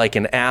weed out of like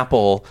an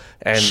Apple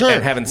and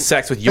having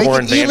sex with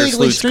Jorn can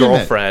illegally Vandersloot's stream it.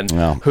 girlfriend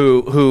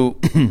who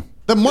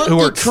The market who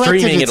are corrected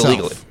streaming it itself.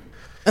 illegally.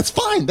 That's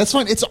fine. That's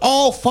fine. It's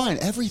all fine.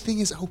 Everything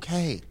is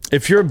okay.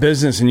 If you're a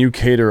business and you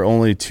cater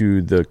only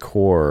to the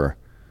core,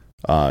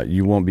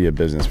 you won't be a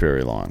business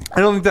very long. I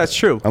don't think that's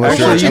true. Unless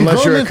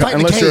you're a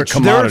commodity.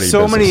 There are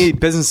so business. many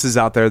businesses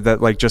out there that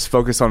like just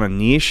focus on a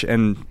niche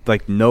and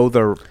like know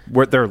their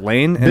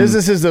lane. And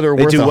businesses that are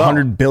worth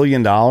 $100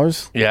 billion.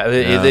 Yeah,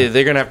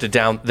 they're gonna have to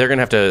They're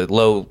gonna have to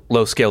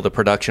low scale the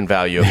production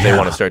value if they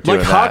want to start doing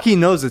like that. hockey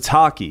knows it's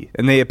hockey,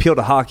 and they appeal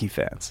to hockey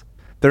fans.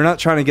 They're not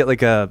trying to get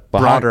like a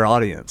broader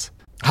audience.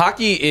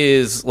 Hockey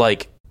is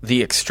like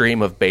the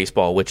extreme of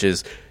baseball, which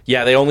is,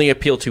 they only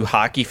appeal to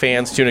hockey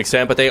fans to an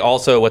extent, but they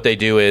also, what they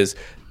do is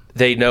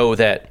they know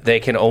that they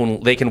can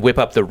whip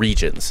up the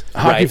regions.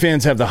 Hockey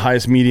fans have the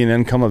highest median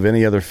income of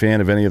any other fan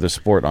of any other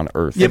sport on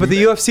earth. Yeah, but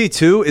the UFC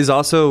too is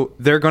also,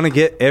 they're going to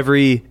get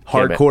every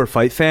hardcore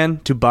fight fan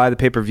to buy the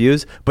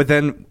pay-per-views, but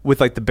then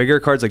with like the bigger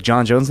cards like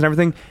John Jones and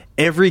everything,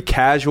 every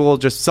casual,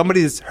 just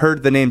somebody's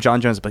heard the name John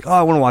Jones, like, oh,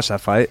 I want to watch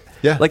that fight.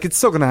 Yeah. Like it's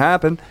still going to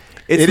happen.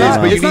 It is,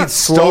 but you need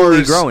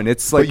slowly stars growing.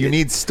 It's like but you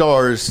need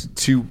stars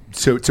to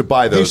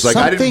buy those. There's Like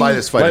I didn't buy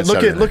this fight.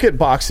 Look at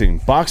boxing.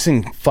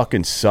 Boxing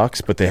fucking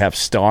sucks, but they have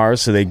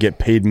stars, so they get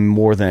paid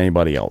more than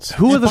anybody else.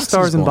 Who are the boxing's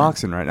stars in boring.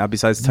 boxing right now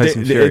besides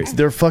Tyson Fury?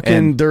 They're fucking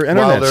And they're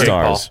internet Wilder.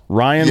 stars.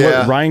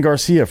 Ryan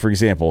Garcia, for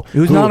example,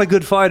 Who's not a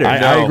good fighter.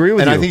 I agree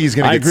with And you. I think he's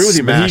gonna get agree with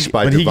you, but smashed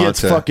by he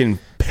gets Devonta. fucking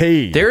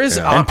paid. There is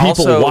and people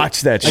also-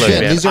 watch that shit.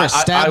 Again, man, these are I will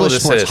established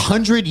just say sports,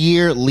 this.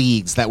 100-year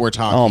leagues that we're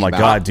talking about. Oh my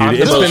god, dude! I'm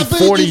It's the been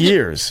most- 40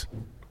 years.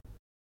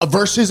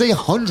 Versus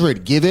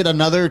 100. Give it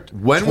another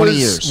 20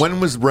 years. When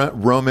was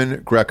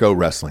Roman Greco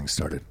wrestling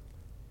started?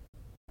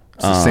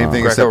 It's the same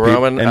thing. except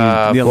Greco-Roman,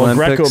 And the well,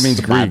 Olympics, Greco means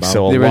Greek,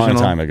 so a the long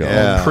original. time ago.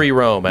 Yeah.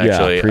 pre-Rome,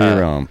 actually. Yeah,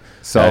 pre-Rome.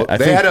 So I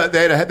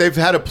they've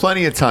had a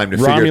plenty of time to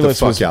figure the Romulus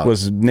fuck out.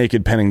 was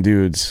naked penning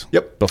dudes.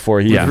 Yep.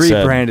 Before he even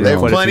Rebranded. said. They have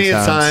quite a plenty few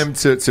of time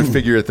times. to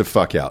figure it the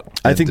fuck out.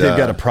 I think And, they've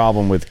got a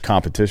problem with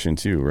competition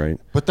too, right?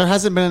 But there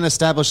hasn't been an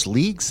established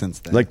league since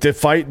then. Like the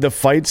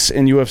fights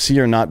in UFC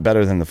are not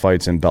better than the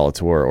fights in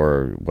Bellator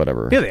or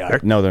whatever. Yeah, they are.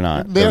 No, they're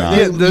not. They're-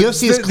 They're not. the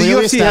UFC is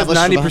clearly UFC has established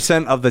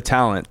 90% of the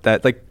talent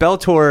that like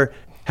Bellator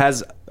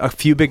has a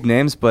few big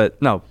names,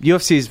 but no,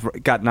 UFC's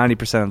got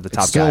 90% of the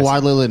top Still guys.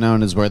 widely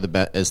known as where the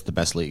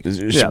best league.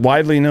 Yeah.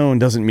 Widely known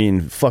doesn't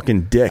mean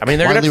fucking dick. I mean,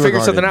 they're going to have to Widely figure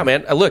something out,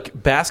 regarded. man. Look,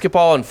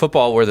 basketball and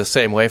football were the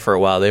same way for a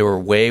while. They were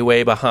way,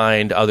 way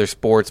behind other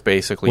sports,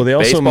 basically. well, they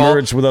also Baseball,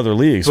 merged with other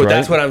leagues, But right?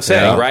 that's what I'm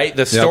saying, Yeah. right?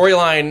 The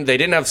storyline, they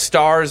didn't have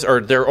stars,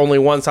 or they're only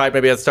one side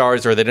maybe had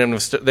stars, or they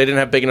didn't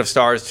have big enough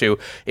stars to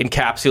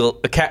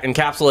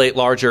encapsulate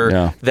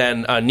larger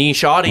than a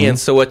niche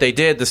audience. So what they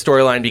did, the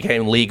storyline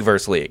became league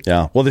versus league.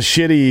 Yeah. Well, the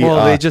shitty.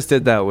 Well, they just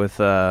did that with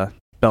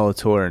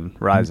Bellator and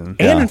Ryzen.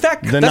 And in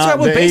fact, that's what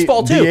happened with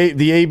baseball too.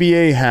 The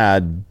ABA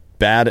had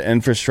bad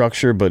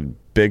infrastructure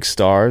but big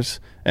stars,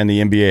 and the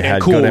NBA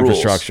had cool good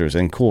rules. infrastructures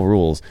and cool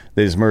rules.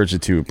 They just merged the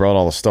two, brought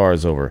all the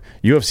stars over.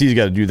 UFC's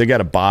got to they got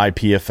to buy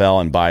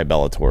PFL and buy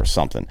Bellator or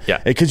something. Yeah.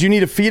 Because you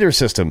need a feeder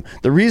system.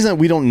 The reason that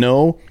we don't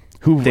know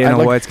who Dana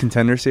like- White's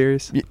Contender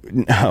Series.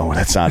 No,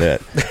 that's not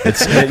it.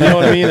 It's, you know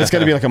what I mean? It's got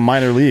to be like a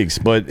minor leagues.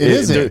 But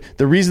the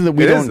reason that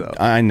we It is, don't,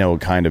 though. I know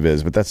it kind of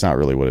is, but that's not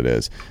really what it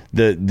is.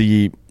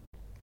 The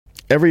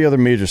every other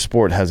major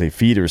sport has a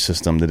feeder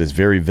system that is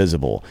very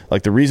visible.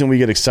 Like the reason we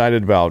get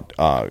excited about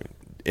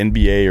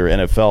NBA or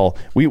NFL,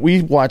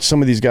 we watch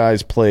some of these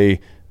guys play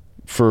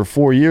for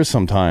 4 years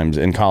sometimes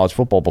in college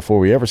football before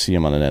we ever see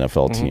them on an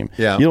NFL team.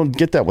 Yeah. You don't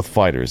get that with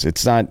fighters.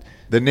 It's not.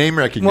 the name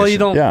recognition. Well, you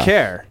don't Yeah.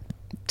 care.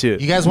 You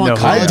guys want know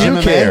college I do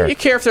MMA? care. You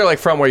care if they're like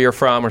from where you're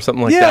from or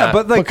something like Yeah, that.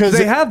 but like Because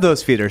they it- have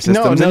those feeder systems,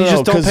 no, and you no,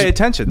 just don't 'cause pay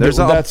attention. There's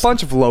a that's-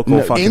 bunch of local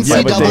no, fucking.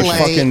 Yeah, but they NCAA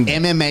fucking-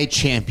 MMA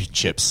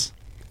championships.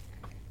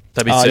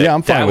 That'd be sick. yeah,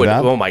 I'm fine with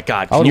that. Oh my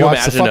god! I Can would you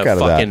watch the imagine fuck a out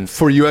of that. fucking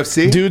for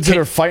UFC. Dudes that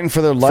are fighting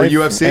for their life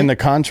UFC? and the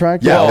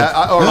contract. Yeah,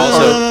 Well,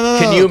 or-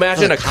 Can you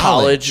imagine For a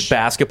college college.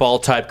 basketball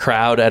type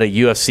crowd at a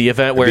UFC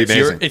event where It'd be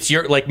amazing. it's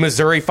your like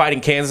Missouri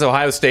fighting Kansas,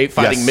 Ohio State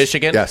fighting Yes.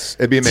 Michigan? Yes,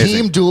 it'd be amazing.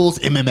 Team duels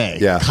MMA.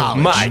 Yeah.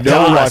 College. My No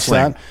God.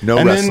 wrestling. that. No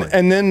and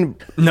wrestling. Then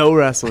no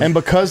wrestling. and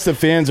because the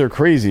fans are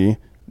crazy,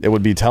 it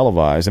would be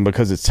televised, and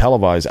because it's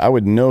televised, I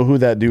would know who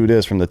that dude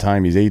is from the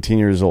time he's 18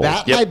 years old.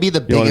 That might be the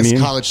You know what I biggest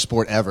mean? college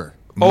sport ever.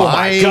 Oh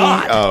my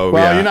God. Oh,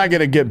 well, yeah. you're not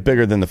going to get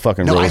bigger than the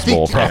fucking No, I Rose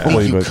Bowl, think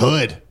probably. you But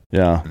could.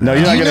 Yeah. No,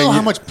 Do you know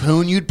how much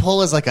poon you'd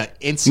pull as like an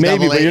NCAA?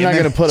 Maybe, but you're not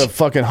going to put a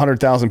fucking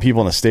 100,000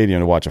 people in a stadium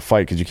to watch a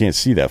fight because you can't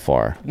see that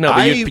far. No,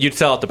 but you'd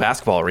sell out the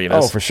basketball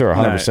arenas. Oh, for sure,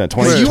 100%.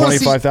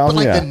 25,000. But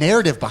like yeah. the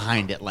narrative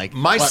behind it, like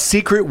my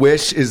secret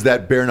wish is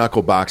that bare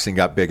knuckle boxing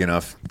got big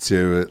enough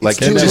to like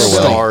too into hillbilly.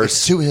 stars.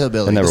 It's too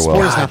hillbilly. It never The will.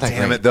 sport is God not that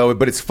damn great. it though,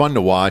 but it's fun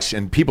to watch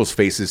and people's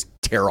faces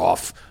tear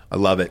off. I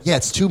love it. Yeah,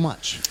 it's too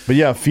much. But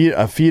yeah,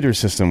 a feeder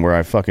system where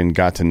I fucking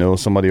got to know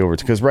somebody over,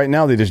 because right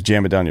now they just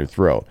jam it down your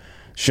throat.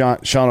 Sean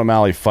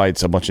O'Malley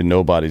fights a bunch of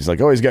nobodies.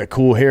 Like, oh, he's got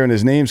cool hair and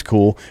his name's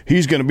cool.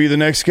 He's going to be the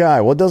next guy.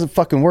 Well, it doesn't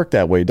fucking work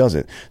that way, does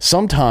it?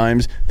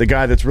 Sometimes the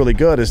guy that's really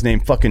good is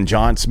named fucking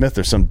John Smith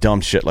or some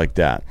dumb shit like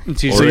that.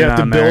 So you have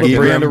to build a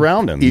brand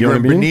around him. You know what I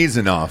mean?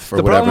 Brzezinski or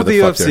The whatever problem with the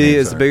fuck their UFC names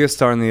is are. the biggest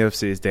star in the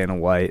UFC is Dana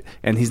White,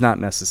 and he's not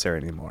necessary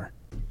anymore.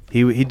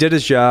 He did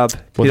his job.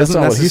 Well, he that's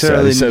doesn't not what he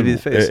said. necessarily He need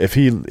to be the said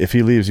face. if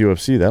he leaves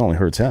UFC, that only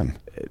hurts him.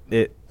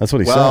 That's what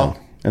he Well,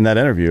 said in that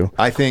interview.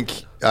 I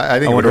think it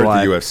would wonder hurt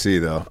why. the UFC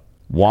though.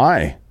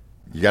 Why?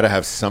 You got to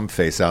have some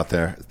face out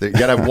there. You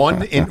got to have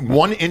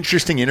one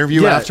interesting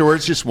interview Yeah.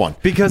 afterwards, just one.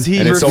 Because he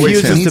And it's always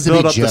him. refuses Needs to to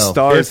be build up the Joe.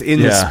 stars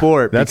in the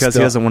sport because he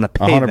doesn't want to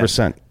pay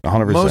 100%.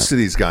 100%. Most of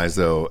these guys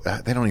though,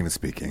 they don't even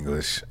speak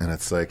English, and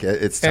it's like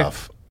it's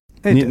tough.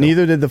 them. They do.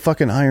 Neither did the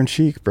fucking Iron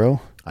Sheik,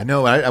 bro. I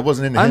know. I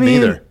wasn't into I him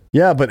mean, either.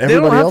 Yeah, but They don't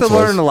everybody have else to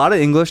learn was. a lot of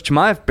English.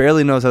 Chimaev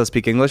barely knows how to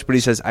speak English, but he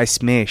says, I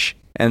smash.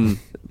 And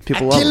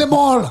people love Kill him. them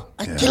all.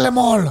 I kill them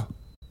all. I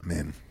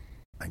mean,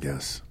 I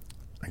guess.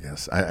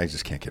 I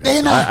just can't get it.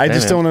 Dana. I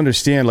just don't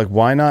understand. Like,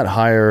 why not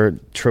hire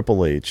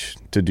Triple H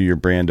to do your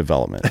brand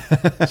development?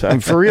 So, I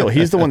mean, for real,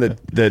 he's the one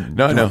that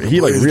No. he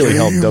like really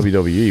helped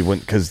WWE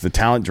because the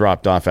talent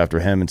dropped off after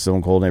him and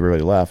Stone Cold and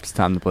everybody left. It's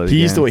time to play the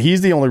He's game.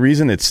 he's the only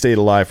reason it stayed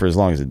alive for as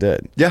long as it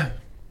did. Yeah.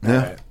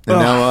 And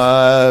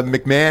now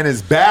McMahon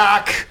is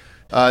back,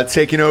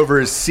 taking over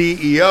as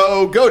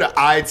CEO. Go to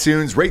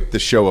iTunes, rate the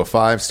show a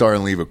 5-star,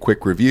 and leave a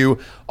quick review.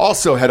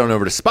 Also, head on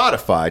over to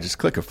Spotify. Just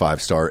click a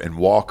 5-star and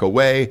walk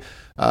away.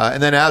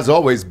 And then, as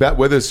always, bet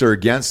with us or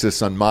against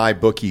us on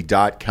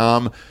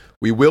mybookie.com.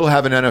 We will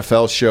have an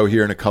NFL show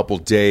here in a couple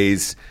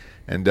days,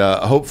 and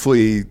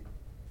hopefully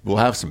we'll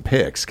have some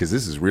picks because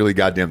this is really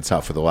goddamn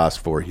tough for the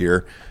last 4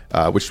 here,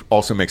 which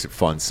also makes it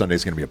fun.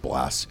 Sunday's going to be a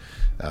blast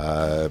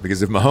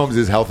because if Mahomes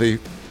is healthy,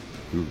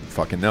 who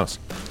fucking knows?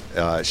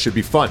 It should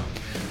be fun.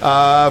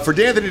 For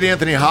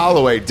D'Anthony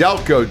Holloway,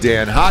 Delco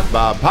Dan, Hot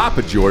Bob,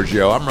 Papa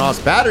Giorgio, I'm Ross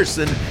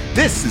Patterson.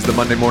 This is the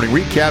Monday Morning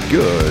Recap.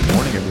 Good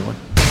morning, everyone.